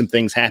make some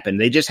things happen.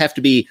 They just have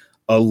to be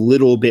a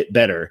little bit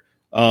better.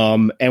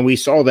 And we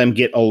saw them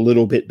get a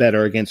little bit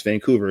better against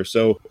Vancouver.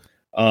 So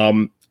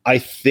I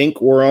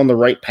think we're on the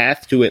right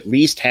path to at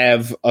least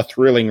have a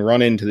thrilling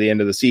run into the end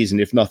of the season,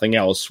 if nothing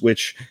else,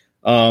 which,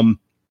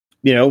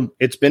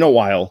 it's been a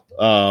while.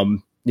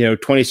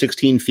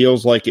 2016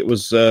 feels like it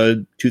was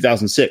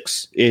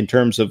 2006 in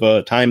terms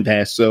of time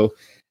pass. So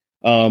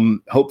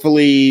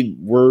hopefully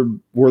we're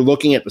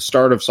looking at the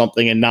start of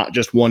something and not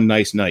just one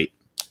nice night.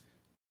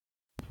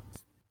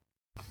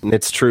 And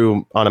it's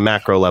true on a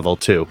macro level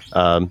too.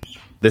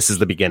 This is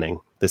the beginning.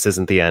 This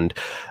isn't the end.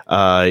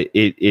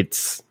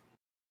 It's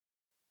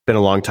been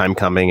a long time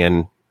coming,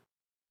 and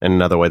in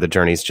another way, the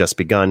journey's just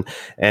begun.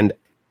 And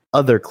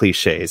other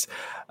cliches.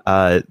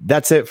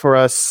 That's it for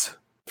us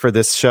for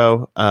this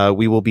show.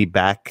 We will be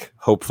back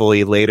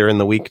hopefully later in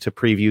the week to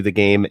preview the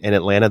game in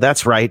Atlanta.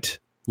 That's right.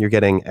 You're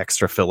getting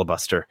extra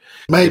filibuster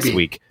this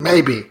week.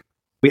 Maybe.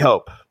 We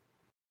hope.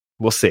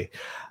 We'll see.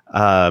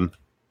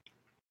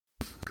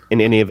 In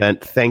any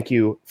event, thank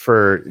you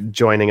for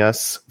joining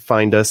us.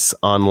 Find us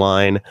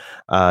online,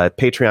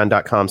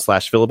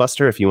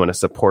 patreon.com/filibuster if you want to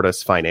support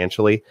us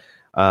financially.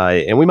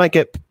 And we might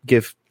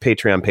give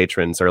Patreon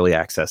patrons early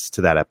access to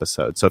that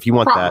episode. So if you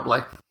want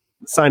that,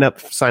 sign up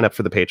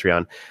for the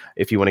Patreon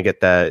if you want to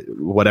get that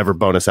whatever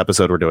bonus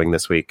episode we're doing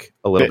this week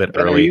a little bit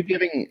early.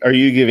 Are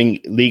you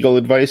giving legal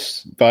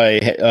advice by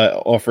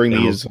offering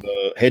these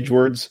hedge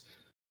words?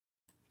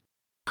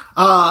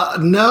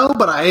 No,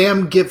 but I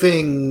am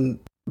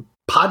giving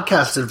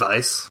podcast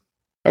advice.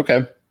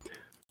 Okay.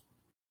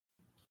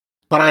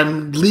 But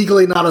I'm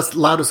legally not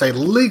allowed to say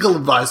legal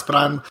advice, but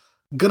I'm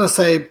going to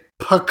say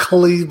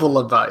Pacleval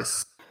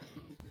advice.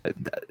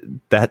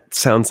 That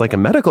sounds like a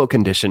medical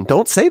condition.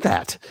 Don't say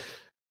that.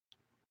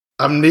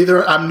 I'm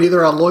neither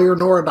a lawyer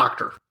nor a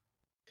doctor.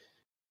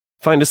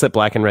 Find us at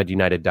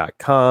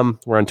blackandredunited.com.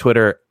 We're on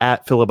Twitter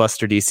at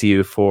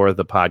filibusterdcu for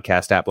the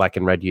podcast, at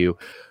blackandredu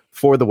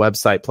for the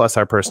website, plus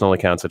our personal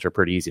accounts, which are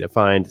pretty easy to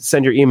find.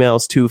 Send your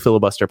emails to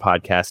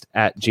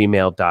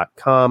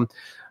filibusterpodcast@gmail.com.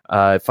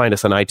 Find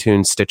us on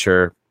iTunes,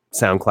 Stitcher,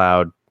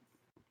 SoundCloud,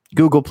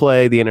 Google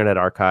Play, the Internet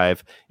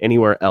Archive,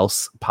 anywhere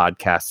else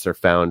podcasts are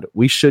found.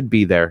 We should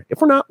be there.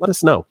 If we're not, let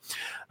us know.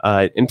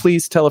 And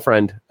please tell a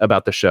friend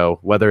about the show,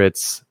 whether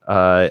it's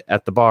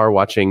at the bar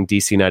watching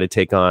DC United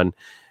take on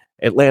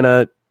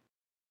Atlanta,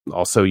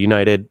 also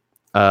United,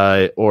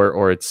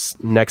 or it's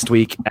next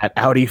week at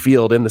Audi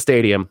Field in the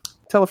stadium.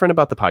 Tell a friend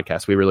about the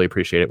podcast. We really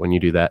appreciate it when you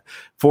do that.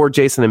 For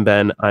Jason and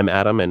Ben, I'm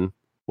Adam, and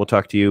we'll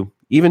talk to you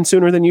even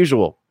sooner than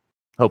usual.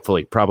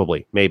 Hopefully,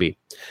 probably, maybe.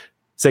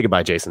 Say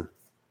goodbye, Jason.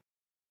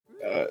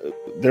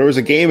 There was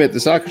a game at the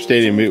soccer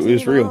stadium. It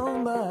was real.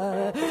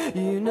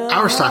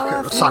 Our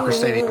soccer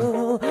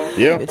stadium.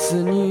 Yeah. It's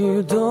a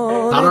new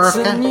dawn. Not It's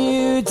a RFK.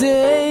 new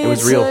day. It was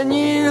It's real. a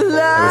new I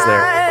was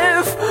there.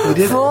 life We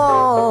did it.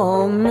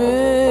 for me.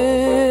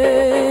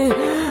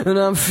 And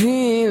I'm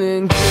feeling